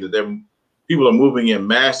saying that people are moving in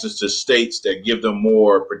masses to states that give them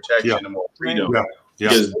more protection and more freedom.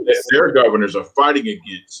 Because their governors are fighting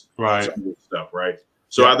against some of this stuff, right?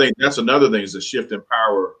 So I think that's another thing, is a shift in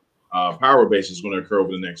power base is going to occur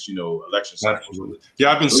over the next, election cycle. Absolutely.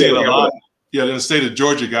 Yeah, I've been seeing a lot. Yeah, in the state of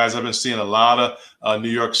Georgia, guys, I've been seeing a lot of New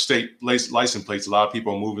York State license plates. A lot of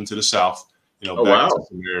people are moving to the South. Back to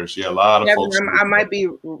some areas. Yeah, a lot of folks. I might be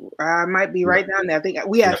right down there. I think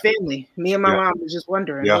we have family. Me and my mom was just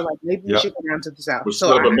wondering. We're like, maybe we should go down to the South. We'll set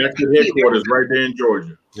up a Mexican headquarters right there in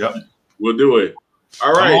Georgia. Yep, we'll do it.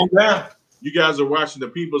 All right. You guys are watching the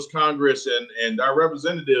People's Congress, and our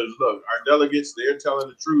representatives, look, our delegates, they're telling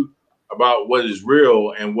the truth about what is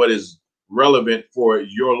real and what is relevant for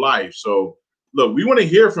your life. So, look, we want to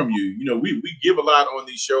hear from you. We give a lot on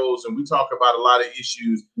these shows, and we talk about a lot of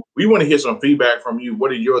issues. We want to hear some feedback from you.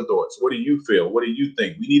 What are your thoughts? What do you feel? What do you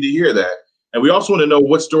think? We need to hear that. And we also want to know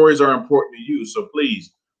what stories are important to you. So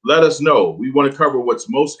please let us know. We want to cover what's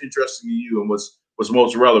most interesting to you and what's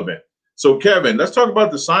most relevant. So, Kevin, let's talk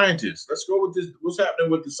about the scientists. Let's go with this. What's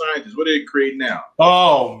happening with the scientists? What are they creating now?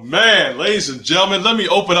 Oh, man, ladies and gentlemen, let me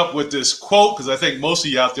open up with this quote, because I think most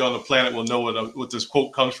of you out there on the planet will know what this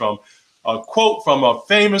quote comes from. A quote from a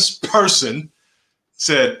famous person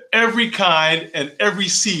said, "Every kind and every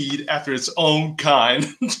seed after its own kind."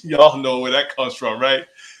 Y'all know where that comes from, right?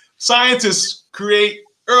 Scientists create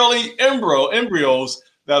early embryos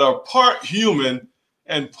that are part human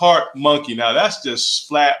and part monkey. Now that's just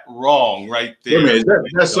flat wrong right there. Wait a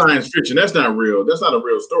minute, that's science fiction. That's not real. That's not a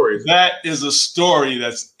real story. That is a story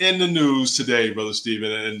that's in the news today, Brother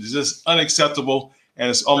Stephen, and it's just unacceptable. And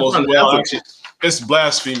it's almost it's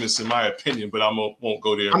blasphemous in my opinion, but I won't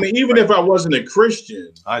go there. I mean, even if I wasn't a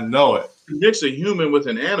Christian, I know it. You mix a human with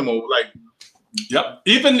an animal, like. Yep.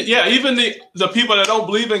 Even the people that don't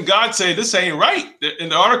believe in God say this ain't right. In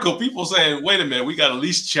the article, people saying, wait a minute, we got to at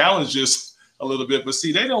least challenge this a little bit, but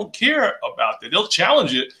see, they don't care about that. They'll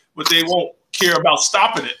challenge it, but they won't care about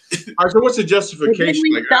stopping it. All right, so what's the justification?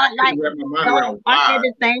 Aren't they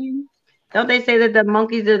the same? Don't they say that the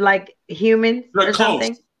monkeys are like humans or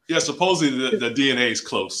something? Yeah, supposedly the DNA is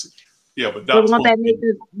close. Yeah, but won't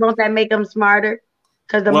that make them smarter?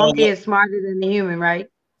 Because the monkey is smarter than the human, right?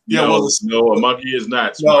 Yeah, no, a monkey is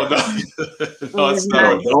not smart. No, it's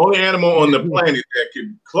not. The only animal on the planet that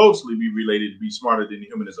could closely be related to be smarter than the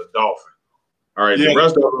human is a dolphin. All right, the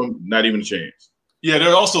rest of them, not even a chance. Yeah,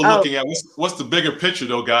 they're also looking at what's the bigger picture,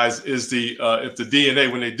 though, guys, is if the DNA,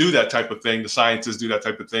 when they do that type of thing, the scientists do that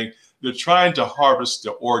type of thing, they're trying to harvest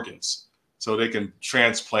the organs so they can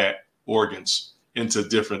transplant organs into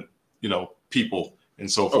different, people and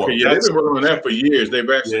so forth. Okay, yeah, they've been working on that for years. They've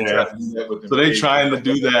actually tried to do that with them. So they're trying to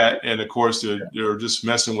do that, and of course, they're just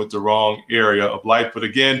messing with the wrong area of life. But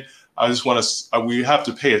again, I just want to, we have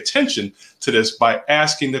to pay attention to this by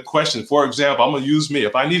asking the question. For example, I'm going to use me.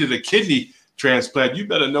 If I needed a kidney transplant, you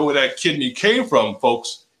better know where that kidney came from,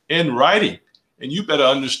 folks, in writing. And you better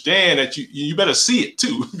understand that you better see it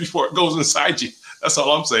too before it goes inside you. That's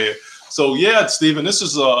all I'm saying. So yeah, Stephen, this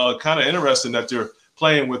is kind of interesting that they're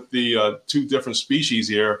playing with the two different species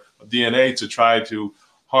here of DNA to try to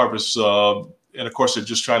harvest. And of course, they're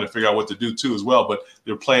just trying to figure out what to do too as well. But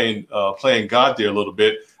they're playing God there a little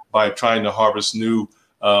bit by trying to harvest new,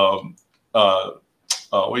 what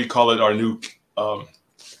do you call it? Our new, whatever.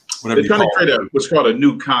 They're trying to create what's called a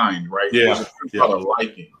new kind, right? Yeah. It's called a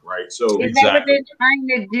liking, right? So is that what they're trying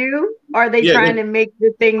to do? Or are they trying to make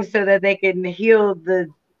the things so that they can heal the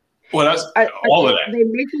Well, that's all of that. They're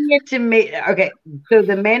making it to make okay. So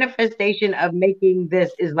the manifestation of making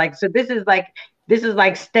this is like this is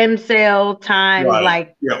like stem cell times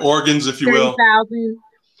like organs, if you will. 30,000.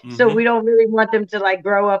 So we don't really want them to like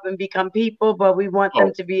grow up and become people, but we want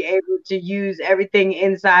them to be able to use everything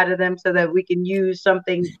inside of them so that we can use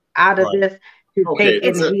something out of this to take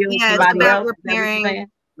and heal somebody else.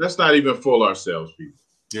 Let's not even fool ourselves, people.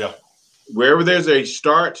 Yeah. Wherever there's a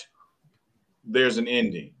start, there's an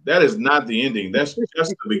ending. That is not the ending. That's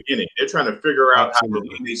just the beginning. They're trying to figure out how to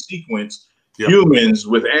DNA sequence humans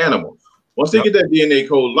with animals. Once they get that DNA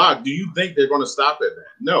code locked, do you think they're going to stop at that?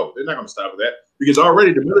 No, they're not going to stop at that, because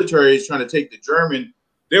already the military is trying to take the German.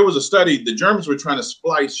 There was a study. The Germans were trying to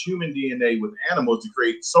splice human DNA with animals to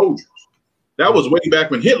create soldiers. That was way back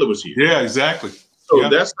when Hitler was here. Yeah, exactly. So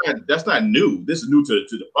that's not new. This is new to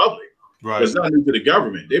the public. Right. It's not new to the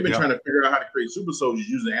government. They've been trying to figure out how to create super soldiers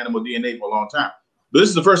using animal DNA for a long time. But this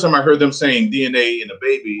is the first time I heard them saying DNA in a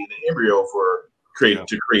baby, in an embryo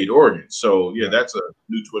to create organs. So that's a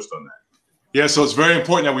new twist on that. Yeah, so it's very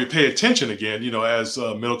important that we pay attention again, as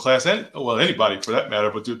middle class and anybody for that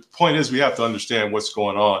matter. But the point is we have to understand what's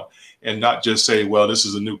going on and not just say, well, this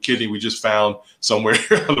is a new kidney we just found somewhere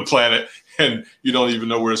on the planet and you don't even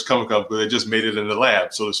know where it's coming from, but they just made it in the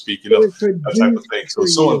lab, so to speak, that type of thing. So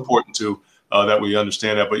it's so important that we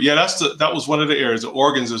understand that. But that was one of the areas. The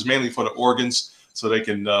organs is mainly for the organs, so they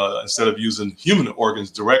can instead of using human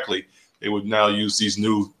organs directly, they would now use these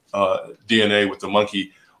new DNA with the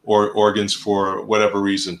monkey or organs for whatever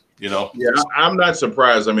reason, Yeah, I'm not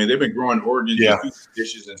surprised. I mean, they've been growing organs in petri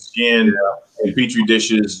dishes and skin and petri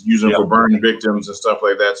dishes, using them for burn victims and stuff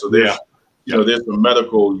like that. So there's there's some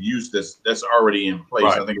medical use that's already in place.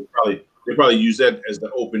 Right. I think they probably use that as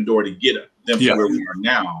the open door to get them to where we are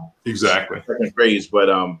now. Exactly. Second phase, but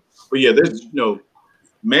yeah, there's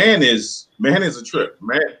man is a trip.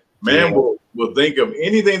 Man will think of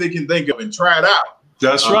anything they can think of and try it out.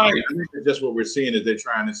 That's right. I think that's just what we're seeing is they're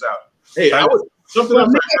trying this out. Hey, something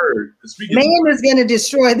else I heard. Man is going to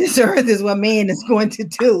destroy this earth is what man is going to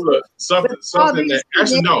do. Look, something that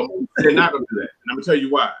actually no, they're not going to do that. And I'm going to tell you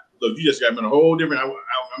why. Look, you just got me in a whole different. I'm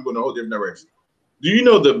going in a whole different direction. Do you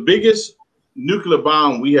know the biggest nuclear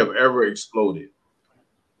bomb we have ever exploded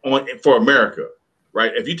for America?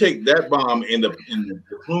 Right. If you take that bomb in the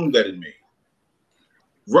plume that it made,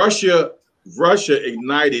 Russia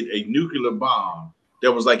ignited a nuclear bomb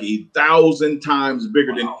that was like 1,000 times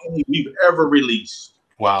bigger than any we've ever released.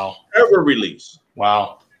 Wow. Ever released.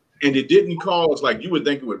 Wow. And it didn't cause, like you would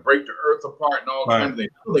think it would break the earth apart and all kinds of things.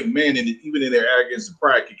 Like, man, even in their arrogance and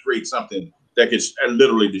pride could create something that could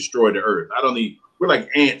literally destroy the earth. We're like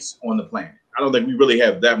ants on the planet. I don't think we really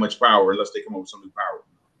have that much power unless they come up with some new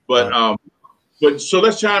power. But so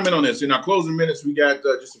let's chime in on this. In our closing minutes, we got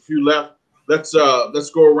just a few left. Let's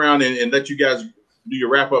go around and let you guys do your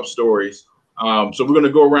wrap-up stories. So we're going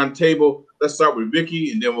to go around the table. Let's start with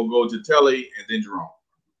Vicky, and then we'll go to Telly, and then Jerome.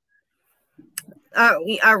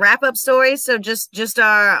 Our wrap-up stories. So just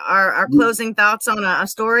our closing thoughts on a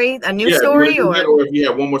story, a new story, or if you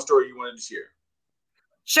have one more story you wanted to share.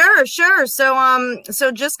 Sure.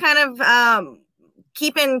 So just kind of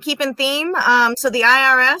keeping theme. So the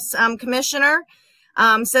IRS commissioner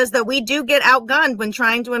says that we do get outgunned when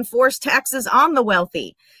trying to enforce taxes on the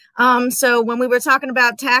wealthy. So when we were talking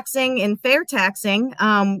about taxing and fair taxing,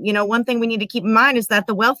 one thing we need to keep in mind is that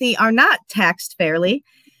the wealthy are not taxed fairly.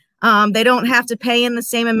 They don't have to pay in the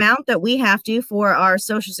same amount that we have to for our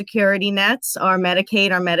Social Security nets, our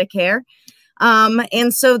Medicaid, our Medicare.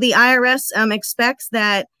 And so the IRS expects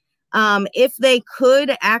that if they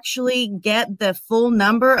could actually get the full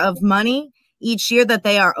number of money each year that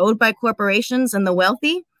they are owed by corporations and the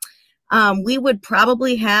wealthy, we would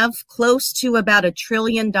probably have close to about $1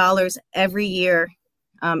 trillion every year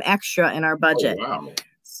extra in our budget. Oh, wow.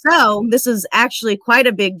 So this is actually quite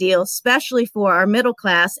a big deal, especially for our middle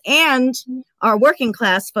class and our working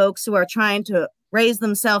class folks who are trying to raise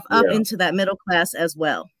themselves up into that middle class as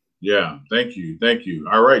well. Yeah, thank you.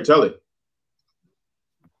 All right, Telly.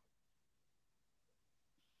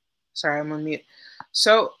 Sorry, I'm on mute.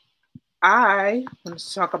 So I want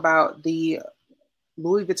to talk about the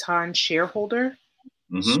Louis Vuitton shareholder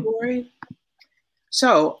story.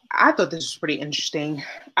 So I thought this was pretty interesting.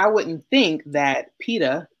 I wouldn't think that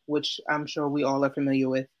PETA, which I'm sure we all are familiar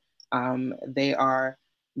with, they are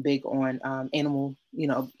big on animal,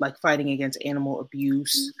 like fighting against animal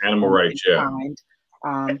abuse. Animal rights, find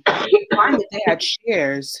that they had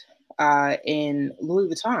shares in Louis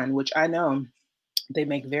Vuitton, which I know they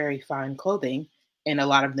make very fine clothing, and a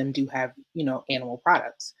lot of them do have, animal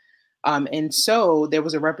products. And so there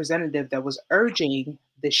was a representative that was urging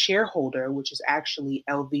the shareholder, which is actually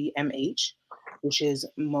LVMH, which is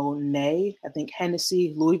Monet, I think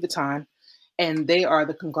Hennessy, Louis Vuitton, and they are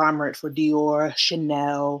the conglomerate for Dior,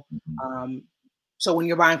 Chanel. So when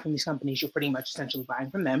you're buying from these companies, you're pretty much essentially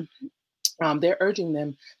buying from them. They're urging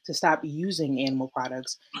them to stop using animal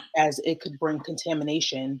products as it could bring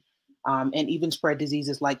contamination and even spread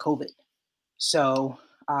diseases like COVID. So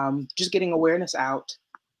just getting awareness out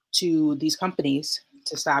to these companies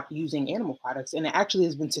to stop using animal products. And it actually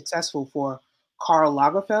has been successful for Karl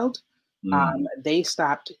Lagerfeld. They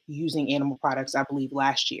stopped using animal products, I believe,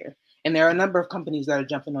 last year. And there are a number of companies that are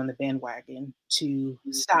jumping on the bandwagon to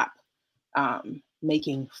stop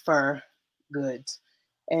making fur goods.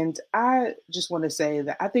 And I just want to say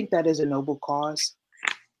that I think that is a noble cause,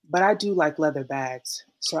 but I do like leather bags.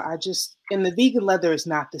 So and the vegan leather is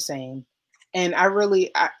not the same. And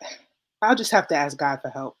I'll just have to ask God for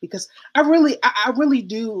help, because I really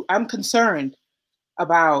do. I'm concerned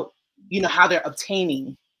about, how they're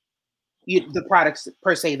obtaining the products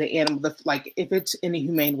per se, the animal, like if it's in a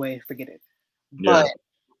humane way, forget it. Yeah. But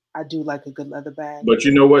I do like a good leather bag. But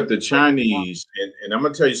you know what? The Chinese, and I'm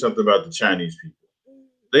going to tell you something about the Chinese people.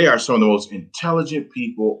 They are some of the most intelligent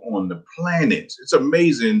people on the planet. It's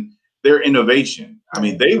amazing their innovation. I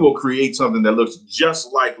mean, they will create something that looks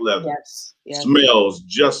just like leather, smells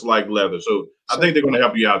just like leather. So I think they're going to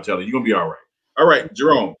help you out, Telly. You're going to be all right. All right,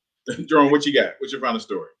 Jerome. Jerome, what you got? What's your final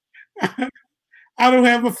story? I don't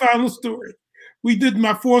have a final story. We did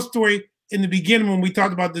my fourth story in the beginning when we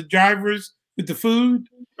talked about the drivers with the food.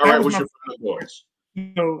 All right, what's your final thoughts?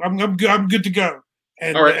 I'm good to go.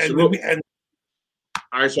 And, all right,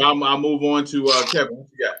 all right, so I'll move on to Kevin. What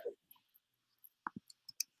you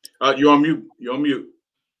got? You're on mute. You're on mute.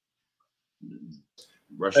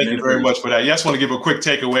 Thank you very much for that. I just want to give a quick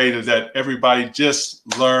takeaway that everybody just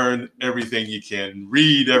learn everything you can,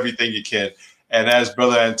 read everything you can. And as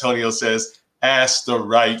Brother Antonio says, ask the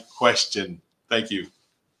right question. Thank you.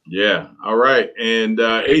 Yeah. All right. And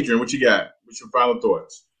Adrian, what you got? What's your final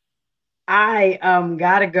thoughts? I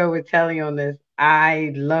gotta go with Telly on this.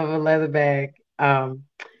 I love a leather bag.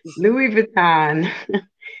 Louis Vuitton.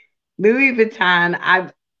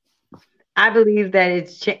 I believe that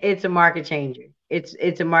it's a market changer.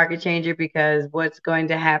 It's a market changer because what's going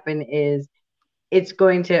to happen is it's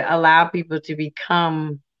going to allow people to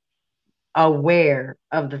become aware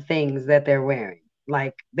of the things that they're wearing.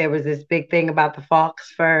 Like there was this big thing about the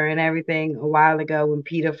fox fur and everything a while ago when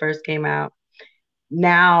PETA first came out.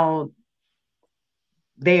 Now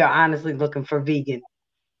they are honestly looking for vegan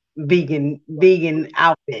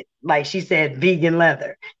outfit. Like she said, vegan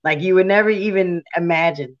leather. Like you would never even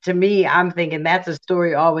imagine. To me, I'm thinking that's a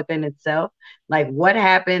story all within itself. Like what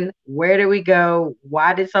happened? Where did we go?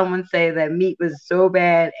 Why did someone say that meat was so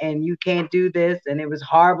bad and you can't do this and it was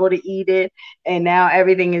horrible to eat it? And now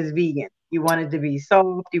everything is vegan. You want it to be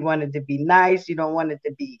soft. You want it to be nice. You don't want it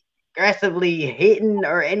to be aggressively hitting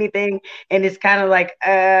or anything. And it's kind of like,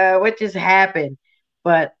 what just happened?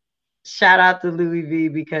 But shout out to Louis V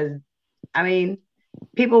because, I mean,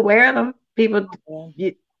 people wear them. People,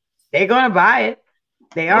 they're going to buy it.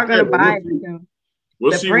 They are going to buy it.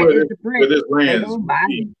 We'll see where this lands.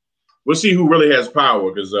 We'll see who really has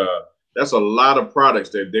power because that's a lot of products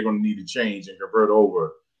that they're going to need to change and convert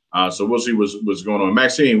over. So we'll see what's going on.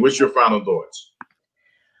 Maxine, what's your final thoughts?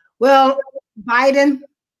 Well, Biden,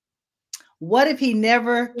 what if he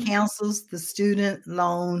never cancels the student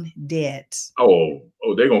loan debt? Oh,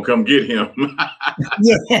 they're going to come get him.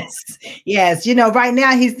 Yes. Right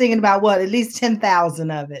now he's thinking about at least 10,000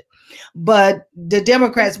 of it. But the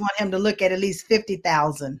Democrats want him to look at least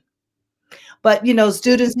 50,000. But,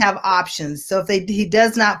 students have options. So if he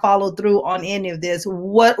does not follow through on any of this,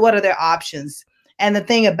 what are their options? And the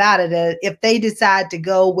thing about it, if they decide to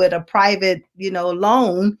go with a private,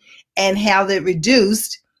 loan and have it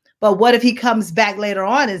reduced, but what if he comes back later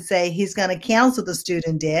on and say he's going to cancel the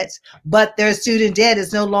student debt, but their student debt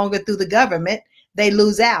is no longer through the government, they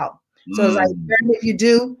lose out. So it's like, darn if you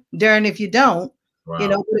do, darn if you don't. Wow.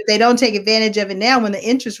 If they don't take advantage of it now when the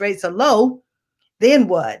interest rates are low, then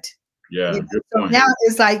what? Yeah. So now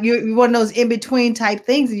it's like you're one of those in-between type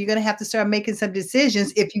things, and you're going to have to start making some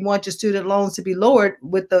decisions if you want your student loans to be lowered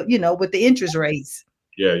with the interest rates.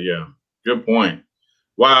 Yeah. Good point.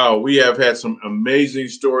 Wow, we have had some amazing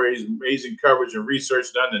stories, amazing coverage and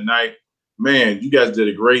research done tonight. Man, you guys did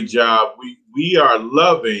a great job. We are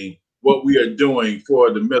loving what we are doing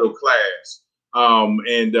for the middle class.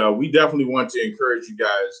 And we definitely want to encourage you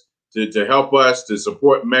guys to help us, to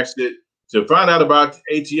support Mexit, to find out about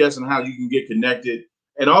ATS and how you can get connected,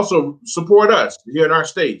 and also support us here in our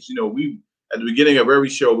states. We at the beginning of every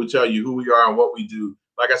show, we tell you who we are and what we do.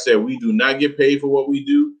 Like I said, we do not get paid for what we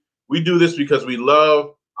do. We do this because we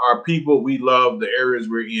love our people. We love the areas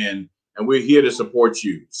we're in, and we're here to support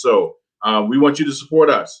you. So we want you to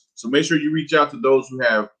support us. So make sure you reach out to those who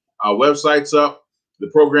have websites up,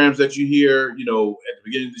 the programs that you hear, you know, at the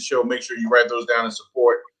beginning of the show. Make sure you write those down and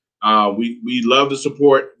support. We love the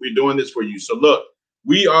support. We're doing this for you. So look,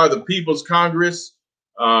 we are the People's Congress.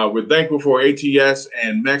 We're thankful for ATS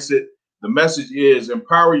and Mexit. The message is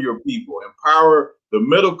empower your people, empower the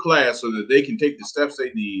middle class so that they can take the steps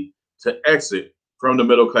they need to exit from the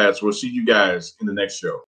middle class. We'll see you guys in the next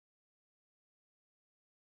show.